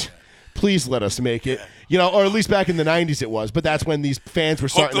 shit. Please let us make it. Or at least back in the 90s it was. But that's when these fans were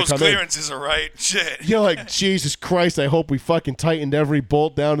starting to come in. Those clearances are right. Shit. Jesus Christ, I hope we fucking tightened every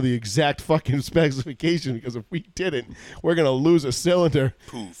bolt down to the exact fucking specification because if we didn't, we're going to lose a cylinder.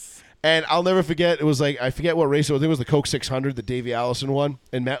 Poof. And I'll never forget, it was I forget what race it was. It was the Coke 600 that Davey Allison won.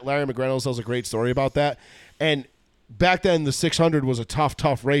 And Larry McReynolds tells a great story about that. And back then, the 600 was a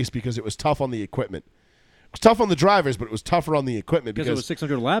tough race because it was tough on the equipment. It was tough on the drivers, but it was tougher on the equipment. Because it was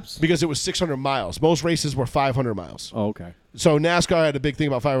 600 laps? Because it was 600 miles. Most races were 500 miles. Oh, okay. So NASCAR had a big thing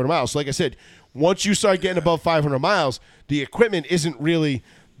about 500 miles. So like I said, once you start getting above 500 miles, the equipment isn't really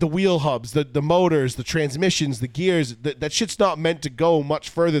the wheel hubs, the motors, the transmissions, the gears. That shit's not meant to go much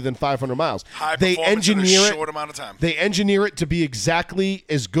further than 500 miles. High performance in a short amount of time. They engineer it to be exactly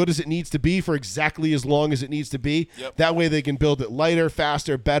as good as it needs to be for exactly as long as it needs to be. Yep. That way they can build it lighter,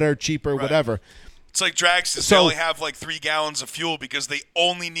 faster, better, cheaper, whatever. It's like dragsters. They only have 3 gallons of fuel because they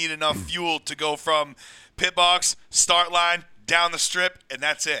only need enough fuel to go from pit box, start line, down the strip, and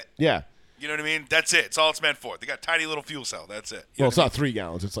that's it. Yeah. You know what I mean? That's it. It's all it's meant for. They got a tiny little fuel cell. That's it. Well, it's not 3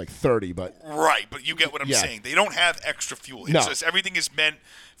 gallons. It's 30, but... Right, but you get what I'm saying. They don't have extra fuel. It's just everything is meant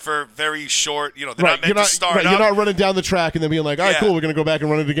for very short... they're not meant to start up. You're not running down the track and then being like, all right, cool, we're going to go back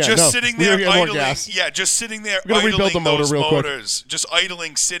and run it again. Just sitting there idling. Yeah, just sitting there idling rebuild the motor those real motors. Quick. Just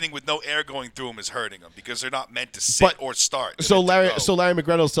idling, sitting with no air going through them is hurting them because they're not meant to sit or start. They're Larry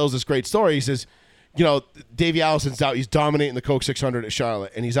McReynolds tells this great story. He says... Davey Allison's out. He's dominating the Coke 600 at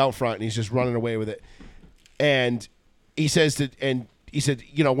Charlotte, and he's out front, and he's just running away with it. And he said,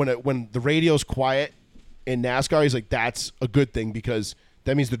 when the radio's quiet in NASCAR, he's like, that's a good thing because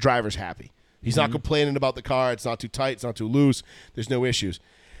that means the driver's happy. He's not complaining about the car. It's not too tight. It's not too loose. There's no issues.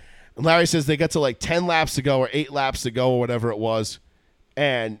 And Larry says they got to 10 laps to go or 8 laps to go or whatever it was,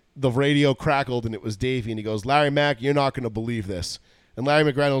 and the radio crackled, and it was Davey, and he goes, Larry Mack, you're not going to believe this. And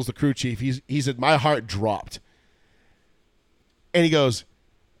Larry McReynolds, the crew chief, he said, my heart dropped. And he goes,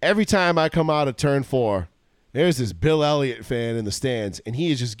 every time I come out of turn 4, there's this Bill Elliott fan in the stands, and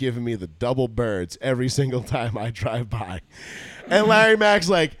he is just giving me the double birds every single time I drive by. And Larry Mack's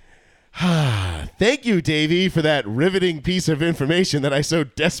like, thank you, Davey, for that riveting piece of information that I so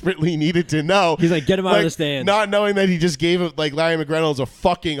desperately needed to know. He's like, get him out of the stands. Not knowing that he just gave Larry McReynolds a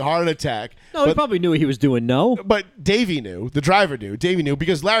fucking heart attack. No, he probably knew what he was doing, no? But Davey knew. The driver knew. Davey knew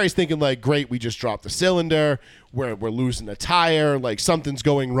because Larry's thinking great, we just dropped the cylinder. We're losing a tire. Something's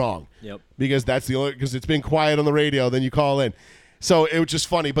going wrong. Yep. Because because it's been quiet on the radio, then you call in. So it was just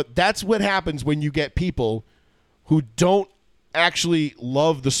funny. But that's what happens when you get people who don't actually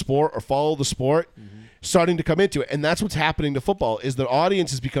love the sport or follow the sport starting to come into it. And that's what's happening to football is the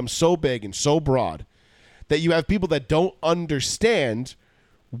audience has become so big and so broad that you have people that don't understand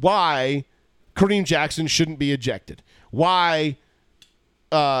why Kareem Jackson shouldn't be ejected, why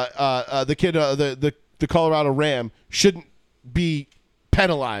the kid, the Colorado Ram shouldn't be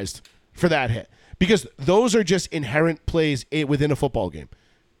penalized for that hit, because those are just inherent plays within a football game.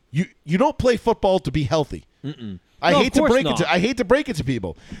 You don't play football to be healthy. I No, hate of to course break not. I hate to break it to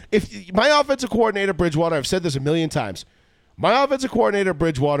people. If my offensive coordinator Bridgewater, I've said this a million times. My offensive coordinator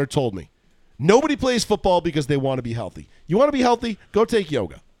Bridgewater told me, nobody plays football because they want to be healthy. You want to be healthy? Go take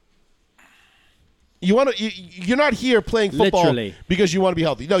yoga. You're not here playing football Literally. because you want to be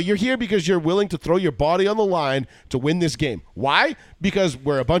healthy. No, you're here because you're willing to throw your body on the line to win this game. Why? Because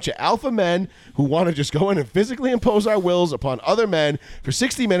we're a bunch of alpha men who want to just go in and physically impose our wills upon other men for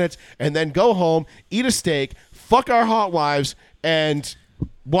 60 minutes and then go home, eat a steak, fuck our hot wives, and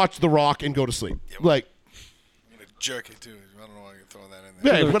watch The Rock and go to sleep. Yeah, Like, I'm going to jerk it, too. I don't know why you're throwing that in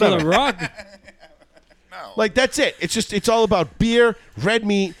there. yeah, To whatever. The Rock. No. Like, that's it. It's all about beer, red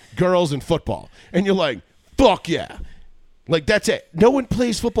meat, girls, and football. And you're like, fuck yeah. Like, that's it. No one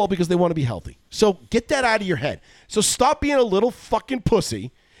plays football because they want to be healthy. So get that out of your head. So stop being a little fucking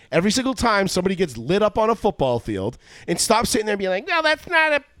pussy every single time somebody gets lit up on a football field, and stop sitting there and being like, no, that's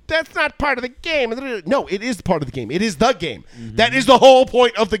not part of the game. No, it is part of the game. It is the game. Mm-hmm. That is the whole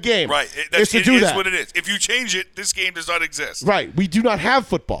point of the game. Right. Is to It do is that. what it is. If you change it, this game does not exist. Right. We do not have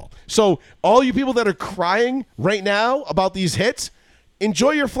football. So all you people that are crying right now about these hits,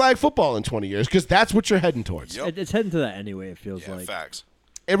 enjoy your flag football in 20 years because that's what you're heading towards. Yep. It's heading to that anyway, it feels Yeah, like. facts.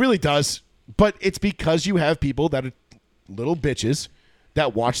 It really does. But it's because you have people that are little bitches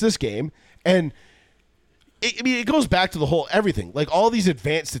that watch this game. And it goes back to the whole everything. Like all these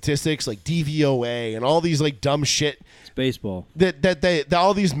advanced statistics like DVOA and all these like dumb shit. It's baseball. That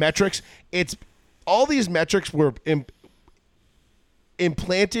all these metrics, all these metrics were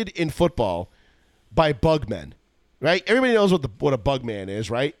implanted in football by bugmen, right? Everybody knows what a bugman is,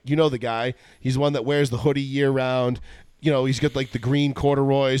 right? You know the guy. He's the one that wears the hoodie year round. You know, he's got like the green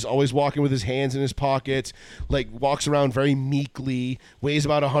corduroys, always walking with his hands in his pockets, like walks around very meekly, weighs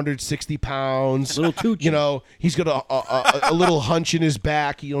about 160 pounds. A little too You know, he's got a little hunch in his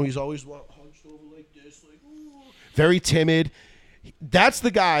back. You know, he's always hunched over like this, like ooh. Very timid. That's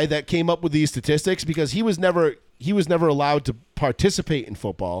the guy that came up with these statistics because he was never allowed to participate in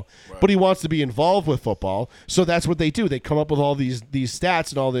football, but he wants to be involved with football. So that's what they do. They come up with all these stats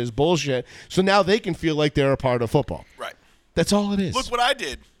and all this bullshit. So now they can feel like they're a part of football. Right. That's all it is. Look what I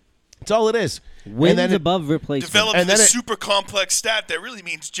did. That's all it is. Wins and then above replacement. Developed And then this it- super complex stat that really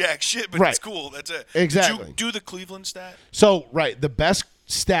means jack shit, but Right. it's cool. That's it. Exactly. Did you do the Cleveland stat? So, right, the best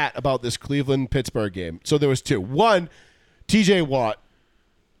stat about this Cleveland-Pittsburgh game. So there was two. One, TJ Watt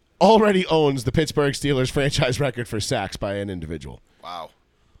already owns the Pittsburgh Steelers franchise record for sacks by an individual. Wow.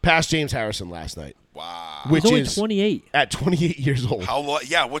 Passed James Harrison last night. Wow. Which He's only is 28. at 28 years old. How long?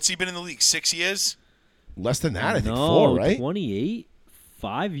 Yeah, what's he been in the league? 6 years? Less than that, I think No, 4, right? 28?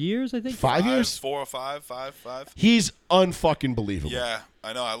 5 years, I think? 5 years? 4 or 5? 5? He's unfucking believable. Yeah,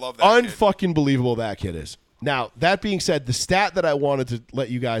 I know. I love that kid. Unfucking believable that kid is. Now, that being said, the stat that I wanted to let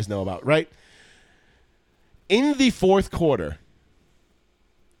you guys know about, right? In the fourth quarter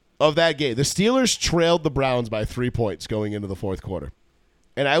of that game, the Steelers trailed the Browns by 3 points going into the fourth quarter.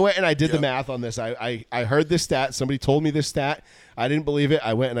 And I went and I did the math on this. I heard this stat. Somebody told me this stat. I didn't believe it.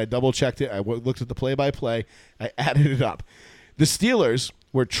 I went and I double-checked it. I looked at the play-by-play. I added it up. The Steelers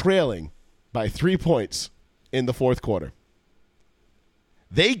were trailing by 3 points in the fourth quarter.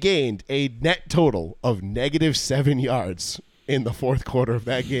 They gained a net total of -7 yards in the fourth quarter of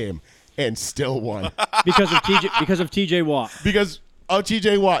that game and still won. Because of TJ Watt. Because of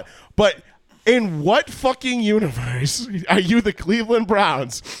TJ Watt. But in what fucking universe are you the Cleveland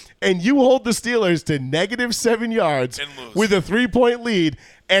Browns and you hold the Steelers to -7 yards And lose. with a 3-point lead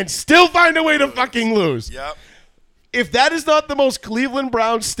and still find a way to fucking lose? Yep. If that is not the most Cleveland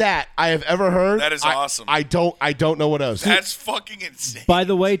Browns stat I have ever heard, That is awesome. I don't know what else. That's fucking insane. By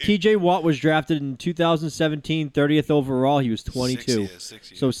the way, dude. TJ Watt was drafted in 2017, 30th overall. He was 22.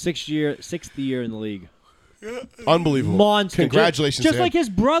 6 years. So sixth year in the league. Unbelievable. Monster. Congratulations Just to him. like his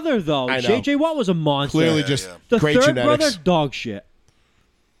brother, though. I know. JJ Watt was a monster. Clearly Yeah, just yeah. The great third genetics. brother, dog shit.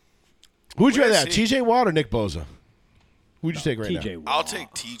 Who'd you Where rather is have, he? TJ Watt or Nick Bosa? Who'd you take right TJ now? Watt. I'll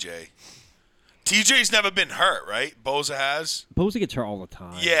take TJ. TJ's never been hurt, right? Boza has. Bosa gets hurt all the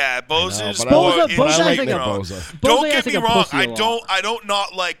time. Yeah, Boza's but more Bosa- Bosa injury has like a- prone. Bosa. Don't has get like me a wrong. pussy a lot. I don't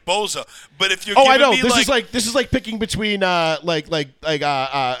not like Boza, but if you're Oh, I giving know. me This is like picking between what's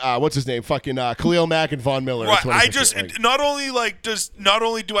his name? Fucking Khalil Mack and Von Miller. in right, I 2015. just Like, not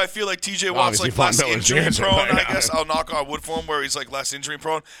only do I feel like TJ Watt's Obviously, like Von less Miller's the injury answer, prone, but- I guess I'll knock on wood for him where he's like less injury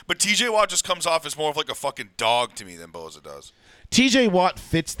prone, but TJ Watt just comes off as more of like a fucking dog to me than Boza does. TJ Watt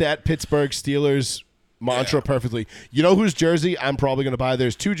fits that Pittsburgh Steelers mantra Yeah. perfectly. You know whose jersey I'm probably going to buy?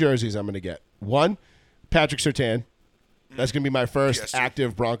 There's 2 jerseys I'm going to get. One, Patrick Surtain. That's going to be my first Yes,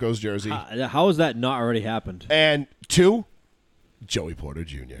 active Broncos jersey. How has that not already happened? And 2, Joey Porter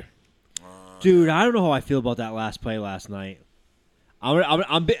Jr. Dude, I don't know how I feel about that last play last night.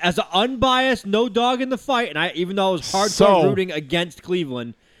 I'm as an unbiased, no dog in the fight, and even though I was hardcore rooting against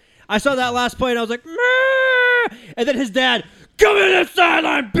Cleveland, I saw that last play and I was like, Meh! And then his dad, come in the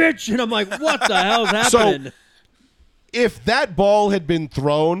sideline, bitch, and I'm like, what the hell's happening? So, if that ball had been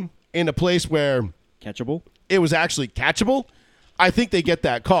thrown in a place where catchable, it was actually catchable, I think they get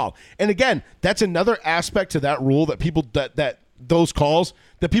that call. And again, that's another aspect to that rule that people that those calls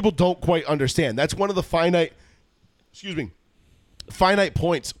that people don't quite understand. That's one of the finite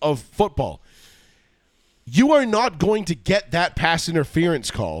points of football. You are not going to get that pass interference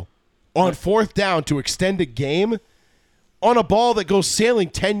call on fourth down to extend a game on a ball that goes sailing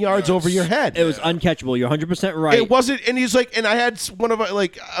 10 yards over your head. It was uncatchable. You're 100% right. It wasn't, and he's like, and I had one of my,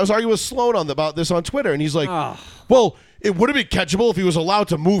 like, I was arguing with Sloan about this on Twitter, and he's like, well, it would have been catchable if he was allowed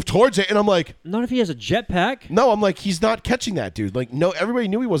to move towards it. And I'm like, not if he has a jetpack. No, I'm like, he's not catching that, dude. Like, no, everybody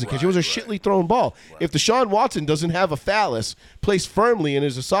knew he wasn't catching. It was a shitly thrown ball. Right. If Deshaun Watson doesn't have a phallus placed firmly in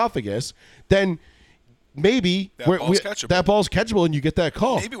his esophagus, then maybe that ball's catchable and you get that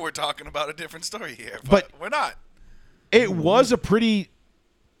call. Maybe we're talking about a different story here, but we're not. It was to me,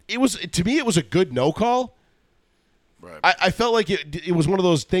 it was a good no call. Right. I felt like it was one of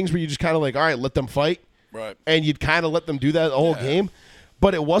those things where you just kind of like, all right, let them fight. Right. And you'd kind of let them do that the whole game.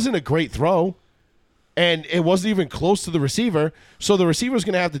 But it wasn't a great throw. And it wasn't even close to the receiver. So the receiver's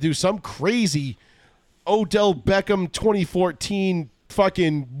going to have to do some crazy Odell Beckham 2014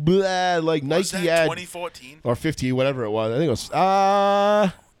 fucking blah, like was Nike that ad. 2014? Or 15, whatever it was. I think it was.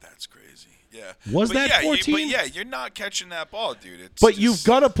 That's crazy. Yeah. Was that 14? You're not catching that ball, dude. But you've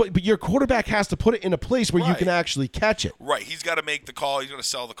got to but your quarterback has to put it in a place where you can actually catch it. Right. He's got to make the call. He's going to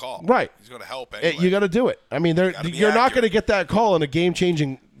sell the call. Right. He's going to help anyway. You got to do it. I mean, you're not going to get that call in a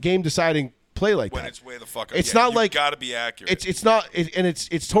game-changing, game-deciding play like when that. It's way the fuck up. It's not like got to be accurate. It's not, and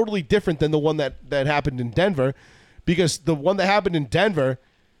it's totally different than the one that happened in Denver, because the one that happened in Denver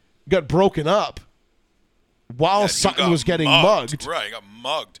got broken up while Sutton was getting mugged. Right, he got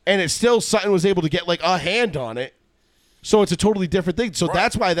mugged. And it's still Sutton was able to get like a hand on it. So it's a totally different thing. So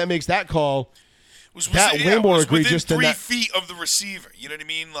that's why that makes that call way more egregious than that. 3 feet of the receiver. You know what I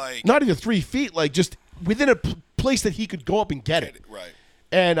mean? Like not even 3 feet, like just within a place that he could go up and get it. Right.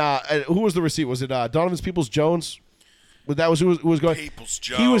 And who was the receiver? Was it Donovan's Peoples-Jones? That was who was going.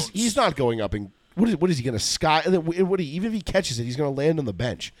 Peoples-Jones. He's not going up and what is he going to sky? Even if he catches it, he's going to land on the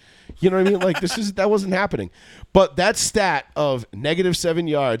bench. You know what I mean? Like that wasn't happening. But that stat of -7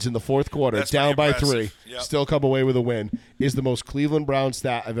 yards in the fourth quarter, down by 3, still come away with a win, is the most Cleveland Browns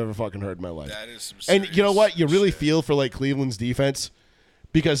stat I've ever fucking heard in my life. That is some serious and you know what? You really shit. feel for like Cleveland's defense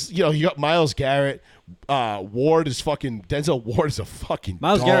because you got Myles Garrett, Ward is fucking Denzel Ward is a fucking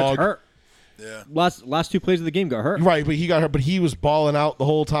Myles dog. Garrett's hurt. Yeah. Last 2 plays of the game got hurt. Right, but he got hurt. But he was balling out the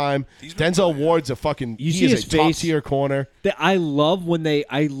whole time. Denzel Ward's a fucking. He is a top tier corner. I love when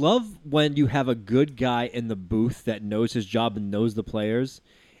you have a good guy in the booth that knows his job and knows the players,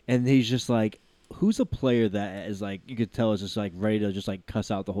 and he's just like, who's a player that is like you could tell is just like ready to just like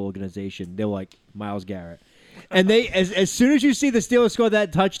cuss out the whole organization. They're like Myles Garrett, and they as soon as you see the Steelers score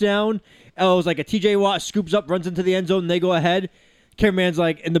that touchdown, it was like a TJ Watt scoops up, runs into the end zone, and they go ahead. Cameraman's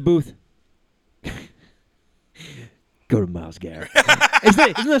like in the booth. Go to Myles Garrett.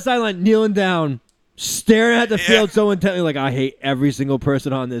 Isn't the sideline kneeling down, staring at the field so intently, like I hate every single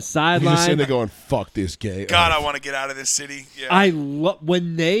person on this sideline. He's just sitting there going, "Fuck this guy." God, I want to get out of this city. Yeah. I love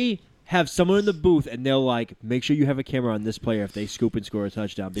when they have someone in the booth and they'll like make sure you have a camera on this player if they scoop and score a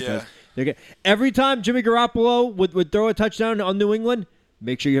touchdown because every time Jimmy Garoppolo would throw a touchdown on New England.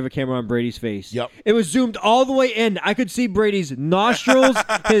 Make sure you have a camera on Brady's face. Yep. It was zoomed all the way in. I could see Brady's nostrils,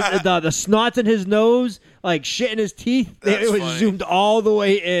 the snots in his nose, like shit in his teeth. It was zoomed all the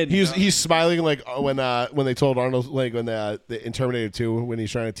way in. He's smiling like when they told Arnold, like when in Terminator 2 when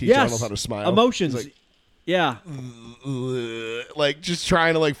he's trying to teach Arnold how to smile. Emotions. Like, yeah. Like just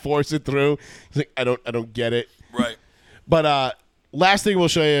trying to like force it through. He's like, I don't get it. Right. But last thing we'll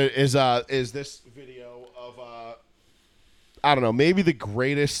show you is this video of I don't know, maybe the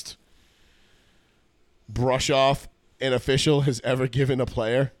greatest brush off an official has ever given a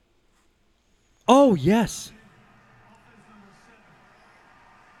player. Oh, yes.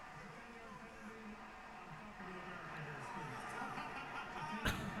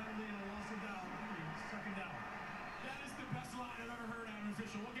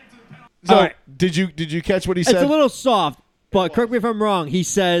 So, right. Did you catch what he said? It's a little soft, but correct me if I'm wrong. He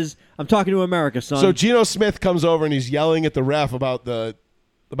says, "I'm talking to America, son." So Geno Smith comes over and he's yelling at the ref about the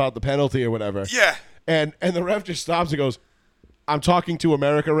penalty or whatever. Yeah. And the ref just stops and goes, "I'm talking to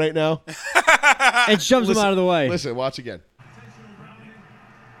America right now," and shoves him out of the way. Listen, watch again.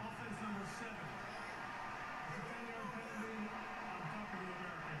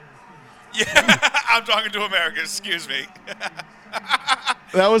 Yeah, I'm talking to America. Excuse me.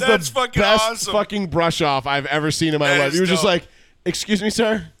 That was That's the fucking best awesome. fucking brush off I've ever seen in my That life. is He was just dope. like, "Excuse me,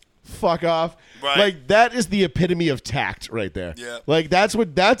 sir, fuck off." Right. Like that is the epitome of tact right there. Yeah. Like that's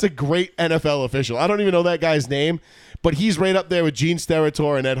a great NFL official. I don't even know that guy's name, but he's right up there with Gene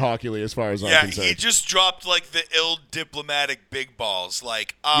Steratore and Ed Hockley as far as I'm Yeah, concerned. he just dropped like the ill diplomatic big balls.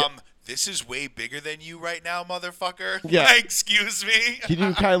 Like, this is way bigger than you right now, motherfucker. Yeah. Like, excuse me. Can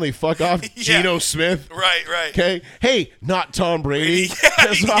you kindly fuck off, Yeah. Geno Smith? Right. Okay. Hey, not Tom Brady.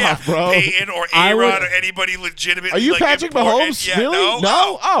 Piss off, bro. Peyton or A-Rod or anybody legitimate. Are you like, Patrick important. Mahomes? Yeah, really?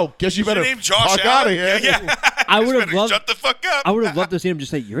 No. Oh, guess you Is your better name Josh fuck out of Allen? here. Yeah. I would have Better loved. Shut the fuck up. I would have loved to see him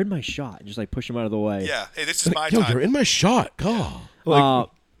just say, "You're in my shot," and just like push him out of the way. Yeah. Hey, this is my Yo, time. you're in my shot. God. Like,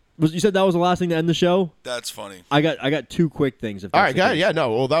 You said that was the last thing to end the show? That's funny. I got two quick things. all right, got it. Yeah,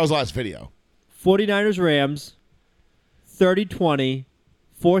 no. Well, that was the last video. 49ers Rams, 30-20,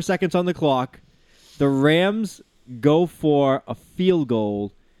 4 seconds on the clock. The Rams go for a field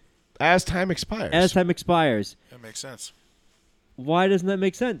goal As time expires. That makes sense. Why doesn't that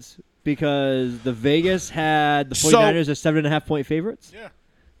make sense? Because the Vegas had the 49ers as 7.5 point favorites? Yeah.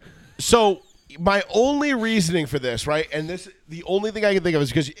 So my only reasoning for this, right, and the only thing I can think of is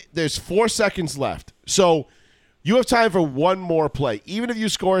because there's 4 seconds left. So you have time for one more play. Even if you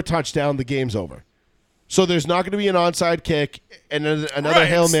score a touchdown, the game's over. So there's not going to be an onside kick and another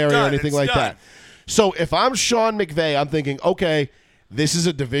Hail Mary or anything like that. So if I'm Sean McVay, I'm thinking, okay, this is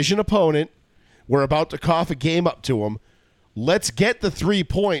a division opponent. We're about to cough a game up to them. Let's get the 3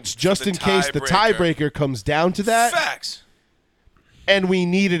 points just in case the tiebreaker comes down to that. Facts. And we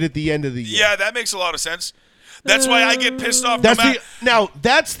need it at the end of the year. Yeah, that makes a lot of sense. That's why I get pissed off.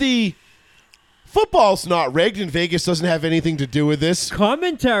 That's the football's not rigged, and Vegas doesn't have anything to do with this.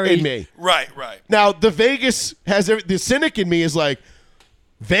 Commentary in me. Right. Now the Vegas has the cynic in me is like,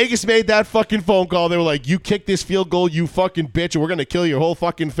 Vegas made that fucking phone call. They were like, "You kick this field goal, you fucking bitch, and we're gonna kill your whole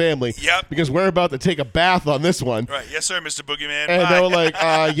fucking family." Yep. Because we're about to take a bath on this one. Right. Yes, sir, Mr. Boogeyman. And Bye. they were like,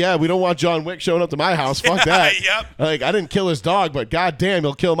 "Yeah, we don't want John Wick showing up to my house. Fuck that." Yep. Like, I didn't kill his dog, but goddamn,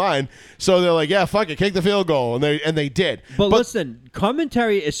 he'll kill mine. So they're like, "Yeah, fuck it, kick the field goal," and they did. But listen,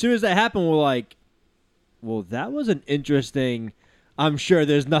 commentary, as soon as that happened, we're like, well, that was an interesting. I'm sure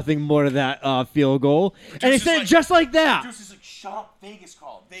there's nothing more to that field goal. And they said it just like that. Juice is like, shut up, Vegas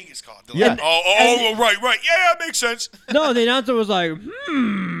called. Vegas called. Yeah. Like, right. Yeah, makes sense. No, the announcer was like,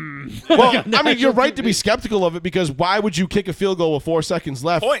 Well, I mean, you're right to be skeptical of it because why would you kick a field goal with 4 seconds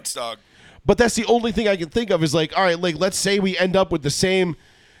left? Points, dog. But that's the only thing I can think of is like, all right, like let's say we end up with the same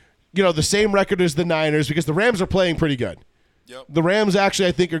record as the Niners because the Rams are playing pretty good. Yep. The Rams actually,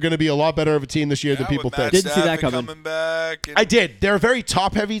 I think, are going to be a lot better of a team this year than people think. Didn't see that coming. Back I did. They're a very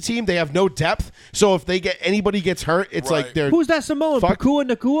top-heavy team. They have no depth. So if anybody gets hurt, it's like they're Who's that Samoan? Pakua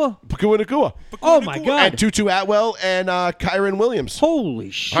Nakua? Pakua Nakua. Oh my God! And Tutu Atwell and Kyron Williams.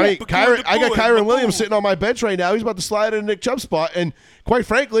 Holy shit! I got Kyron Williams sitting on my bench right now. He's about to slide in Nick Chubb's spot. And quite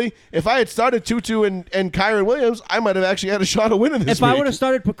frankly, if I had started Tutu and Kyron Williams, I might have actually had a shot of winning this If I would have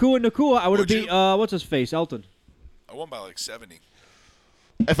started Pakua Nakua, I would have beat what's his face, Elton. I won by like 70.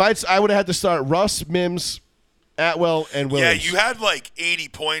 If I would have had to start Russ, Mims, Atwell, and Williams. Yeah, you had like 80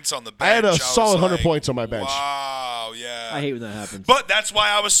 points on the bench. I had a was solid 100 like, points on my bench. Wow, yeah. I hate when that happens. But that's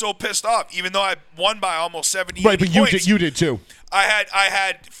why I was so pissed off, even though I won by almost 70 Right, but points. you did too. I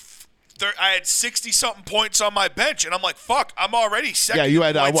had 60-something points on my bench, and I'm like, fuck, I'm already second. Yeah, you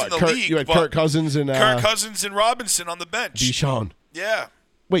had in what? the league, You had but Kirk Cousins and Robinson on the bench. Bichon. Yeah.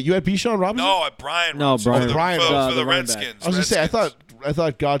 Wait, you had Bichon Robinson? No, Brian. No, Robinson. Brian. For the running back. Redskins. I was gonna say I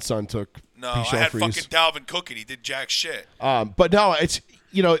thought Godson took No, Bichon I had Fries. fucking Dalvin Cook, and he did jack shit. But no, it's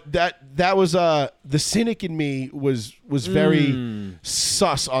that was the cynic in me was very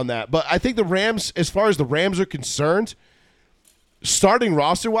sus on that. But I think the Rams, as far as the Rams are concerned, starting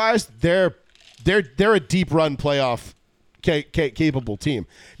roster wise, they're a deep run playoff capable team.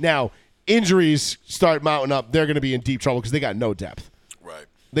 Now injuries start mounting up, they're going to be in deep trouble because they got no depth. Right.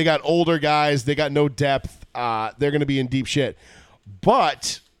 They got older guys. They got no depth. They're going to be in deep shit.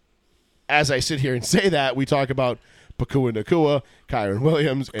 But as I sit here and say that, we talk about Pakua Nakua, Kyron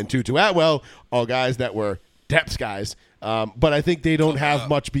Williams, and Tutu Atwell, all guys that were depth guys. But I think they don't have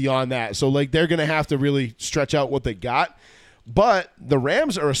much beyond that. So, like, they're going to have to really stretch out what they got. But the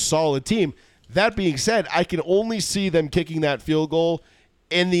Rams are a solid team. That being said, I can only see them kicking that field goal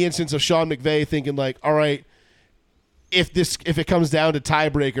in the instance of Sean McVay thinking, like, all right, if it comes down to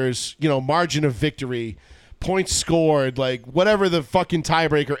tiebreakers, margin of victory, points scored, like whatever the fucking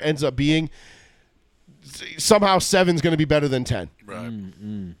tiebreaker ends up being, somehow 7's going to be better than 10. Right.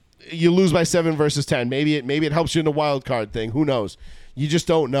 You lose by 7 versus 10. Maybe it helps you in the wild card thing. Who knows? You just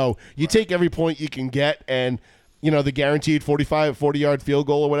don't know. You take every point you can get, and the guaranteed 40-yard field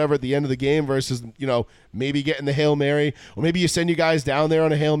goal or whatever at the end of the game versus, maybe getting the Hail Mary. Or maybe you send you guys down there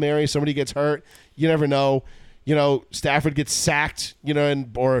on a Hail Mary, somebody gets hurt. You never know. Stafford gets sacked,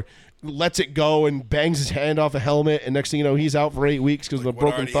 or lets it go and bangs his hand off a helmet, and next thing you know, he's out for 8 weeks because of a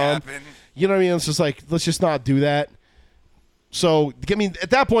broken thumb. Happened? You know what I mean? It's just like, let's just not do that. So, at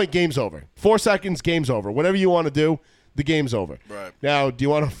that point, game's over. 4 seconds, game's over. Whatever you want to do, the game's over. Right. Now, do you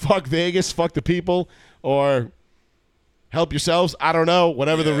want to fuck Vegas, fuck the people, or help yourselves? I don't know.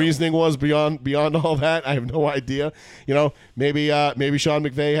 Whatever the reasoning was beyond all that, I have no idea. Maybe Sean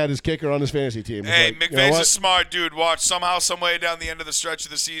McVay had his kicker on his fantasy team. Hey, McVay's a smart dude. Watch, somehow, some way down the end of the stretch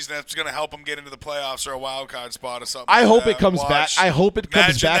of the season, that's going to help him get into the playoffs or a wild card spot or something. I like hope that. it comes back. I hope it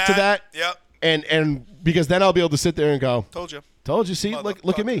comes back to that. Yep. And because then I'll be able to sit there and go, Told you. See,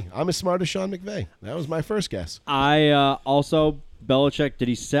 look at me. I'm as smart as Sean McVay. That was my first guess. Also, Belichick, did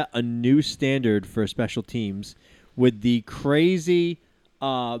he set a new standard for special teams with the crazy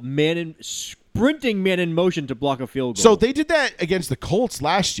sprinting man in motion to block a field goal? So they did that against the Colts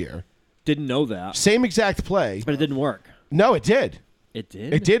last year. Didn't know that. Same exact play. But it didn't work. No, it did. It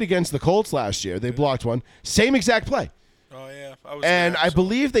did? It did against the Colts last year. They blocked one. Same exact play. Oh, yeah. I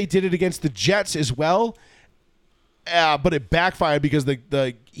believe they did it against the Jets as well, but it backfired because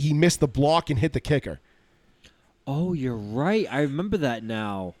he missed the block and hit the kicker. Oh, you're right. I remember that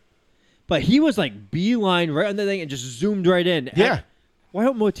now. But he was like beeline right on the thing and just zoomed right in. Yeah. Why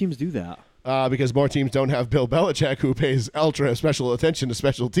don't more teams do that? Because more teams don't have Bill Belichick, who pays ultra special attention to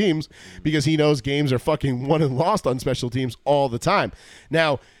special teams because he knows games are fucking won and lost on special teams all the time.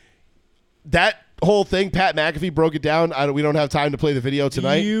 Now, that whole thing, Pat McAfee broke it down. We don't have time to play the video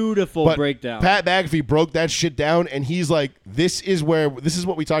tonight. Beautiful breakdown. Pat McAfee broke that shit down, and he's like, this is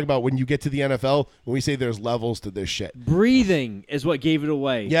what we talk about when you get to the NFL, when we say there's levels to this shit. Breathing is what gave it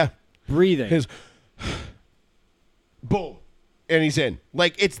away. Yeah. Breathing. His boom. And he's in.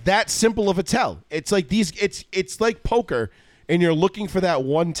 Like, it's that simple of a tell. It's like it's like poker, and you're looking for that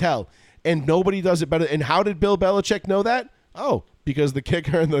one tell, and nobody does it better. And how did Bill Belichick know that? Oh, because the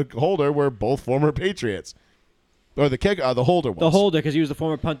kicker and the holder were both former Patriots. Or the kicker, the holder was. The holder, because he was the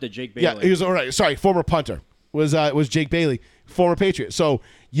former punter, Jake Bailey. Yeah, he was all right. Sorry, former punter was Jake Bailey, former Patriot. So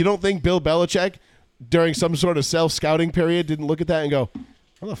you don't think Bill Belichick, during some sort of self-scouting period, didn't look at that and go,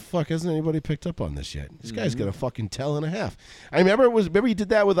 how the fuck hasn't anybody picked up on this yet? This guy's got a fucking tell and a half. I remember he did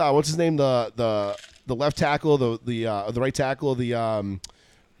that with what's his name, the left tackle, the right tackle of the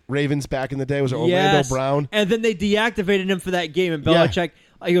Ravens back in the day. Was it Orlando Brown? And then they deactivated him for that game, and Belichick,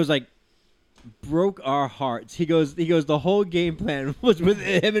 he was like, broke our hearts. He goes, the whole game plan was with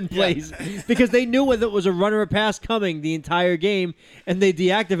him in place because they knew whether it was a run or a pass coming the entire game, and they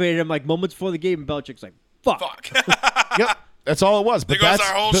deactivated him like moments before the game, and Belichick's like, fuck. Yep. That's all it was. But there goes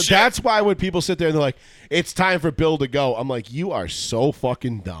our whole shit. That's why when people sit there and they're like, it's time for Bill to go, I'm like, you are so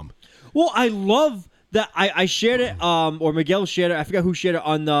fucking dumb. Well, I love that I shared it, or Miguel shared it. I forgot who shared it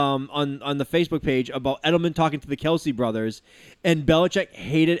on the Facebook page about Edelman talking to the Kelsey brothers, and Belichick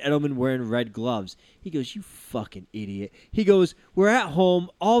hated Edelman wearing red gloves. He goes, "You fucking idiot." He goes, "We're at home.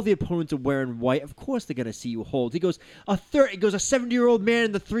 All the opponents are wearing white. Of course they're gonna see you hold." He goes, "A 70-year-old man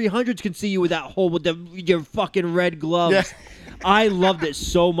in the 300s can see you with that hold with your fucking red gloves." Yeah. I loved it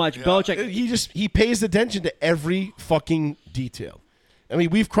so much. Yeah. Belichick, he pays attention to every fucking detail. I mean,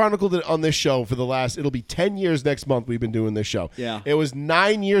 we've chronicled it on this show for it'll be 10 years next month we've been doing this show. Yeah. It was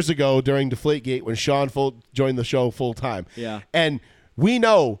 9 years ago during Deflategate when Sean joined the show full time. Yeah. And we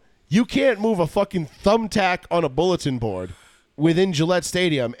know you can't move a fucking thumbtack on a bulletin board within Gillette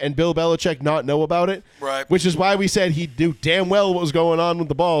Stadium and Bill Belichick not know about it. Right. Which is why we said he knew damn well what was going on with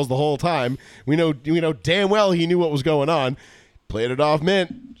the balls the whole time. We know damn well he knew what was going on. Played it off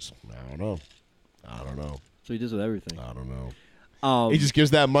mint. I don't know. So he does with everything. I don't know. He just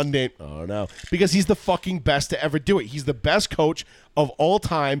gives that mundane, oh no, because he's the fucking best to ever do it. He's the best coach of all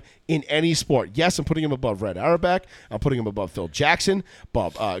time in any sport. Yes, I'm putting him above Red Auerbach. I'm putting him above Phil Jackson,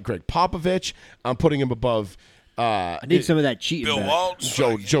 above Greg Popovich. I'm putting him above. I need some of that cheating. Bill Walsh,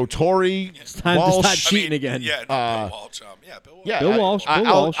 Joe Torre. It's time to start cheating again. Yeah, Bill Walsh. Bill Walsh. Yeah,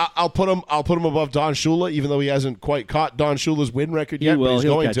 Bill Walsh. I'll put him above Don Shula, even though he hasn't quite caught Don Shula's win record yet. But he's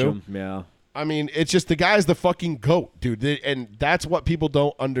He'll going catch to. him. Yeah. I mean, it's just the guy's the fucking GOAT, dude. And that's what people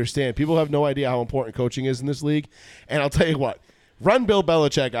don't understand. People have no idea how important coaching is in this league. And I'll tell you what, run Bill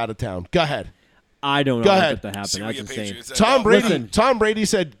Belichick out of town. Go ahead. I don't know what to happen. That's insane. Tom Brady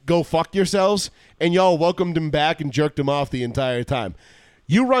said, go fuck yourselves, and y'all welcomed him back and jerked him off the entire time.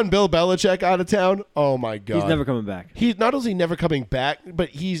 You run Bill Belichick out of town, oh my God. He's never coming back. He's not only never coming back,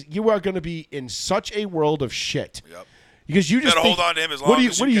 but you are going to be in such a world of shit. Yep. Because you just gotta hold on to him as long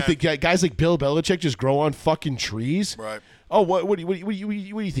as What do you can. think? Guys like Bill Belichick just grow on fucking trees? Right. Oh, what do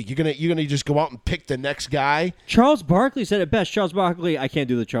you think? You're gonna just go out and pick the next guy? Charles Barkley said it best. Charles Barkley, I can't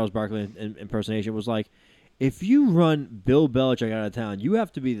do the Charles Barkley impersonation, was like, if you run Bill Belichick out of town, you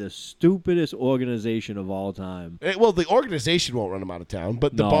have to be the stupidest organization of all time. Well, the organization won't run him out of town,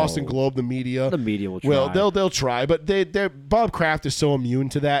 but the No. Boston Globe, the media will try. Well, they'll try, but they're Bob Kraft is so immune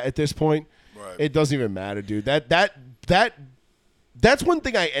to that at this point. Right. It doesn't even matter, dude. That's one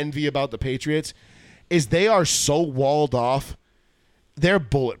thing I envy about the Patriots is they are so walled off. They're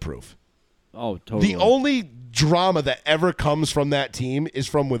bulletproof. Oh, totally. The only drama that ever comes from that team is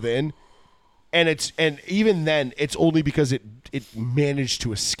from within, and even then it's only because it managed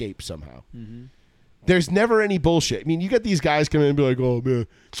to escape somehow. Mm-hmm. There's never any bullshit. I mean, you get these guys come in and be like, "Oh man,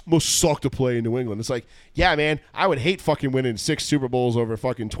 it must suck to play in New England." It's like, yeah, man, I would hate fucking winning 6 Super Bowls over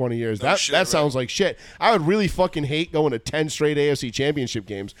fucking 20 years. That sounds like shit. I would really fucking hate going to 10 straight AFC Championship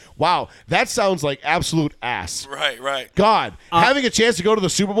games. Wow, that sounds like absolute ass. Right. God, having a chance to go to the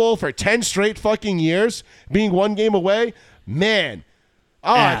Super Bowl for 10 straight fucking years, being one game away, man.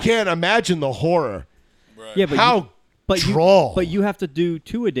 Oh, I can't imagine the horror. Right. Yeah, but troll. But you have to do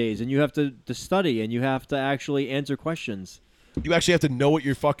two-a-days, and you have to study, and you have to actually answer questions. You actually have to know what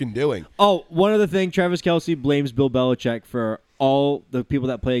you're fucking doing. Oh, one other thing, Travis Kelce blames Bill Belichick for all the people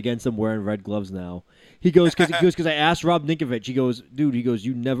that play against him wearing red gloves now. He goes, because I asked Rob Ninkovich, he goes, dude,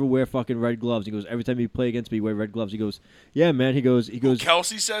 you never wear fucking red gloves. He goes, every time you play against me, you wear red gloves. He goes, yeah, man. He goes.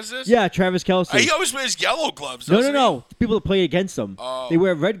 Kelsey says this? Yeah, Travis Kelce. He always wears yellow gloves, No. doesn't he? People that play against him, Oh. they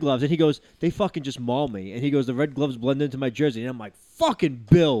wear red gloves. And he goes, they fucking just maul me. And he goes, the red gloves blend into my jersey. And I'm like, fucking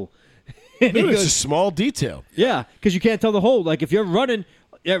Bill. And he Dude, it's goes, a small detail. yeah, because you can't tell the hole. Like, if you're running,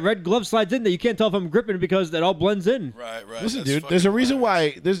 that red glove slides in there. You can't tell if I'm gripping because that all blends in. Right. Listen, That's dude, there's a fucking reason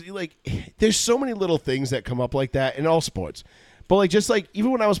hilarious. why there's so many little things that come up like that in all sports. But just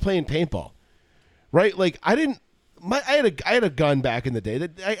even when I was playing paintball, right? Like I had a gun back in the day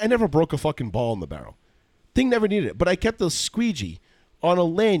that I never broke a fucking ball in the barrel. Thing never needed it, but I kept the squeegee on a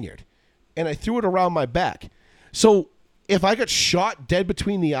lanyard and I threw it around my back. So if I got shot dead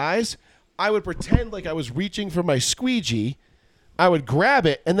between the eyes, I would pretend like I was reaching for my squeegee. I would grab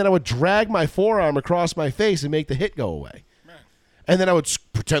it, and then I would drag my forearm across my face and make the hit go away. Man. And then I would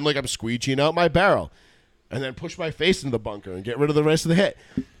pretend like I'm squeegeeing out my barrel, and then push my face into the bunker and get rid of the rest of the hit.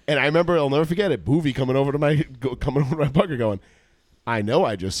 And I remember, I'll never forget it, Boovie coming over to my bunker going, I know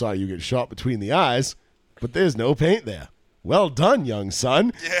I just saw you get shot between the eyes, but there's no paint there. Well done, young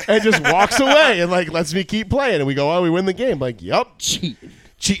son. Yeah. And just walks away and lets me keep playing. And we go, oh, we win the game. Like, yup.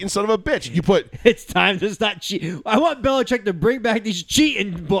 Cheating son of a bitch. It's time to stop cheating. I want Belichick to bring back these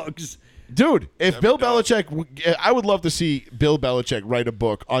cheating books. Dude, if Bill Belichick, I would love to see Bill Belichick write a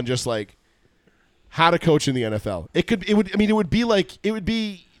book on just how to coach in the NFL. It would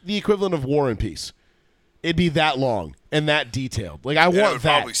be the equivalent of War and Peace. It'd be that long and that detailed. I want it would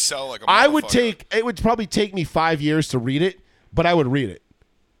that. Probably sell like a it would probably take me 5 years to read it, but I would read it.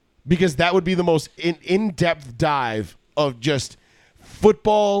 Because that would be the most in-depth dive of just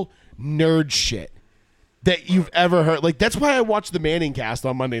football nerd shit that you've ever heard. That's why I watch the Manning Cast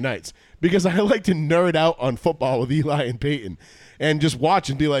on Monday nights, because I like to nerd out on football with Eli and Peyton and just watch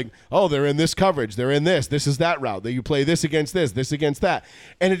and be like, oh, they're in this coverage, they're in this is that route, that you play this against this against that.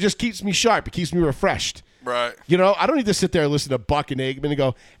 And it just keeps me sharp. It keeps me refreshed. Right. I don't need to sit there and listen to Buck and Aikman and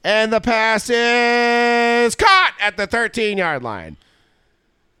go, and the pass is caught at the 13-yard line.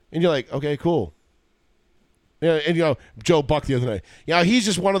 And you're like, okay, cool. Yeah, and Joe Buck the other night. He's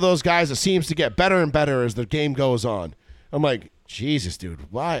just one of those guys that seems to get better and better as the game goes on. I'm like, Jesus,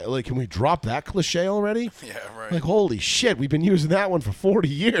 dude, why? Can we drop that cliche already? Yeah, right. Holy shit, we've been using that one for 40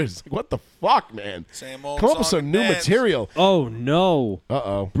 years. What the fuck, man? Same old. Come up with some new material. Oh no!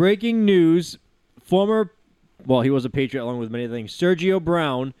 Breaking news: he was a Patriot along with many things. Sergio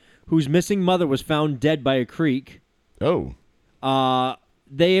Brown, whose missing mother was found dead by a creek. Oh.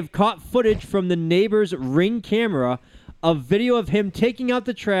 They have caught footage from the neighbor's Ring camera of video of him taking out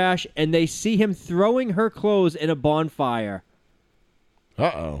the trash, and they see him throwing her clothes in a bonfire.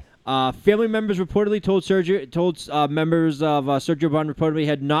 Family members reportedly told members of Sergio Brown reportedly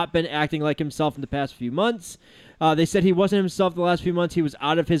had not been acting like himself in the past few months. They said he wasn't himself the last few months. He was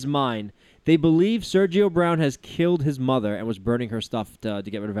out of his mind. They believe Sergio Brown has killed his mother and was burning her stuff to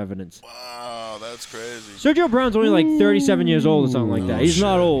get rid of evidence. Wow, that's crazy. Sergio Brown's only 37 years old or something like that. He's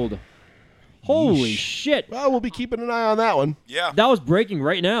not old. Holy shit. Well, we'll be keeping an eye on that one. Yeah. That was breaking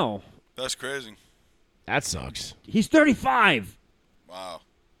right now. That's crazy. That sucks. He's 35. Wow.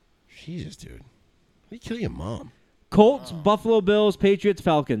 Jesus, dude. How do you kill your mom? Colts, Buffalo Bills, Patriots,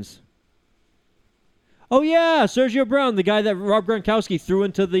 Falcons. Oh yeah, Sergio Brown, the guy that Rob Gronkowski threw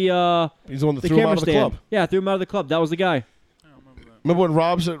into the He's the one that the threw him camera out of the stand. club. Yeah, threw him out of the club. That was the guy. Remember when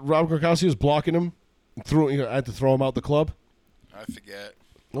Rob Gronkowski was blocking him? I had to throw him out the club. I forget.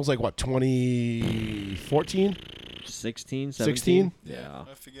 It was like, what, 2014? 16, 17? 16? Yeah.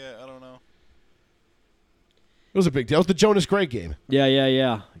 I forget. I don't know. It was a big deal. It was the Jonas Gray game.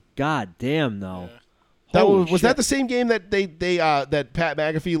 Yeah. God damn, though. Yeah. That Holy was shit. that the same game that that Pat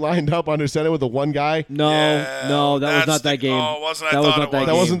McAfee lined up under center with the one guy? No, Yeah, no, that was that's not that the- game. oh, it wasn't. I That was thought not it that was.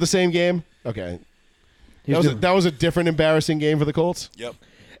 That game. wasn't the same game? Okay. He was doing- That was a different embarrassing game for the Colts? Yep.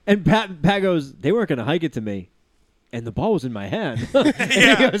 And Pat goes, they weren't going to hike it to me. And the ball was in my hand. And he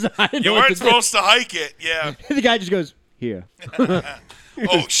Yeah. goes, I didn't You know what weren't to do. supposed to hike it. Yeah. And the guy just goes, here.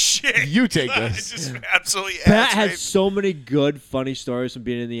 Oh shit. You take I this. just absolutely. Pat ass has raped. so many good, funny stories from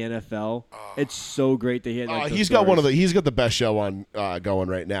being in the NFL. It's so great to hear. Like, those He's got stories. he's got the best show on going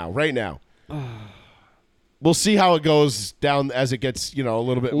right now. Right now. We'll see how it goes down as it gets, a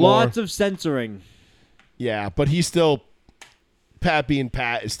little bit Lots more. of censoring. Yeah, but he's still Pat being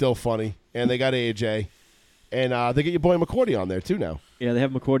Pat is still funny. And they got AJ. And they get your boy McCourty on there too now. Yeah, they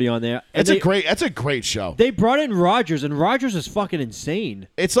have McCourty on there. And That's a great show. They brought in Rodgers, and Rodgers is fucking insane.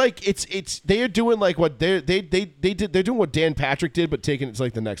 It's like they are doing like what they did. They're doing what Dan Patrick did, but taking it to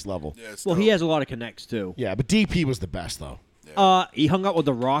like the next level. Yeah, it's Well, dope. he has a lot of connects too. Yeah, but DP was the best though. He hung out with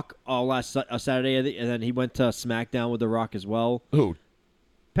The Rock last Saturday, and then he went to SmackDown with The Rock as well. Who?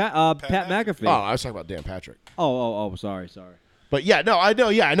 Pat McAfee. Oh, I was talking about Dan Patrick. Oh, sorry. But yeah, no, I know.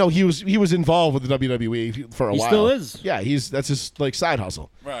 Yeah, I know he was involved with the WWE for a He while. still is. Yeah, that's his like side hustle.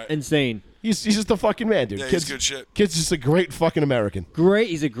 Right. Insane. He's just a fucking man, dude. Yeah, Kid's he's good shit. Kid's just a great fucking American. Great.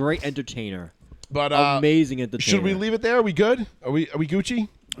 He's a great entertainer. But Amazing entertainer. should we leave it there? Are we good? Are we Gucci?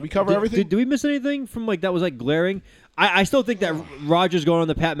 We cover everything? Do we miss anything from that was glaring? I still think that Rodgers going on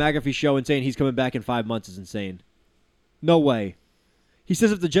the Pat McAfee show and saying he's coming back in 5 months is insane. No way. He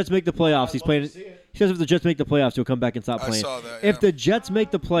says if the Jets make the playoffs, he's playing. He says if the Jets make the playoffs, he'll come back and stop I playing. saw that, If yeah. the Jets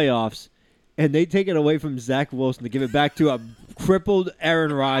make the playoffs and they take it away from Zach Wilson to give it back to a crippled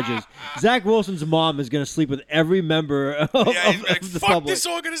Aaron Rodgers, Zach Wilson's mom is going to sleep with every member of, Yeah, he's like, of the fuck public. this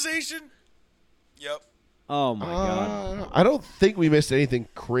organization. Yep. Oh my god. I don't think we missed anything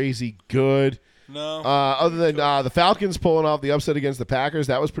crazy good. No. Other than the Falcons pulling off the upset against the Packers,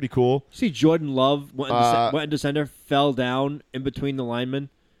 that was pretty cool. See Jordan Love went into center, fell down in between the linemen.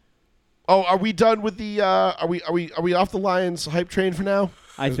 Oh, are we done with the? Are we off the Lions hype train for now?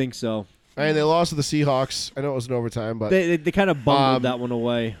 I think so. And they lost to the Seahawks. I know it was in overtime, but They kind of bungled that one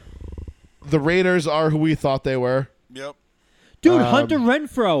away. the Raiders are who we thought they were. Yep. Dude, Hunter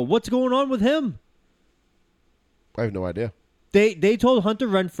Renfrow, what's going on with him? I have no idea. They told Hunter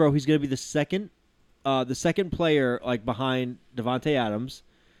Renfrow he's going to be the second player behind Devontae Adams.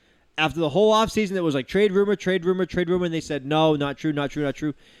 After the whole offseason, it was like trade rumor, and they said no, not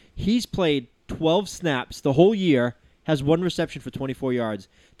true. He's played 12 snaps the whole year, has 1 reception for 24 yards.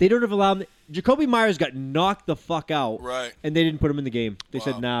 They don't have allowed him. Jacoby Myers got knocked the fuck out, Right. and they didn't put him in the game. They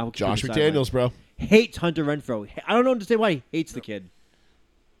said nah. We'll keep him Josh sidelined." McDaniels, bro. Hates Hunter Renfrow. I don't understand why he hates the kid.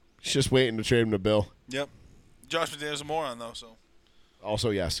 He's just waiting to trade him to Bill. Yep. Josh McDaniels a moron though, so.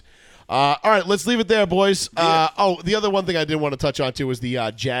 Also, yes. All right, let's leave it there, boys. The other one thing I did want to touch on, too, was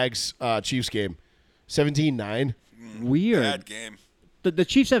the Jags-Chiefs game. 17-9. Weird. Bad game. The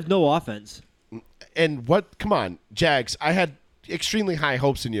Chiefs have no offense. And what? Come on, Jags. I had extremely high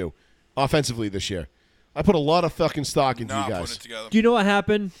hopes in you offensively this year. I put a lot of fucking stock into Not you putting guys. it together. Do you know what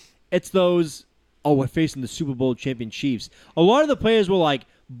happened? It's those, we're facing the Super Bowl champion Chiefs. A lot of the players were like,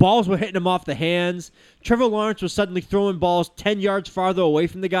 balls were hitting them off the hands. Trevor Lawrence was suddenly throwing balls 10 yards farther away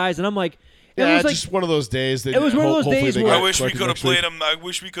from the guys. And I'm like, it Yeah, was like, just one of those days. That It was one of those hopefully days they where- get I wish we corrected could have next week. played him. I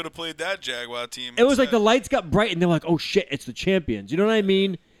wish we could have played that Jaguar team. it was like the instead. lights got bright and they're like, oh shit, it's the champions. You know what I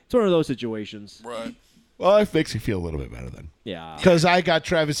mean? It's one of those situations. Right. Well, it makes me feel a little bit better then. Yeah. Because I got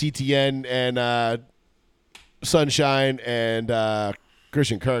Travis Etienne and Sunshine and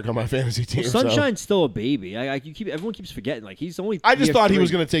Christian Kirk on my fantasy team. so- Sunshine's still a baby. Everyone keeps forgetting. Like he's only. I just year thought he 3.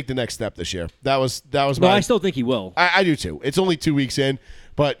 was going to take the next step this year. That was No, my. I still think he will. I do too. It's only 2 weeks in,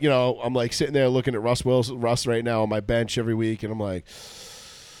 but I'm like sitting there looking at Russ right now on my bench every week, and I'm like,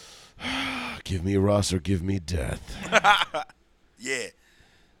 give me Russ or give me death. Yeah.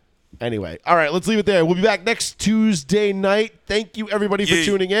 Anyway, all right, let's leave it there. We'll be back next Tuesday night. Thank you everybody for Yeah.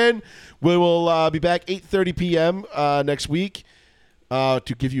 tuning in. We will be back 8:30 p.m. Next week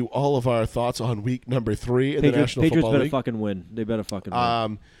to give you all of our thoughts on week number 3 in the National Patriots Football better League. fucking win. They better fucking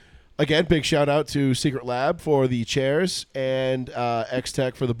win. Again, big shout out to Secret Lab for the chairs and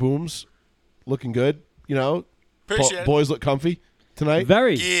X-Tech for the booms. Looking good, Appreciate it. Boys look comfy tonight.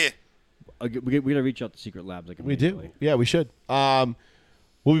 Very. Yeah. we gotta reach out to Secret Labs. Like we do. Yeah, we should.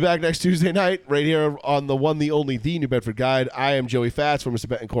 We'll be back next Tuesday night, right here on the one, the only, the New Bedford Guide. I am Joey Fats for Mr.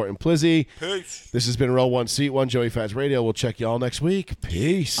 Betancourt and Plizzy. Peace. This has been Row 1 Seat 1, Joey Fats Radio. We'll check you all next week.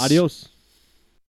 Peace. Adios.